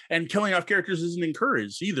 right? And killing off characters isn't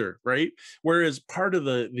encouraged either, right? Whereas part of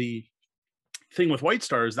the thing with White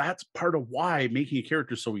Star is that's part of why making a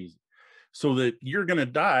character so easy, so that you're going to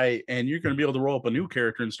die and you're going to be able to roll up a new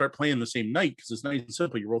character and start playing the same night, because it's nice and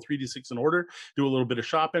simple. You roll 3d6 in order, do a little bit of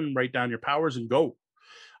shopping, write down your powers, and go.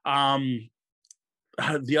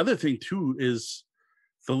 The other thing too is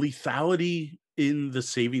the lethality in the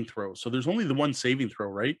saving throw. So there's only the one saving throw,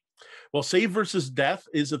 right? Well, save versus death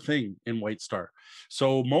is a thing in White Star.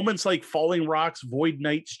 So moments like falling rocks, void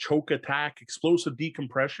knights, choke attack, explosive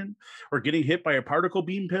decompression, or getting hit by a particle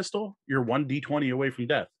beam pistol, you're 1d20 away from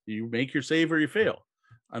death. You make your save or you fail.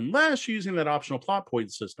 Unless you're using that optional plot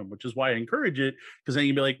point system, which is why I encourage it, because then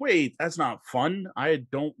you can be like, wait, that's not fun.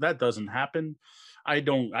 That doesn't happen.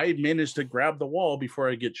 I managed to grab the wall before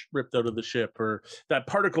I get ripped out of the ship, or that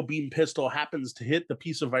particle beam pistol happens to hit the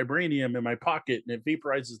piece of vibranium in my pocket and it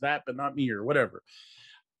vaporizes that, but not me, or whatever.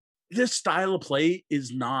 This style of play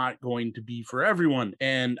is not going to be for everyone.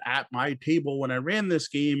 And at my table, when I ran this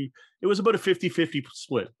game, it was about a 50-50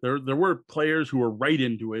 split. There were players who were right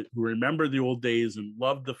into it, who remember the old days and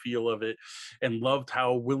loved the feel of it and loved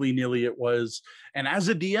how willy-nilly it was. And as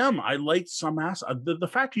a DM, I liked the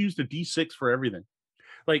fact you used a D6 for everything.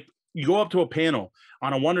 Like, you go up to a panel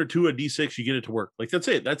on a 1 or 2, a D6, you get it to work. Like, that's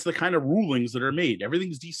it. That's the kind of rulings that are made.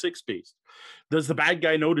 Everything's D6 based. Does the bad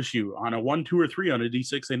guy notice you on a 1, 2, or 3 on a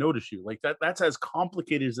D6? They notice you. Like, that's as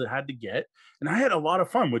complicated as it had to get. And I had a lot of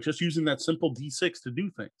fun with just using that simple D6 to do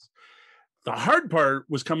things. The hard part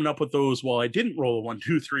was coming up with those while I didn't roll a 1,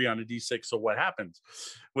 2, 3 on a D6. So what happens?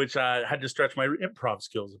 Which I had to stretch my improv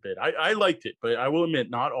skills a bit. I liked it, but I will admit,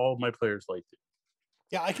 not all of my players liked it.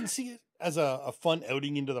 Yeah, I can see it as a fun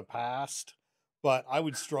outing into the past, but I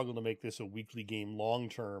would struggle to make this a weekly game long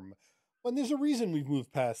term when there's a reason we've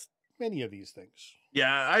moved past many of these things.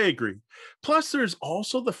 Yeah, I agree. Plus, there's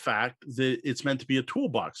also the fact that it's meant to be a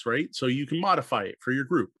toolbox, right? So you can modify it for your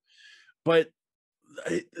group. But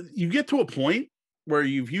you get to a point where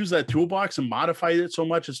you've used that toolbox and modified it so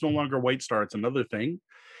much, it's no longer White Star, it's another thing.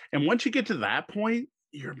 And once you get to that point,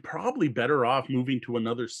 you're probably better off moving to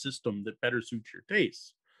another system that better suits your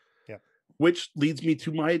taste. Yeah. Which leads me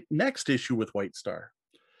to my next issue with White Star.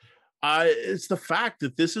 It's the fact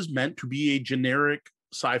that this is meant to be a generic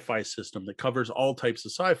sci-fi system that covers all types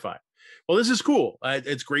of sci-fi. Well, this is cool.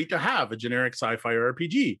 It's great to have a generic sci-fi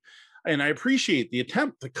RPG. And I appreciate the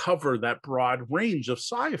attempt to cover that broad range of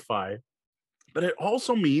sci-fi. But it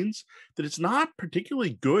also means that it's not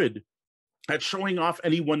particularly good at showing off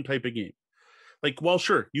any one type of game. Like, well,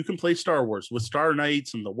 sure, you can play Star Wars with Star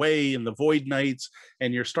Knights and the Way and the Void Knights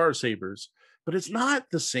and your Star Sabers, but it's not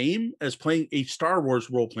the same as playing a Star Wars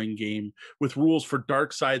role-playing game with rules for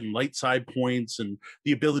dark side and light side points and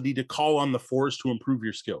the ability to call on the Force to improve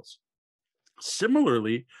your skills.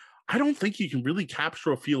 Similarly, I don't think you can really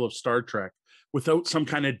capture a feel of Star Trek without some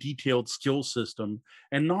kind of detailed skill system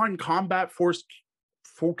and non-combat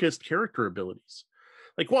focused character abilities.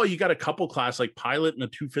 Like, well, you got a couple class like pilot and a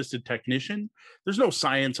two-fisted technician. There's no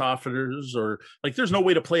science officers, or like there's no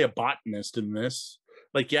way to play a botanist in this.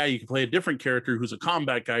 Like, yeah, you can play a different character who's a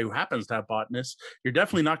combat guy who happens to have botanist. You're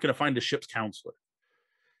definitely not going to find a ship's counselor.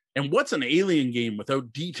 And what's an alien game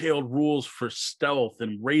without detailed rules for stealth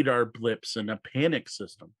and radar blips and a panic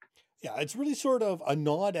system? Yeah, it's really sort of a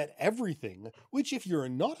nod at everything, which if you're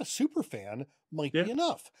not a super fan, might Yeah. be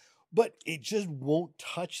enough. But it just won't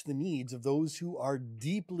touch the needs of those who are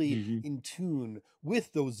deeply in tune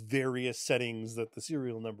with those various settings that the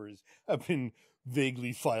serial numbers have been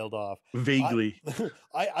vaguely filed off. Vaguely.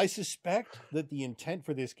 I suspect that the intent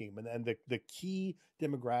for this game and the key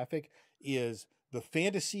demographic is the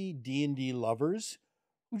fantasy D&D lovers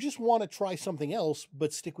who just want to try something else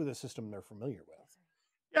but stick with a system they're familiar with.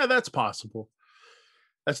 Yeah, that's possible.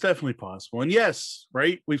 That's definitely possible. And yes,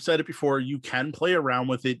 right, we've said it before, you can play around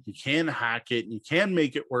with it, you can hack it, and you can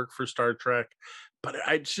make it work for Star Trek. But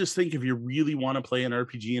I just think if you really want to play an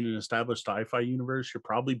RPG in an established sci-fi universe, you're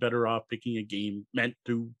probably better off picking a game meant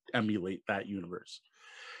to emulate that universe.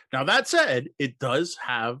 Now, that said, it does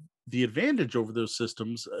have the advantage over those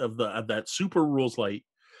systems of that super rules light.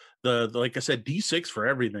 The like I said, D6 for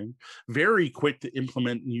everything, very quick to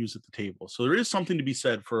implement and use at the table. So there is something to be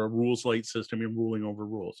said for a rules light system and ruling over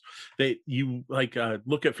rules. You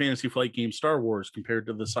look at Fantasy Flight Game Star Wars compared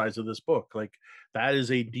to the size of this book. Like, that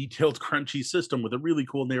is a detailed, crunchy system with a really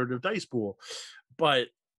cool narrative dice pool, but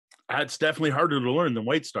it's definitely harder to learn than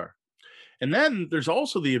White Star. And then there's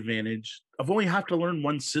also the advantage of only have to learn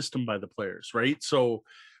one system by the players, right? So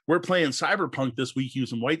we're playing Cyberpunk this week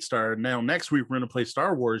using White Star. Now, next week, we're going to play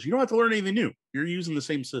Star Wars. You don't have to learn anything new. You're using the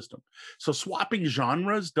same system. So swapping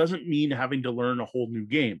genres doesn't mean having to learn a whole new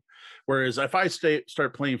game. Whereas if I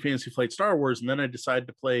start playing Fantasy Flight Star Wars and then I decide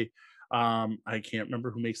to play, I can't remember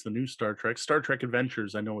who makes the new Star Trek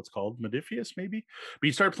Adventures, I know it's called, Modifius maybe. But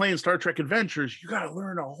you start playing Star Trek Adventures, you got to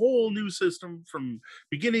learn a whole new system from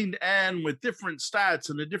beginning to end with different stats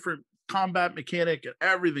and a different combat mechanic and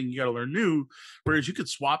everything you got to learn new, whereas you could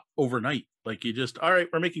swap overnight. Like, you just, all right,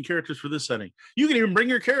 we're making characters for this setting. You can even bring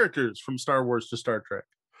your characters from Star Wars to Star Trek.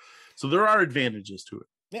 So there are advantages to it.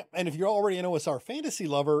 Yeah, and if you're already an OSR fantasy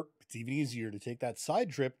lover, it's even easier to take that side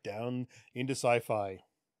trip down into sci-fi.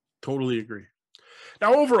 Totally agree.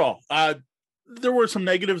 Now, overall, there were some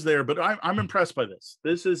negatives there, but I'm impressed by this.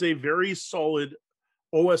 This is a very solid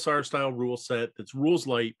OSR style rule set that's rules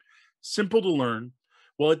light, simple to learn.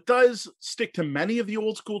 While it does stick to many of the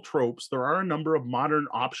old school tropes, there are a number of modern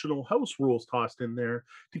optional house rules tossed in there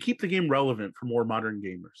to keep the game relevant for more modern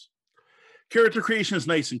gamers. Character creation is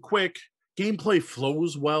nice and quick. Gameplay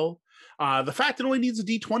flows well. The fact it only needs a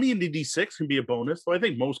D20 and a D6 can be a bonus, though I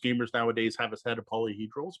think most gamers nowadays have a set of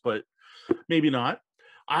polyhedrals, but maybe not.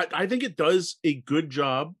 I think it does a good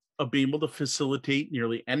job of being able to facilitate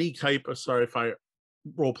nearly any type of sci-fi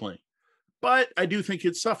role-playing. But I do think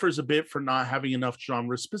it suffers a bit for not having enough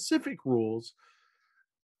genre-specific rules.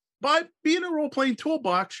 But being a role-playing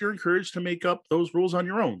toolbox, you're encouraged to make up those rules on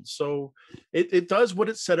your own. So it does what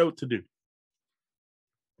it's set out to do.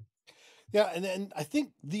 Yeah, and then I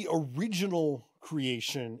think the original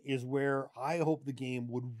creation is where I hope the game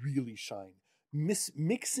would really shine.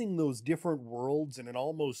 Mixing those different worlds in an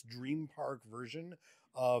almost dream park version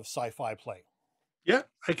of sci-fi play. Yeah,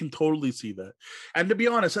 I can totally see that. And to be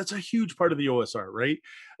honest, that's a huge part of the OSR, right?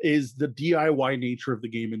 Is the DIY nature of the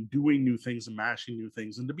game and doing new things and mashing new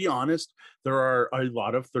things. And to be honest, there are a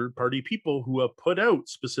lot of third-party people who have put out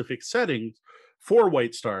specific settings for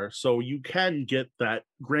White Star, so you can get that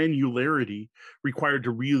granularity required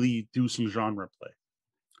to really do some genre play.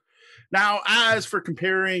 Now, as for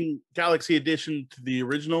comparing Galaxy Edition to the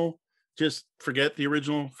original, just forget the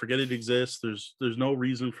original, forget it exists. There's no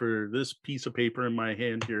reason for this piece of paper in my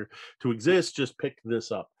hand here to exist. Just pick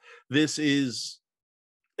this up.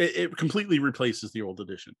 It completely replaces the old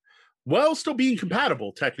edition, while still being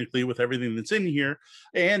compatible technically with everything that's in here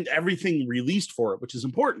and everything released for it, which is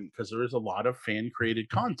important because there is a lot of fan created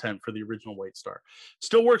content for the original White Star.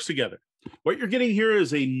 Still works together. What you're getting here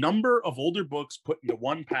is a number of older books put into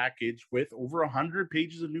one package with over 100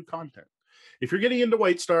 pages of new content. If you're getting into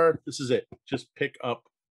White Star, this is it. Just pick up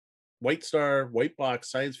White Star, White Box,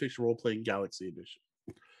 Science Fiction Role-Playing Galaxy Edition.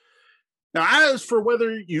 Now, as for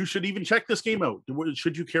whether you should even check this game out,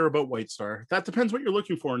 should you care about White Star, that depends what you're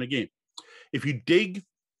looking for in a game. If you dig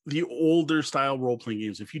the older style role-playing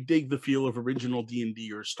games, if you dig the feel of original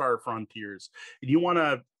D&D or Star Frontiers, and you want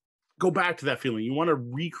to go back to that feeling, you want to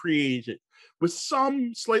recreate it with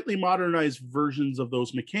some slightly modernized versions of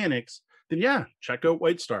those mechanics, then yeah, check out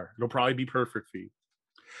White Star. It'll probably be perfect for you.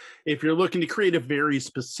 If you're looking to create a very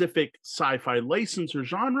specific sci-fi license or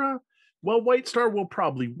genre, well, White Star will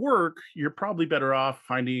probably work. You're probably better off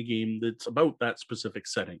finding a game that's about that specific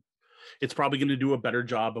setting. It's probably going to do a better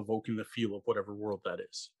job evoking the feel of whatever world that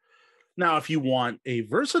is. Now, if you want a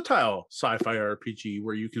versatile sci-fi RPG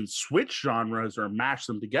where you can switch genres or mash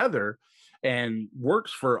them together and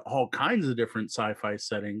works for all kinds of different sci-fi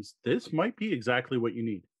settings, this might be exactly what you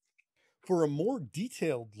need. For a more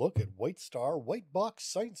detailed look at White Star White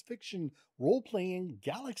Box Science Fiction Role Playing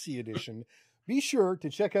Galaxy Edition, be sure to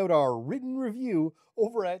check out our written review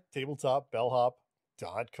over at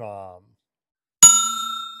tabletopbellhop.com.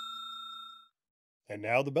 And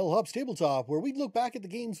now the Bellhop's Tabletop, where we look back at the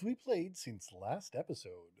games we played since last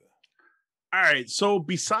episode. All right, so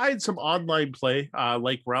besides some online play,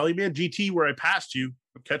 like Rallyman GT, where I passed you,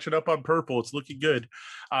 I'm catching up on purple. It's looking good.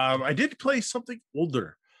 I did play something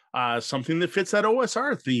older, something that fits that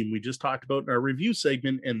OSR theme we just talked about in our review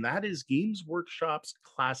segment, and that is Games Workshop's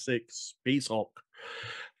classic Space Hulk.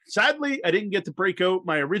 Sadly, I didn't get to break out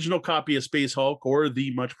my original copy of Space Hulk or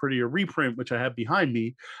the much prettier reprint, which I have behind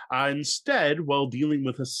me. Instead, while dealing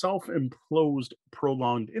with a self-imposed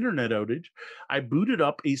prolonged internet outage, I booted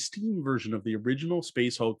up a Steam version of the original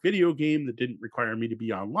Space Hulk video game that didn't require me to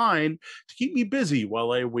be online to keep me busy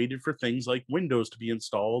while I waited for things like Windows to be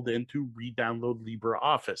installed and to re-download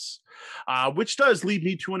LibreOffice. Which does lead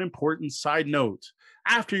me to an important side note.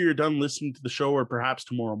 After you're done listening to the show, or perhaps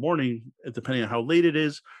tomorrow morning, depending on how late it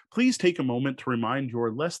is, please take a moment to remind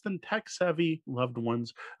your less than tech-savvy loved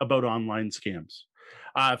ones about online scams.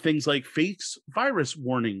 Things like fakes, virus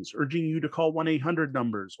warnings, urging you to call 1-800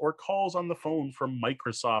 numbers, or calls on the phone from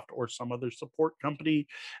Microsoft or some other support company,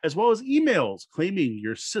 as well as emails claiming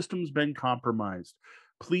your system's been compromised.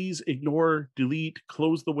 Please ignore, delete,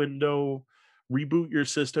 close the window, reboot your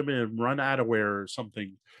system, and run Adaware or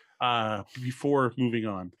something before moving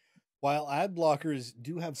on. While ad blockers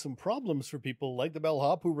do have some problems for people like the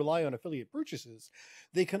Bellhop who rely on affiliate purchases,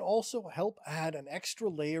 they can also help add an extra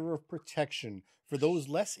layer of protection for those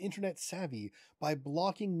less internet savvy by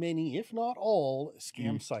blocking many, if not all,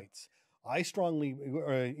 scam sites. I strongly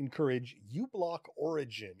encourage uBlock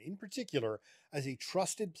Origin in particular as a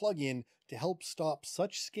trusted plugin to help stop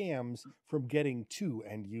such scams from getting to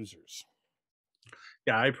end users.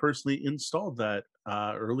 Yeah, I personally installed that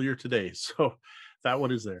earlier today, so that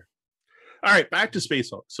one is there. All right, back to Space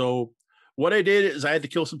Hulk. So what I did is I had to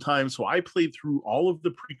kill some time, so I played through all of the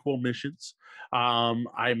prequel missions.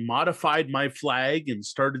 I modified my flag and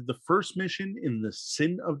started the first mission in the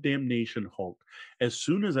Sin of Damnation Hulk. As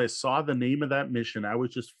soon as I saw the name of that mission, I was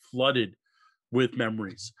just flooded with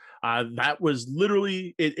memories. That was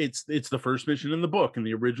literally it's the first mission in the book, in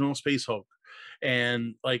the original Space Hulk.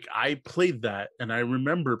 And like I played that, and I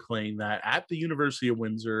remember playing that at the University of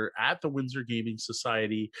Windsor, at the Windsor Gaming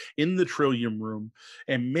Society, in the Trillium Room.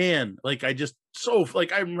 And man, like I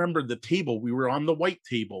remember the table. We were on the white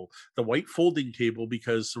table, the white folding table,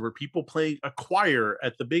 because there were people playing a choir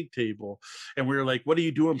at the big table. And we were like, what are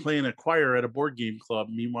you doing playing a choir at a board game club?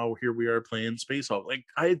 Meanwhile, here we are playing Space Hulk. Like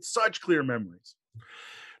I had such clear memories.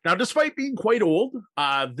 Now, despite being quite old,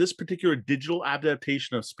 this particular digital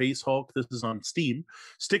adaptation of Space Hulk, this is on Steam,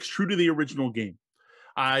 sticks true to the original game.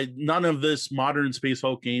 None of this modern Space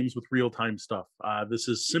Hulk games with real-time stuff. This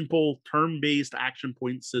is simple turn-based action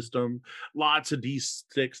point system, lots of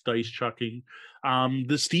D6 dice chucking.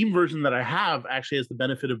 The Steam version that I have actually has the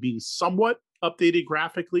benefit of being somewhat updated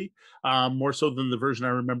graphically, more so than the version I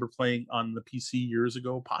remember playing on the PC years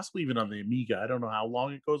ago, possibly even on the Amiga. I don't know how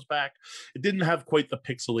long it goes back. It didn't have quite the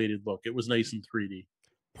pixelated look. It was nice in 3D.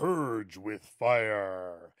 Purge with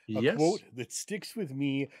fire. A quote that sticks with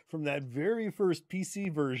me from that very first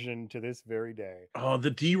PC version to this very day. Oh,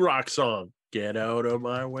 the D-Rock song. Get out of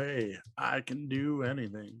my way. I can do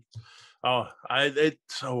anything. Oh, I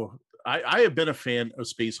have been a fan of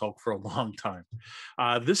Space Hulk for a long time.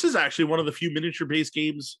 This is actually one of the few miniature-based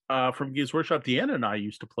games from Games Workshop Deanna and I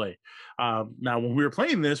used to play. Now, when we were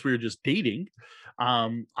playing this, we were just dating.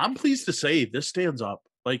 I'm pleased to say this stands up.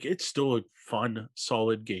 Like, it's still a fun,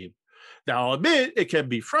 solid game. Now, I'll admit, it can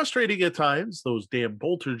be frustrating at times, those damn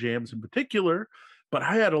bolter jams in particular, but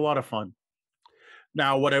I had a lot of fun.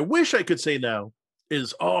 Now, what I wish I could say now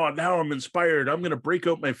is, oh, now I'm inspired. I'm going to break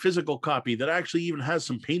out my physical copy that actually even has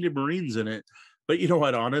some painted Marines in it. But you know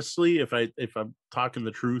what? Honestly, if I'm talking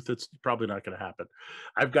the truth, it's probably not going to happen.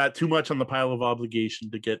 I've got too much on the pile of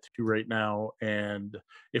obligation to get to right now. And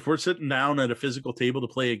if we're sitting down at a physical table to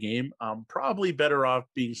play a game, I'm probably better off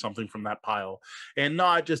being something from that pile and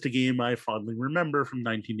not just a game I fondly remember from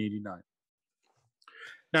 1989.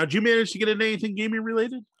 Now, did you manage to get into anything gaming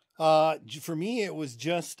related? For me, it was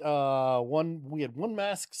just we had one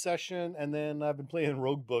mask session, and then I've been playing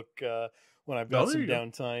Roguebook when I've got Oh, there some you go.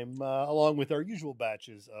 downtime, along with our usual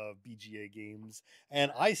batches of BGA games.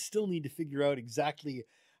 And I still need to figure out exactly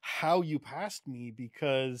how you passed me,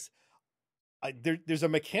 because there's a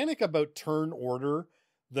mechanic about turn order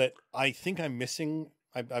that I think I'm missing.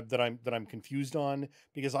 That I'm confused on,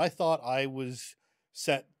 because I thought I was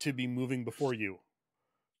set to be moving before you.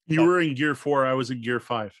 You But were in gear 4. I was in gear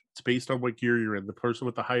 5. It's based on what gear you're in. The person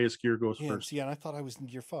with the highest gear goes yeah, first. see, and I thought I was in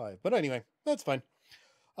gear 5. But anyway, that's fine.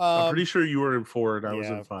 I'm pretty Um, sure you were in 4 and I was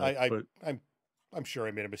in yeah, 5. But I'm sure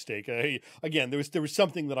I made a mistake. Again, there was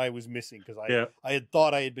something that I was missing, because yeah, I had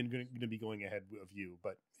thought I had been going to be going ahead of you,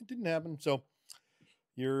 but it didn't happen. So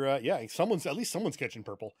you're yeah, at least someone's catching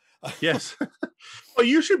purple. yes. Well,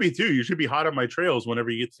 you should be too. You should be hot on my trails whenever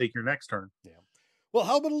you get to take your next turn. Yeah. Well,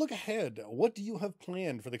 how about a look ahead? What do you have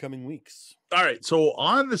planned for the coming weeks? All right. So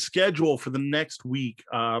on the schedule for the next week,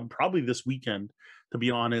 probably this weekend, to be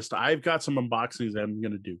honest, I've got some unboxings that I'm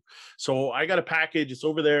going to do. So I got a package. It's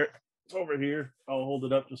over there. It's over here. I'll hold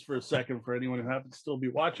it up just for a second for anyone who happens to still be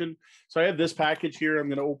watching. So I have this package here. I'm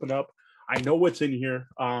going to open up. I know what's in here.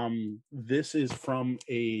 This is from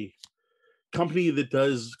a company that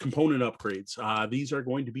does component upgrades. These are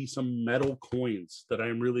going to be some metal coins that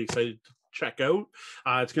I'm really excited to check out.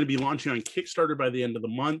 It's going to be launching on Kickstarter by the end of the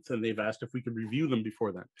month, and they've asked if we could review them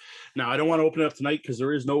before then. Now, I don't want to open it up tonight because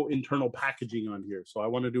there is no internal packaging on here. So I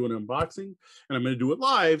want to do an unboxing, and I'm going to do it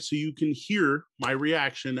live so you can hear my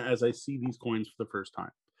reaction as I see these coins for the first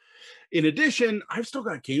time. In addition, I've still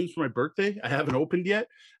got games for my birthday. I haven't opened yet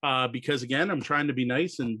because, again, I'm trying to be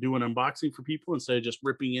nice and do an unboxing for people instead of just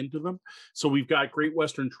ripping into them. So we've got Great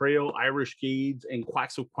Western Trail, Irish Gauge, and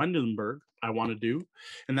Quacks of Quedlinburg I want to do.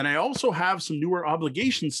 And then I also have some newer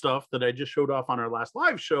obligation stuff that I just showed off on our last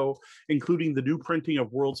live show, including the new printing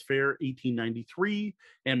of World's Fair 1893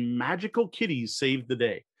 and Magical Kitties Saved the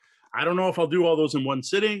Day. I don't know if I'll do all those in one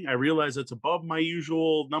sitting. I realize it's above my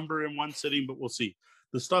usual number in one sitting, but we'll see.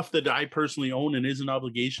 The stuff that I personally own and is an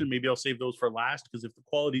obligation, maybe I'll save those for last, because if the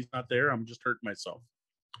quality's not there, I'm just hurting myself.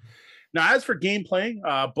 Now, as for gameplay,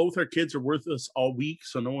 both our kids are with us all week,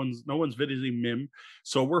 so no one's visiting Mim.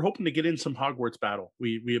 So we're hoping to get in some Hogwarts battle.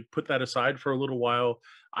 We have put that aside for a little while.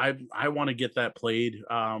 I want to get that played.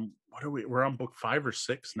 What are we? We're on book 5 or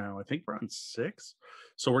 6 now. I think we're on 6.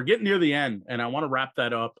 So we're getting near the end, and I want to wrap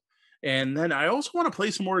that up. And then I also want to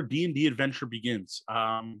play some more D&D Adventure Begins.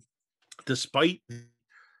 Despite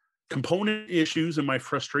component issues and my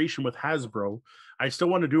frustration with Hasbro, I still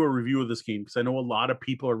want to do a review of this game because I know a lot of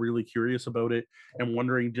people are really curious about it and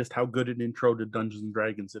wondering just how good an intro to Dungeons and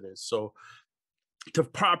Dragons it is. So to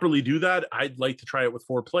properly do that, I'd like to try it with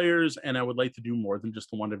 4 players, and I would like to do more than just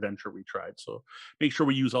the one adventure we tried. So make sure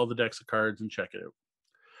we use all the decks of cards and check it out.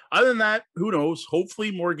 Other than that, who knows?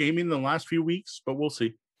 Hopefully more gaming than the last few weeks, but we'll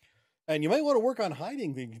see. And you might want to work on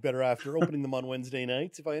hiding things better after opening them on Wednesday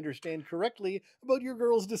nights, if I understand correctly about your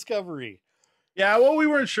girl's discovery. Yeah, well, we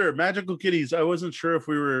weren't sure. Magical Kitties, I wasn't sure if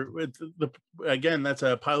we were again, that's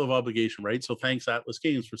a pile of obligation, right? So thanks Atlas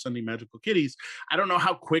Games for sending Magical Kitties. I don't know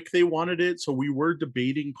how quick they wanted it, so we were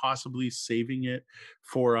debating possibly saving it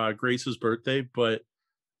for Grace's birthday, but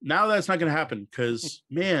now that's not going to happen because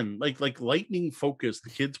man, like lightning focus. The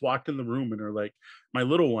kids walked in the room and are like, my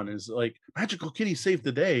little one is like, Magical Kitty saved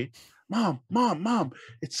the day. Mom,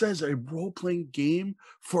 it says a role-playing game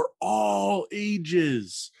for all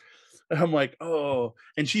ages. I'm like, oh,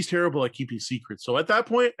 and she's terrible at keeping secrets. So at that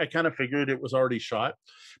point, I kind of figured it was already shot.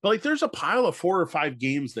 But like, there's a pile of 4 or 5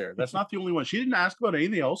 games there. That's not the only one. She didn't ask about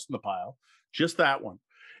anything else in the pile, just that one.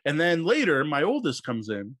 And then later, my oldest comes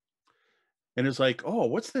in and is like, oh,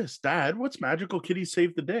 what's this, Dad? What's Magical Kitty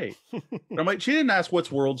Save the Day? I'm like, she didn't ask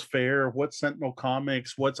what's World's Fair, what's Sentinel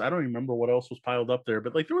Comics, I don't even remember what else was piled up there.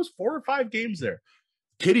 But like, there was 4 or 5 games there.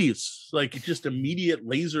 Kitties, like just immediate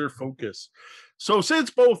laser focus. So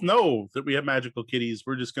since both know that we have Magical Kitties,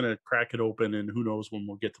 we're just gonna crack it open, and who knows when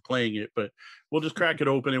we'll get to playing it, but we'll just crack it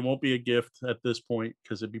open. It won't be a gift at this point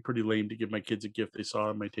because it'd be pretty lame to give my kids a gift they saw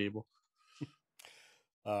on my table.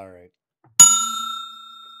 All right.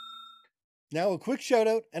 Now, a quick shout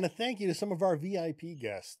out and a thank you to some of our VIP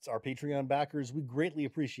guests, our Patreon backers. We greatly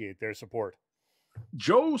appreciate their support.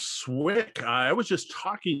 Joe Swick, I was just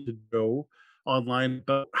talking to Joe online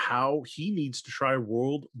about how he needs to try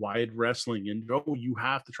Worldwide Wrestling. And Joe, you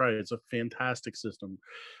have to try it. It's a fantastic system.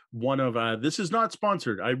 One of this is not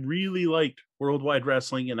sponsored. I really liked Worldwide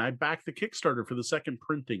Wrestling, and I backed the Kickstarter for the second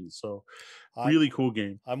printing. So really cool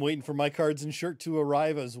game. I'm waiting for my cards and shirt to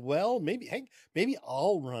arrive as well. Maybe maybe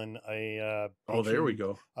I'll run a Oh, there we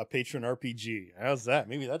go. A patron RPG. How's that?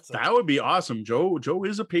 Maybe that would be awesome. Joe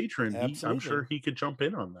is a patron. I'm sure he could jump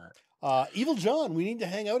in on that. Evil John, we need to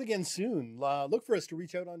hang out again soon. Look for us to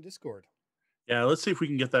reach out on Discord. Yeah, let's see if we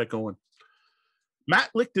can get that going. Matt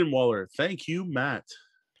Lichtenwaller. Thank you, Matt.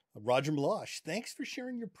 Roger Malosh, thanks for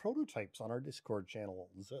sharing your prototypes on our Discord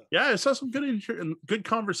channels. Yeah, I saw some good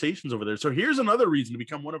conversations over there. So here's another reason to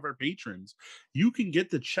become one of our patrons. You can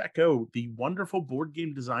get to check out the wonderful board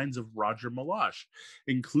game designs of Roger Malosh,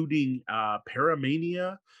 including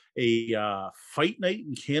Paramania, a Fight Night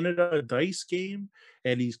in Canada dice game,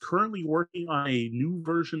 and he's currently working on a new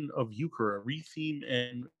version of Euchre, a retheme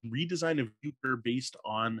and redesign of Euchre based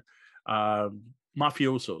on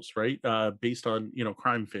mafiosos, right? Based on,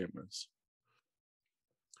 crime families.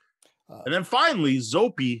 And then finally,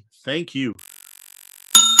 Zopi, thank you.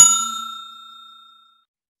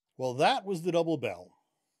 Well, that was the double bell.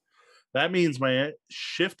 That means my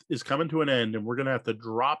shift is coming to an end, and we're going to have to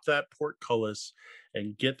drop that portcullis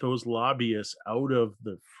and get those lobbyists out of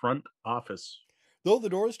the front office. Though the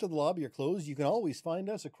doors to the lobby are closed, you can always find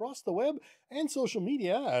us across the web and social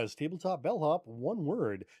media as Tabletop Bellhop, one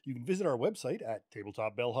word. You can visit our website at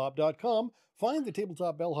tabletopbellhop.com, find the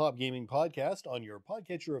Tabletop Bellhop Gaming Podcast on your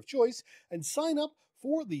podcatcher of choice, and sign up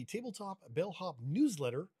for the Tabletop Bellhop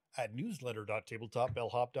newsletter at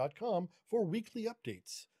newsletter.tabletopbellhop.com for weekly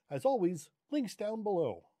updates. As always, links down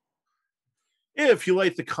below. If you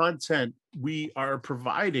like the content we are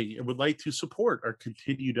providing and would like to support our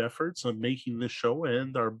continued efforts on making this show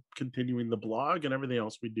and our continuing the blog and everything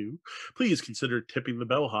else we do, please consider tipping the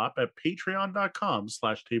bellhop at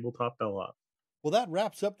patreon.com/tabletopbellhop. Well, that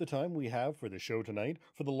wraps up the time we have for the show tonight.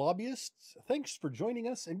 For the lobbyists, thanks for joining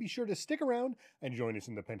us, and be sure to stick around and join us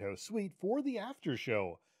in the penthouse suite for the after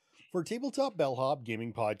show. For Tabletop Bellhop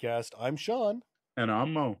Gaming Podcast, I'm Sean. And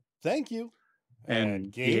I'm Mo. Thank you.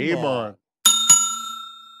 And game on.